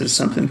notices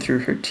something through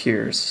her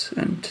tears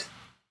and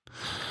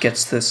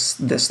gets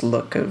this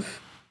look of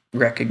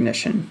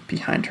recognition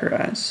behind her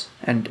eyes.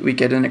 And we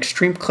get an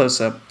extreme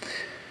close-up.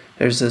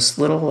 There's this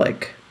little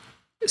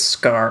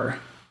scar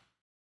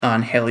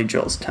on Haley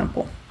Joel's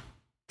temple.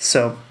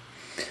 So,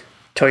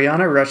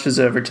 Toyana rushes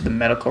over to the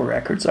medical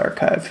records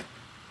archive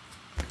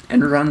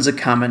and runs a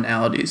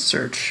commonalities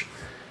search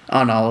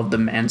on all of the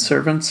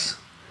manservants,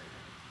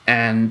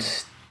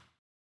 and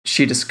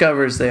she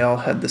discovers they all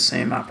had the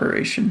same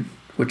operation,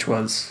 which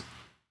was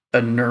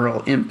a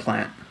neural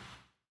implant,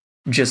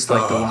 just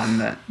like the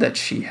one that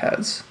she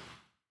has.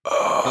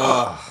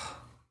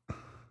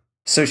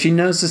 So she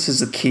knows this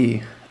is a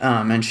key,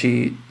 and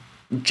she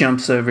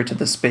jumps over to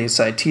the space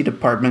IT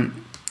department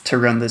to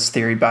run this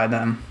theory by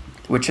them,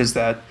 which is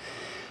that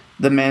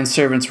the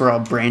manservants were all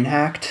brain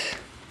hacked,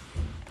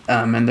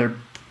 and their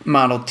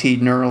Model T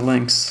neural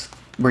links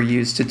were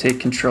used to take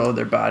control of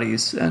their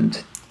bodies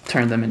and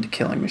turn them into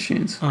killing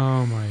machines.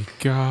 Oh my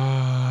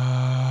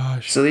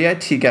gosh. So the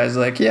IT guy's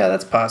like, yeah,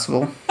 that's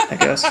possible, I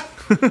guess.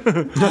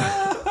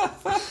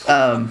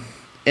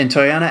 And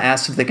Toyana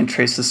asks if they can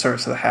trace the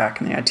source of the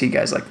hack, and the IT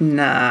guy's like,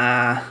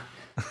 nah.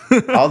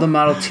 All the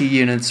Model T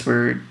units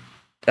were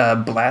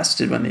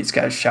blasted when these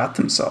guys shot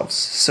themselves,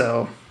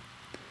 so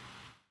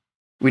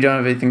we don't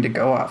have anything to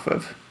go off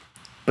of.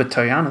 But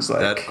Toyana's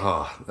like,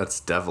 that's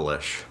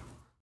devilish.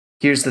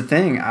 Here's the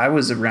thing, I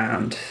was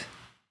around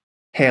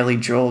Haley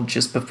Joel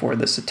just before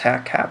this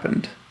attack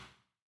happened.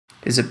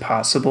 Is it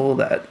possible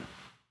that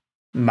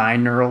my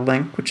neural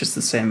link, which is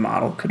the same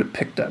model, could have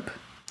picked up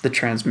the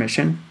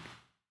transmission,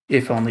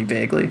 if only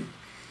vaguely?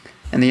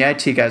 And the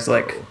IT guy's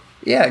like,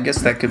 yeah, I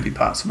guess that could be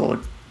possible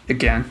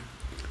again.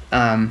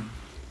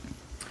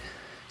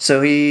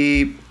 So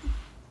he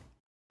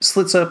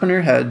slits open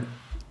her head,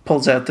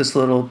 pulls out this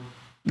little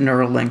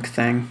neural link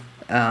thing,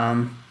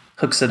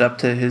 hooks it up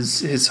to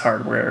his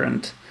hardware,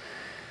 and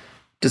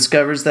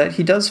discovers that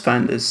he does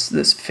find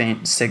this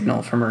faint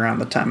signal from around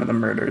the time of the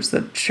murders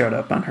that showed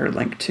up on her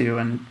link too,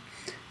 and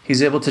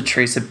he's able to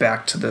trace it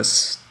back to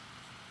this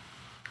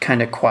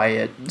kind of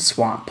quiet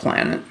swamp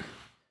planet.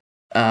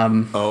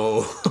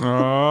 Hold the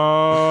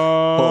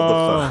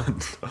phone.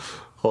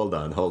 Hold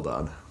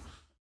on.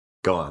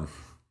 Go on.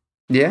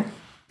 Yeah,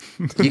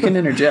 you can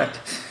interject.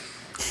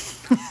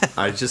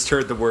 I just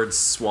heard the word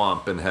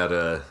swamp and had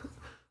a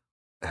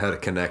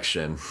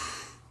connection.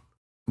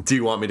 Do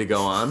you want me to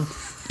go on?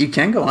 You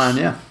can go on,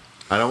 yeah.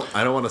 I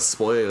don't want to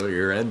spoil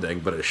your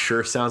ending, but it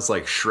sure sounds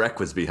like Shrek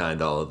was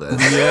behind all of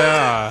this.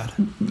 Yeah.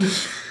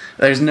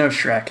 There's no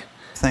Shrek.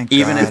 Thank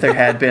Even God. if there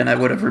had been, I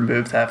would have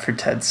removed that for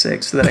Ted's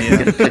sake so that I could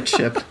get a pitch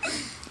shipped.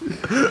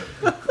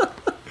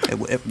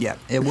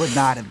 It would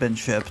not have been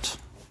shipped.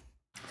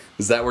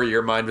 Is that where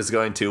your mind was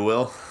going to,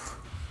 Will?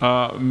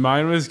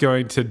 Mine was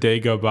going to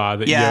Dagobah.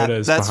 That Yeah, Yoda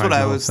is that's behind what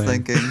the I whole was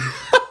thing. thinking.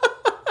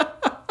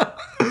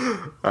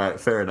 All right,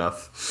 fair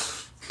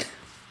enough.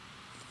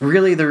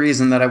 Really, the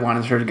reason that I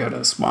wanted her to go to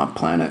the swamp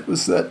planet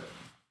was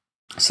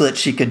so that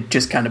she could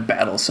just kind of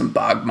battle some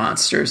bog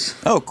monsters.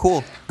 Oh,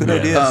 cool. Good Yeah.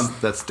 idea.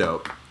 That's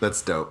dope.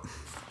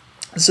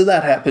 So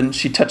that happened.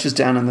 She touches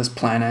down on this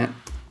planet,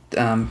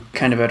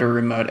 kind of at a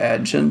remote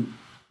edge, and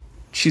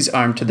she's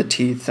armed to the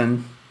teeth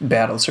and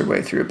battles her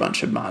way through a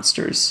bunch of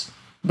monsters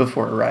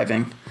before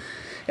arriving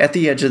at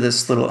the edge of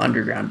this little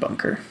underground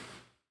bunker.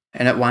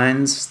 And it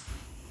winds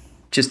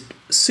just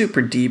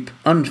super deep,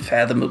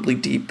 unfathomably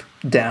deep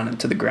down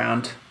into the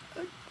ground,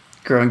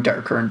 growing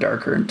darker and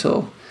darker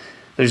until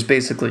there's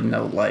basically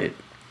no light.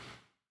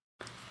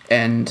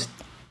 And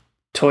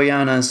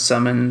Toyana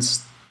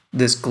summons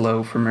this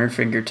glow from her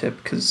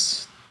fingertip,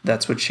 because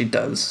that's what she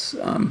does,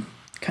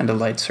 kind of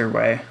lights her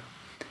way.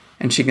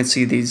 And she can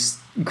see these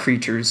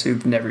creatures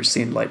who've never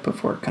seen light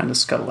before kind of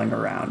scuttling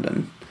around,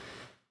 and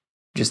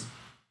just,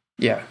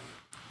 yeah,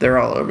 they're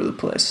all over the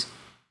place.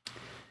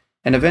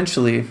 And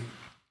eventually,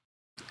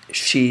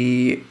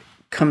 she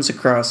comes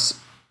across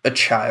a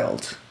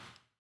child,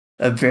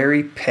 a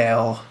very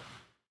pale,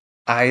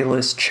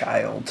 eyeless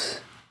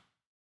child,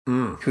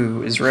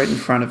 who is right in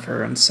front of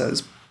her and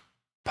says,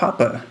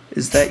 "Papa,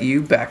 is that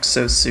you back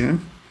so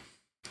soon?"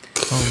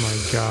 Oh my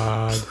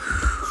god.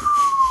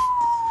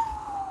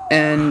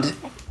 And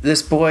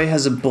this boy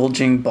has a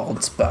bulging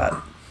bald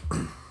spot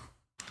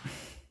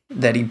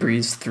that he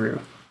breathes through.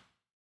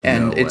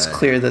 And No it's way.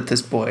 clear that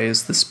this boy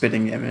is the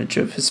spitting image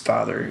of his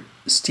father,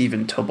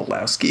 Stephen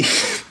Tobolowsky,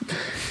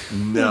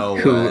 No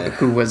way.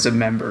 who was a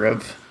member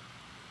of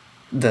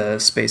the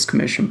Space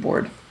Commission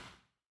Board.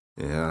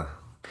 Yeah.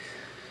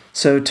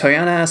 So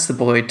Toyana asks the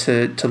boy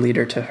to lead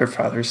her to her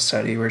father's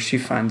study, where she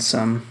finds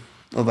some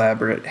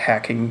elaborate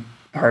hacking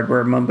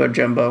hardware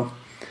mumbo-jumbo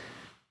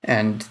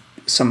and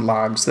some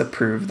logs that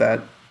prove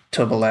that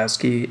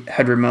Tobolowsky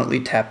had remotely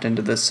tapped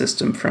into the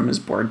system from his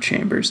board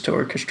chambers to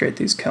orchestrate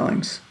these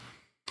killings.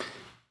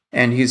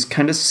 And he's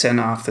kind of sent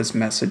off this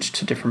message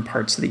to different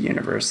parts of the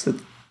universe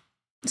that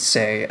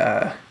say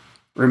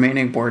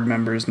remaining board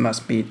members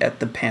must meet at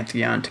the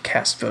Pantheon to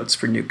cast votes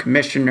for new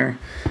commissioner.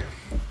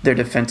 Their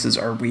defenses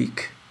are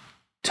weak.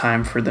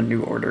 Time for the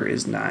new order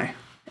is nigh.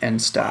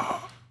 And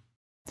stop.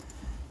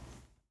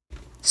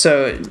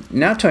 So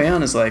now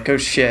Toyana's like, oh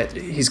shit,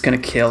 he's going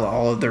to kill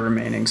all of the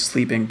remaining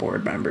sleeping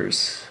board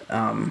members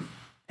and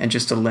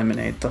just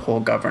eliminate the whole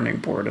governing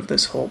board of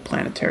this whole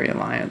planetary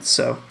alliance.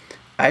 So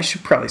I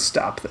should probably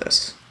stop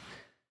this.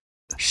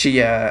 She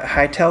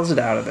hightails it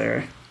out of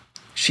there.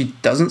 She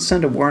doesn't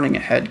send a warning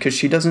ahead because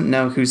she doesn't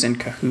know who's in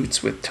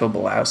cahoots with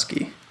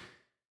Tobolowsky.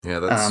 Yeah,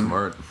 that's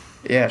smart.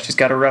 Yeah, she's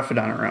got to rough it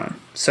on her own.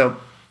 So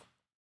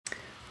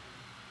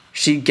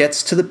she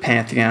gets to the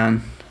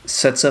Pantheon,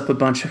 sets up a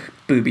bunch of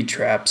booby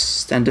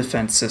traps and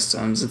defense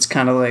systems. It's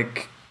kind of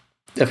like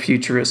a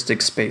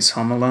futuristic space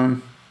Home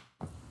Alone.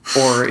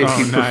 Or if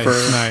you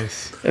prefer,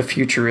 a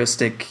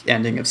futuristic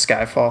ending of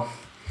Skyfall.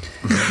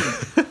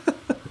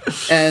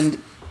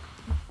 And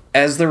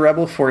as the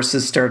rebel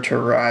forces start to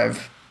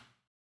arrive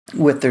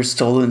with their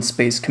stolen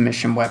Space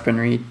Commission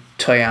weaponry,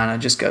 Toyana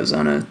just goes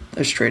on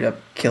a straight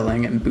up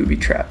killing and booby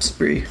trap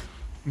spree.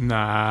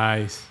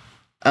 Nice.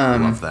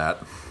 Love that.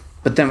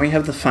 But then we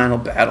have the final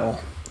battle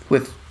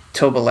with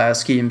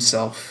Tobolowsky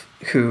himself,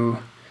 who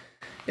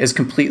is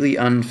completely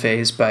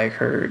unfazed by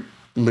her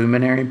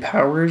luminary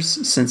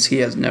powers since he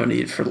has no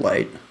need for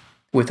light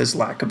with his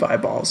lack of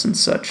eyeballs and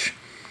such,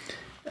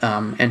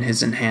 and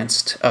his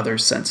enhanced other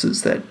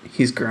senses that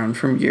he's grown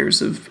from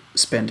years of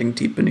spending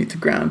deep beneath the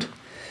ground.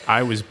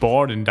 I was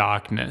born in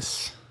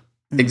darkness.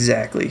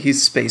 Exactly.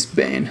 He's Space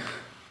Bane.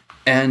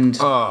 And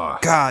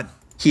God,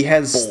 he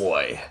has...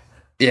 Boy.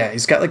 Yeah,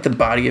 he's got like the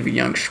body of a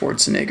young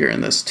Schwarzenegger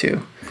in this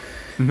too.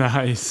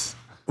 Nice.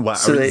 Wow.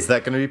 So Is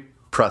that going to be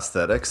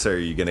prosthetics, or are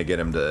you going to get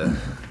him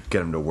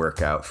to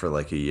work out for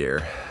like a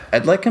year?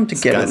 I'd like him to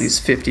get at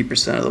least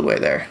 50% of the way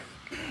there.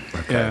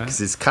 Okay, Yeah. because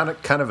he's kind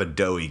of a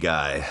doughy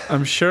guy.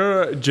 I'm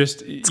sure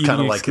just It's kind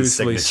of like his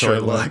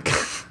signature look.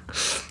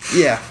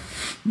 Yeah.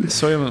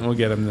 Soylent will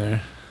get him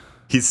there.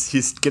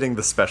 He's getting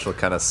the special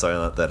kind of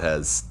Soylent that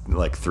has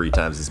like 3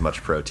 times as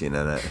much protein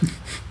in it.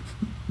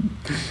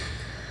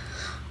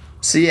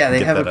 So yeah, they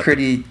Get have that a at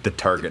pretty the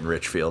Target in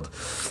Richfield.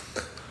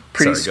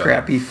 pretty Sorry, go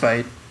ahead. scrappy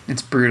fight.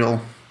 It's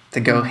brutal.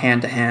 They go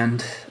hand to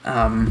hand.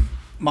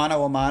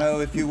 mano a mano,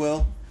 if you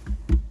will.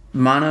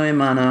 Mano a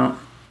mano,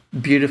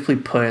 beautifully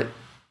put.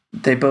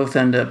 They both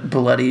end up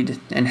bloodied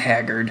and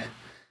haggard,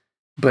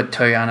 but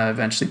Toyana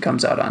eventually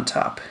comes out on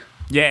top.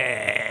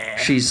 Yeah.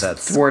 She's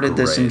That's thwarted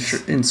this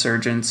great.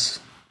 insurgents.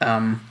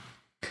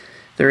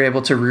 They're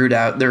able to root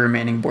out the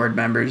remaining board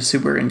members who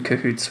were in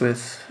cahoots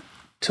with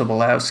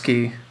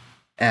Tobolowsky,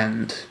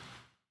 and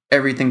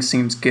everything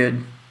seems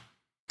good.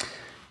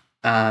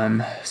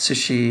 So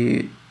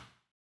she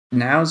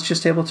now is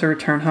just able to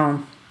return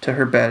home to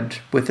her bed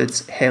with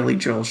its Haley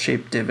Joel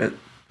shaped divot,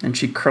 and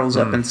she curls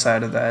up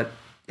inside of that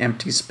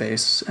empty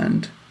space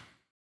and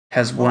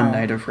has one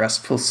night of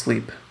restful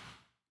sleep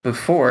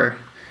before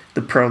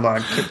the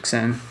prologue kicks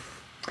in.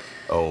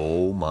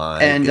 Oh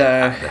my And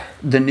God.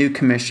 the new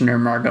commissioner,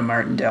 Margot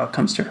Martindale,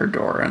 comes to her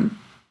door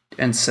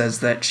and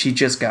says that she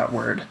just got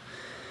word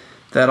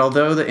that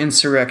although the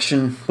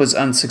insurrection was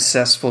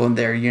unsuccessful in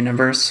their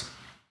universe,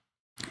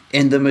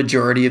 in the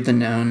majority of the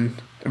known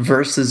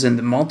verses in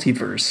the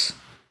multiverse,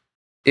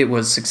 it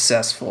was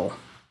successful,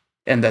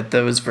 and that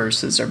those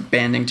verses are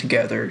banding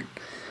together,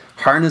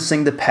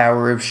 harnessing the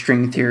power of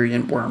string theory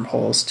and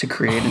wormholes to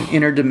create an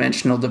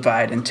interdimensional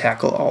divide and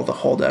tackle all the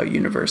holdout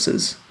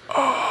universes.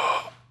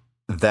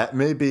 That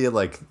may be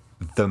like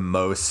the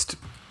most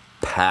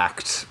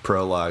packed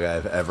prologue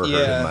I've ever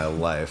heard in my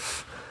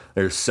life.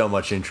 There's so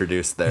much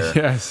introduced there.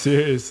 Yeah,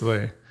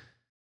 seriously.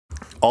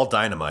 All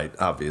dynamite,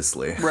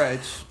 obviously, Right.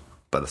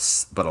 but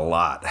a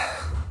lot.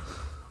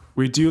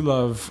 We do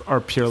love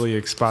our purely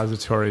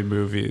expository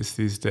movies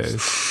these days.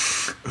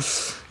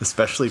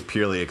 Especially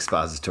purely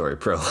expository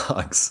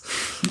prologues.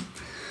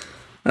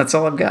 That's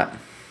all I've got.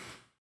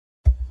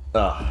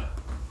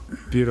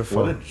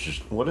 Beautiful.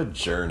 What a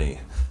journey.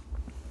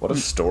 What a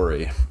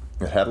story.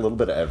 It had a little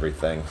bit of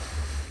everything.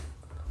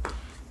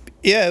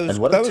 Yeah, it was, And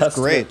what a that was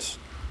testament. great.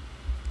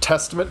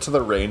 Testament to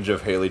the range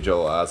of Haley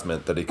Joel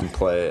Osment that he can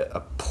play a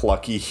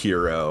plucky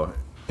hero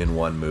in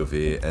one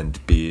movie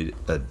and be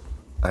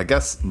I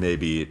guess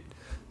maybe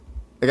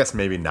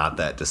not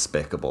that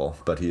despicable,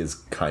 but he is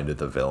kind of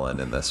the villain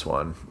in this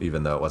one,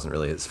 even though it wasn't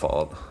really his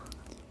fault.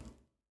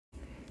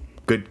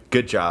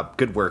 Good job.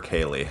 Good work,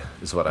 Haley,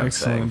 is what I'm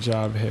Excellent saying.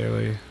 job,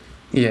 Haley.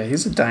 Yeah,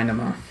 he's a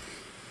dynamo.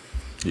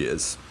 He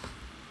is.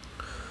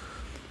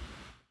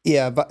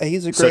 Yeah, but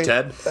he's a So, great.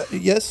 Ted?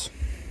 Yes.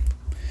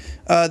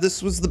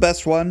 This was the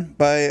best one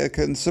by a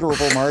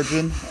considerable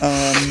margin.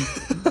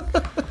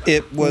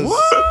 It was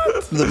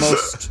the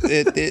most.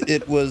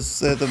 It was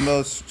the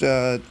most.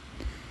 The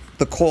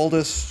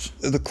coldest,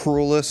 the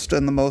cruelest,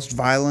 and the most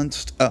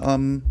violent. I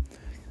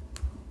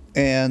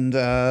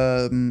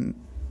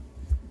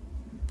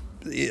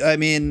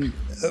mean,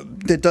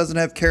 it doesn't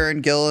have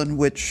Karen Gillan,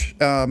 which,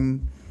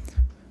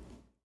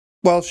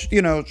 well,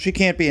 she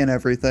can't be in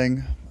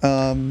everything.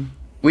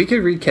 We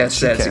could recast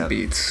She Zazie can't.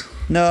 Beetz.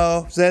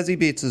 No, Zazie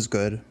Beetz is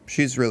good.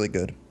 She's really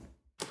good.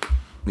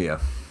 Yeah.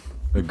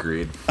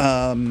 Agreed.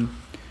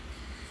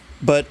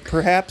 But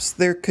perhaps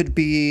there could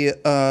be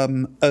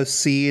a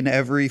scene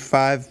every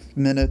 5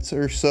 minutes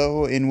or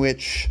so in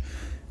which,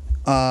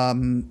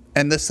 and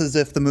this is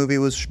if the movie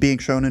was being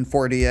shown in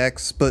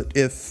 4DX, but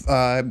if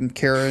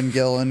Karen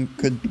Gillan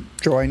could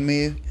join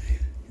me,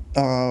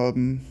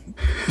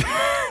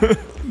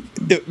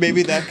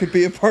 Maybe that could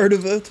be a part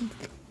of it.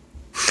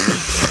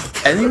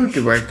 I think we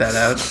could work that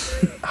out.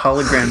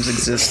 Holograms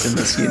exist in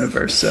this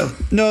universe, so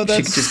No, she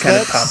could just kind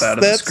of pop out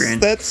of the screen.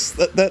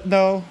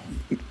 No,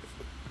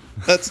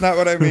 that's not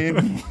what I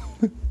mean.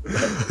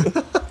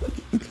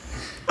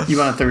 You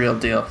want the real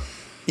deal?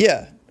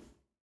 Yeah,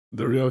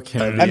 The real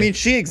Kennedy. I mean,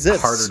 she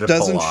exists, Harder to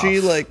doesn't pull she?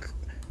 off. Like,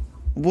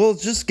 well,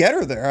 just get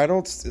her there.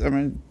 I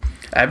mean,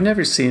 I've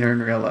never seen her in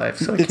real life,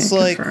 so I it's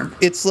can't like confirm.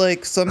 it's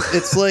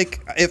like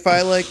if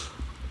I like.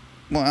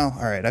 Well,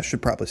 all right, I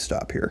should probably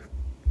stop here.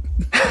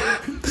 I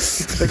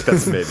think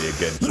that's maybe a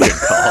good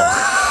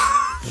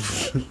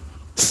call.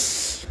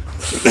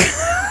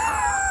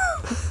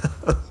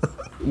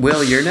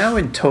 Will, you're now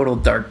in total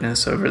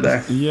darkness over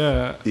there.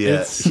 yeah.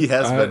 Yeah, he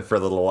has been for a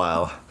little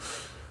while.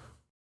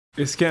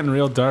 It's getting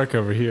real dark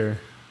over here.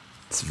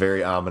 It's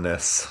very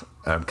ominous.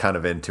 I'm kind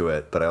of into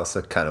it, but I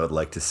also kind of would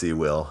like to see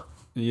Will.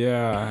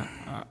 Yeah.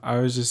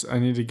 I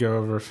need to go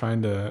over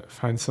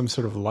find some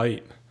sort of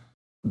light.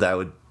 That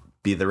would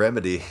be the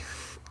remedy.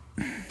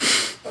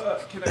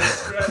 Can I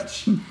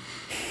stretch?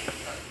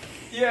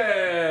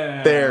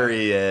 Yeah. There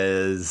he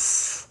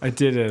is. I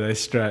did it. I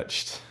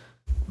stretched.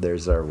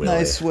 There's our Willie.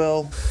 Nice,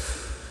 Will.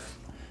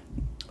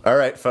 All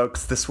right,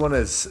 folks. This one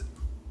is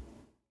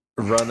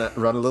run a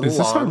little Is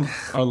this long.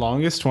 our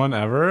longest one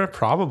ever?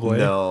 Probably.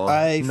 No,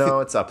 I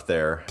it's up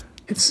there.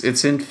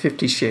 It's in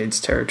 50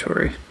 Shades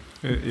territory.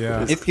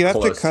 Yeah. If you have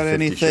to Close to cut 50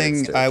 anything,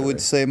 Shades I would territory.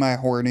 say my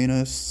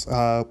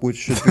horniness, which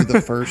should be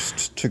the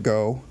first to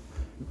go.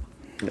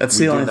 That's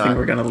We the do only thing not-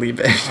 we're gonna leave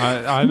it.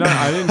 I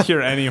didn't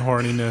hear any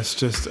horniness.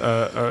 Just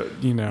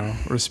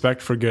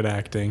respect for good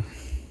acting.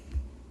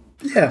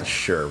 Yeah,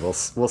 Sure, we'll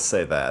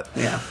say that.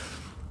 yeah.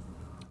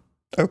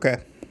 Okay.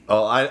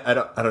 Oh, I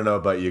don't know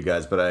about you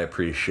guys, but I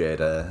appreciate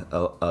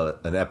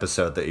an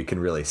episode that you can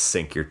really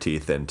sink your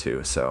teeth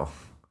into. So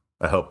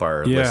I hope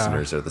our Yeah.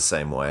 listeners are the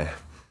same way.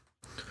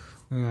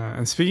 Yeah.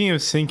 And speaking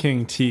of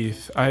sinking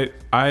teeth,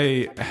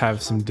 I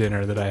have some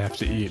dinner that I have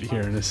to eat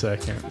here in a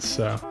second.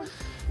 So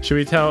should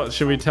we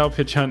tell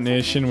Pitch Hunt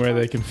Nation where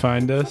they can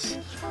find us?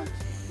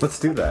 Let's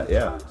do that.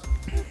 Yeah.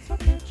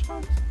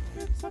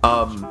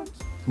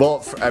 Well,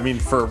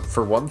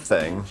 for one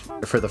thing,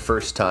 for the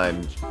first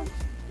time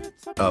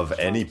of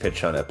any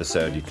Pitch Hunt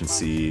episode, you can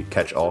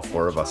catch all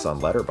four of us on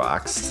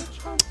Letterboxd.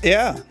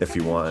 Yeah. If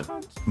you want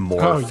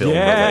more Oh,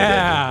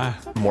 yeah.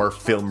 more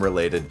film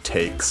related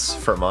takes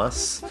from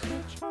us,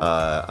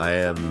 I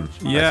am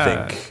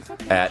Yeah. I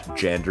think at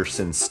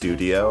Janderson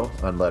Studio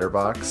on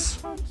Letterboxd.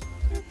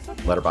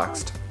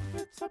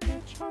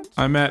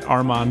 I'm at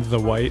Armand the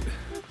White.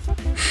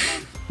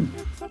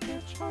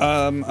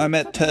 I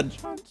met Ted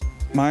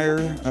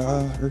Meyer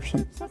or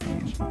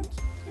something.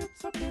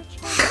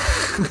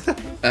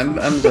 I'm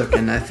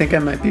looking. I think I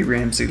might be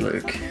Ramsey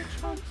Luke.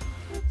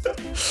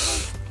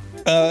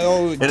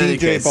 any DJ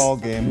case-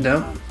 Ballgame.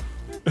 No.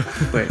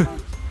 Wait.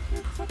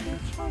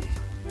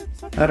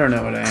 I don't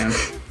know what I am.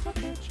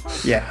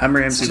 Yeah, I'm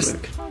Ramsey Just-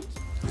 Luke.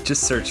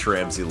 Just search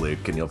Ramsey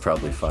Luke and you'll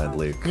probably find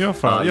Luke. You'll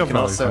find. You You'll can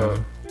probably also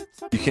find.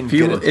 you can If get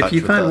you in touch if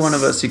you with find one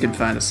of us, you can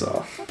find us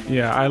all.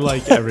 Yeah, I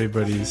like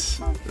everybody's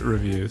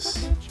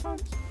reviews.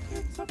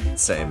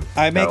 Same.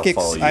 I make I'll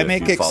follow you I if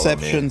make you follow me.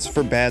 exceptions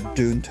for bad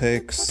Dune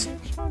takes.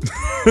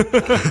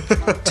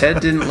 Ted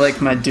didn't like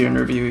my Dune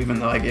review, even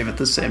though I gave it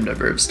the same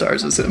number of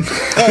stars as him.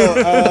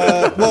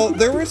 Well,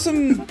 there were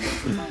some.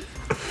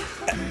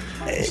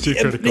 It's too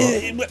critical.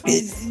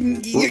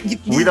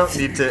 We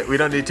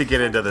don't need to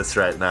get into this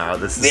right now.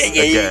 This is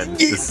again.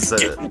 This is a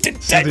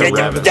The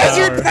rabbit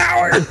Desert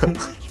power. power.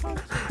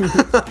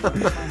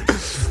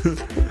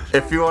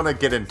 If you want to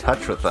get in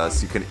touch with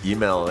us, you can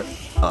email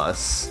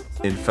us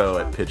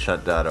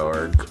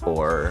info@pitchhunt.org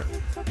or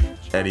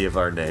any of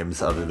our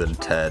names other than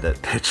Ted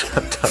at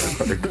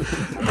pitchhunt.org.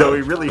 Though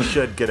we really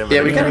should get him. Yeah,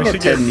 an we email. gotta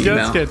get Ted an email.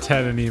 Let's get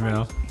Ted an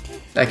email.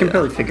 I can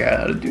probably figure out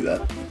how to do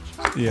that.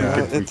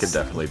 Yeah. We can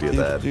definitely do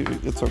that.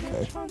 It's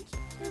okay.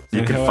 You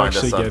And can he'll find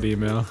actually us get on.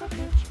 email.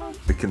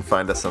 You can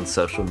find us on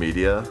social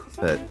media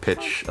at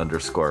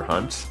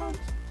pitch_hunt.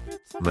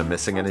 Am I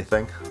missing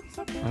anything?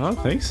 I don't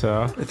think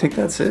so. I think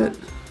that's it.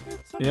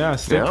 Yeah,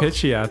 stay Yeah.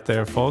 pitchy out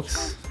there,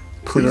 folks.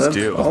 We Please love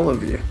do. all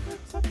of you.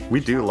 We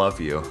do love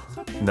you.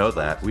 Know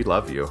that. We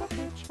love you.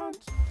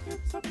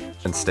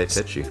 And stay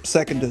pitchy.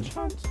 Seconded.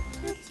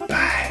 Bye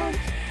bye.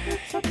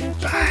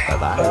 Bye. Bye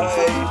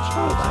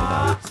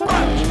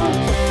bye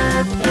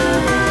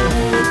now.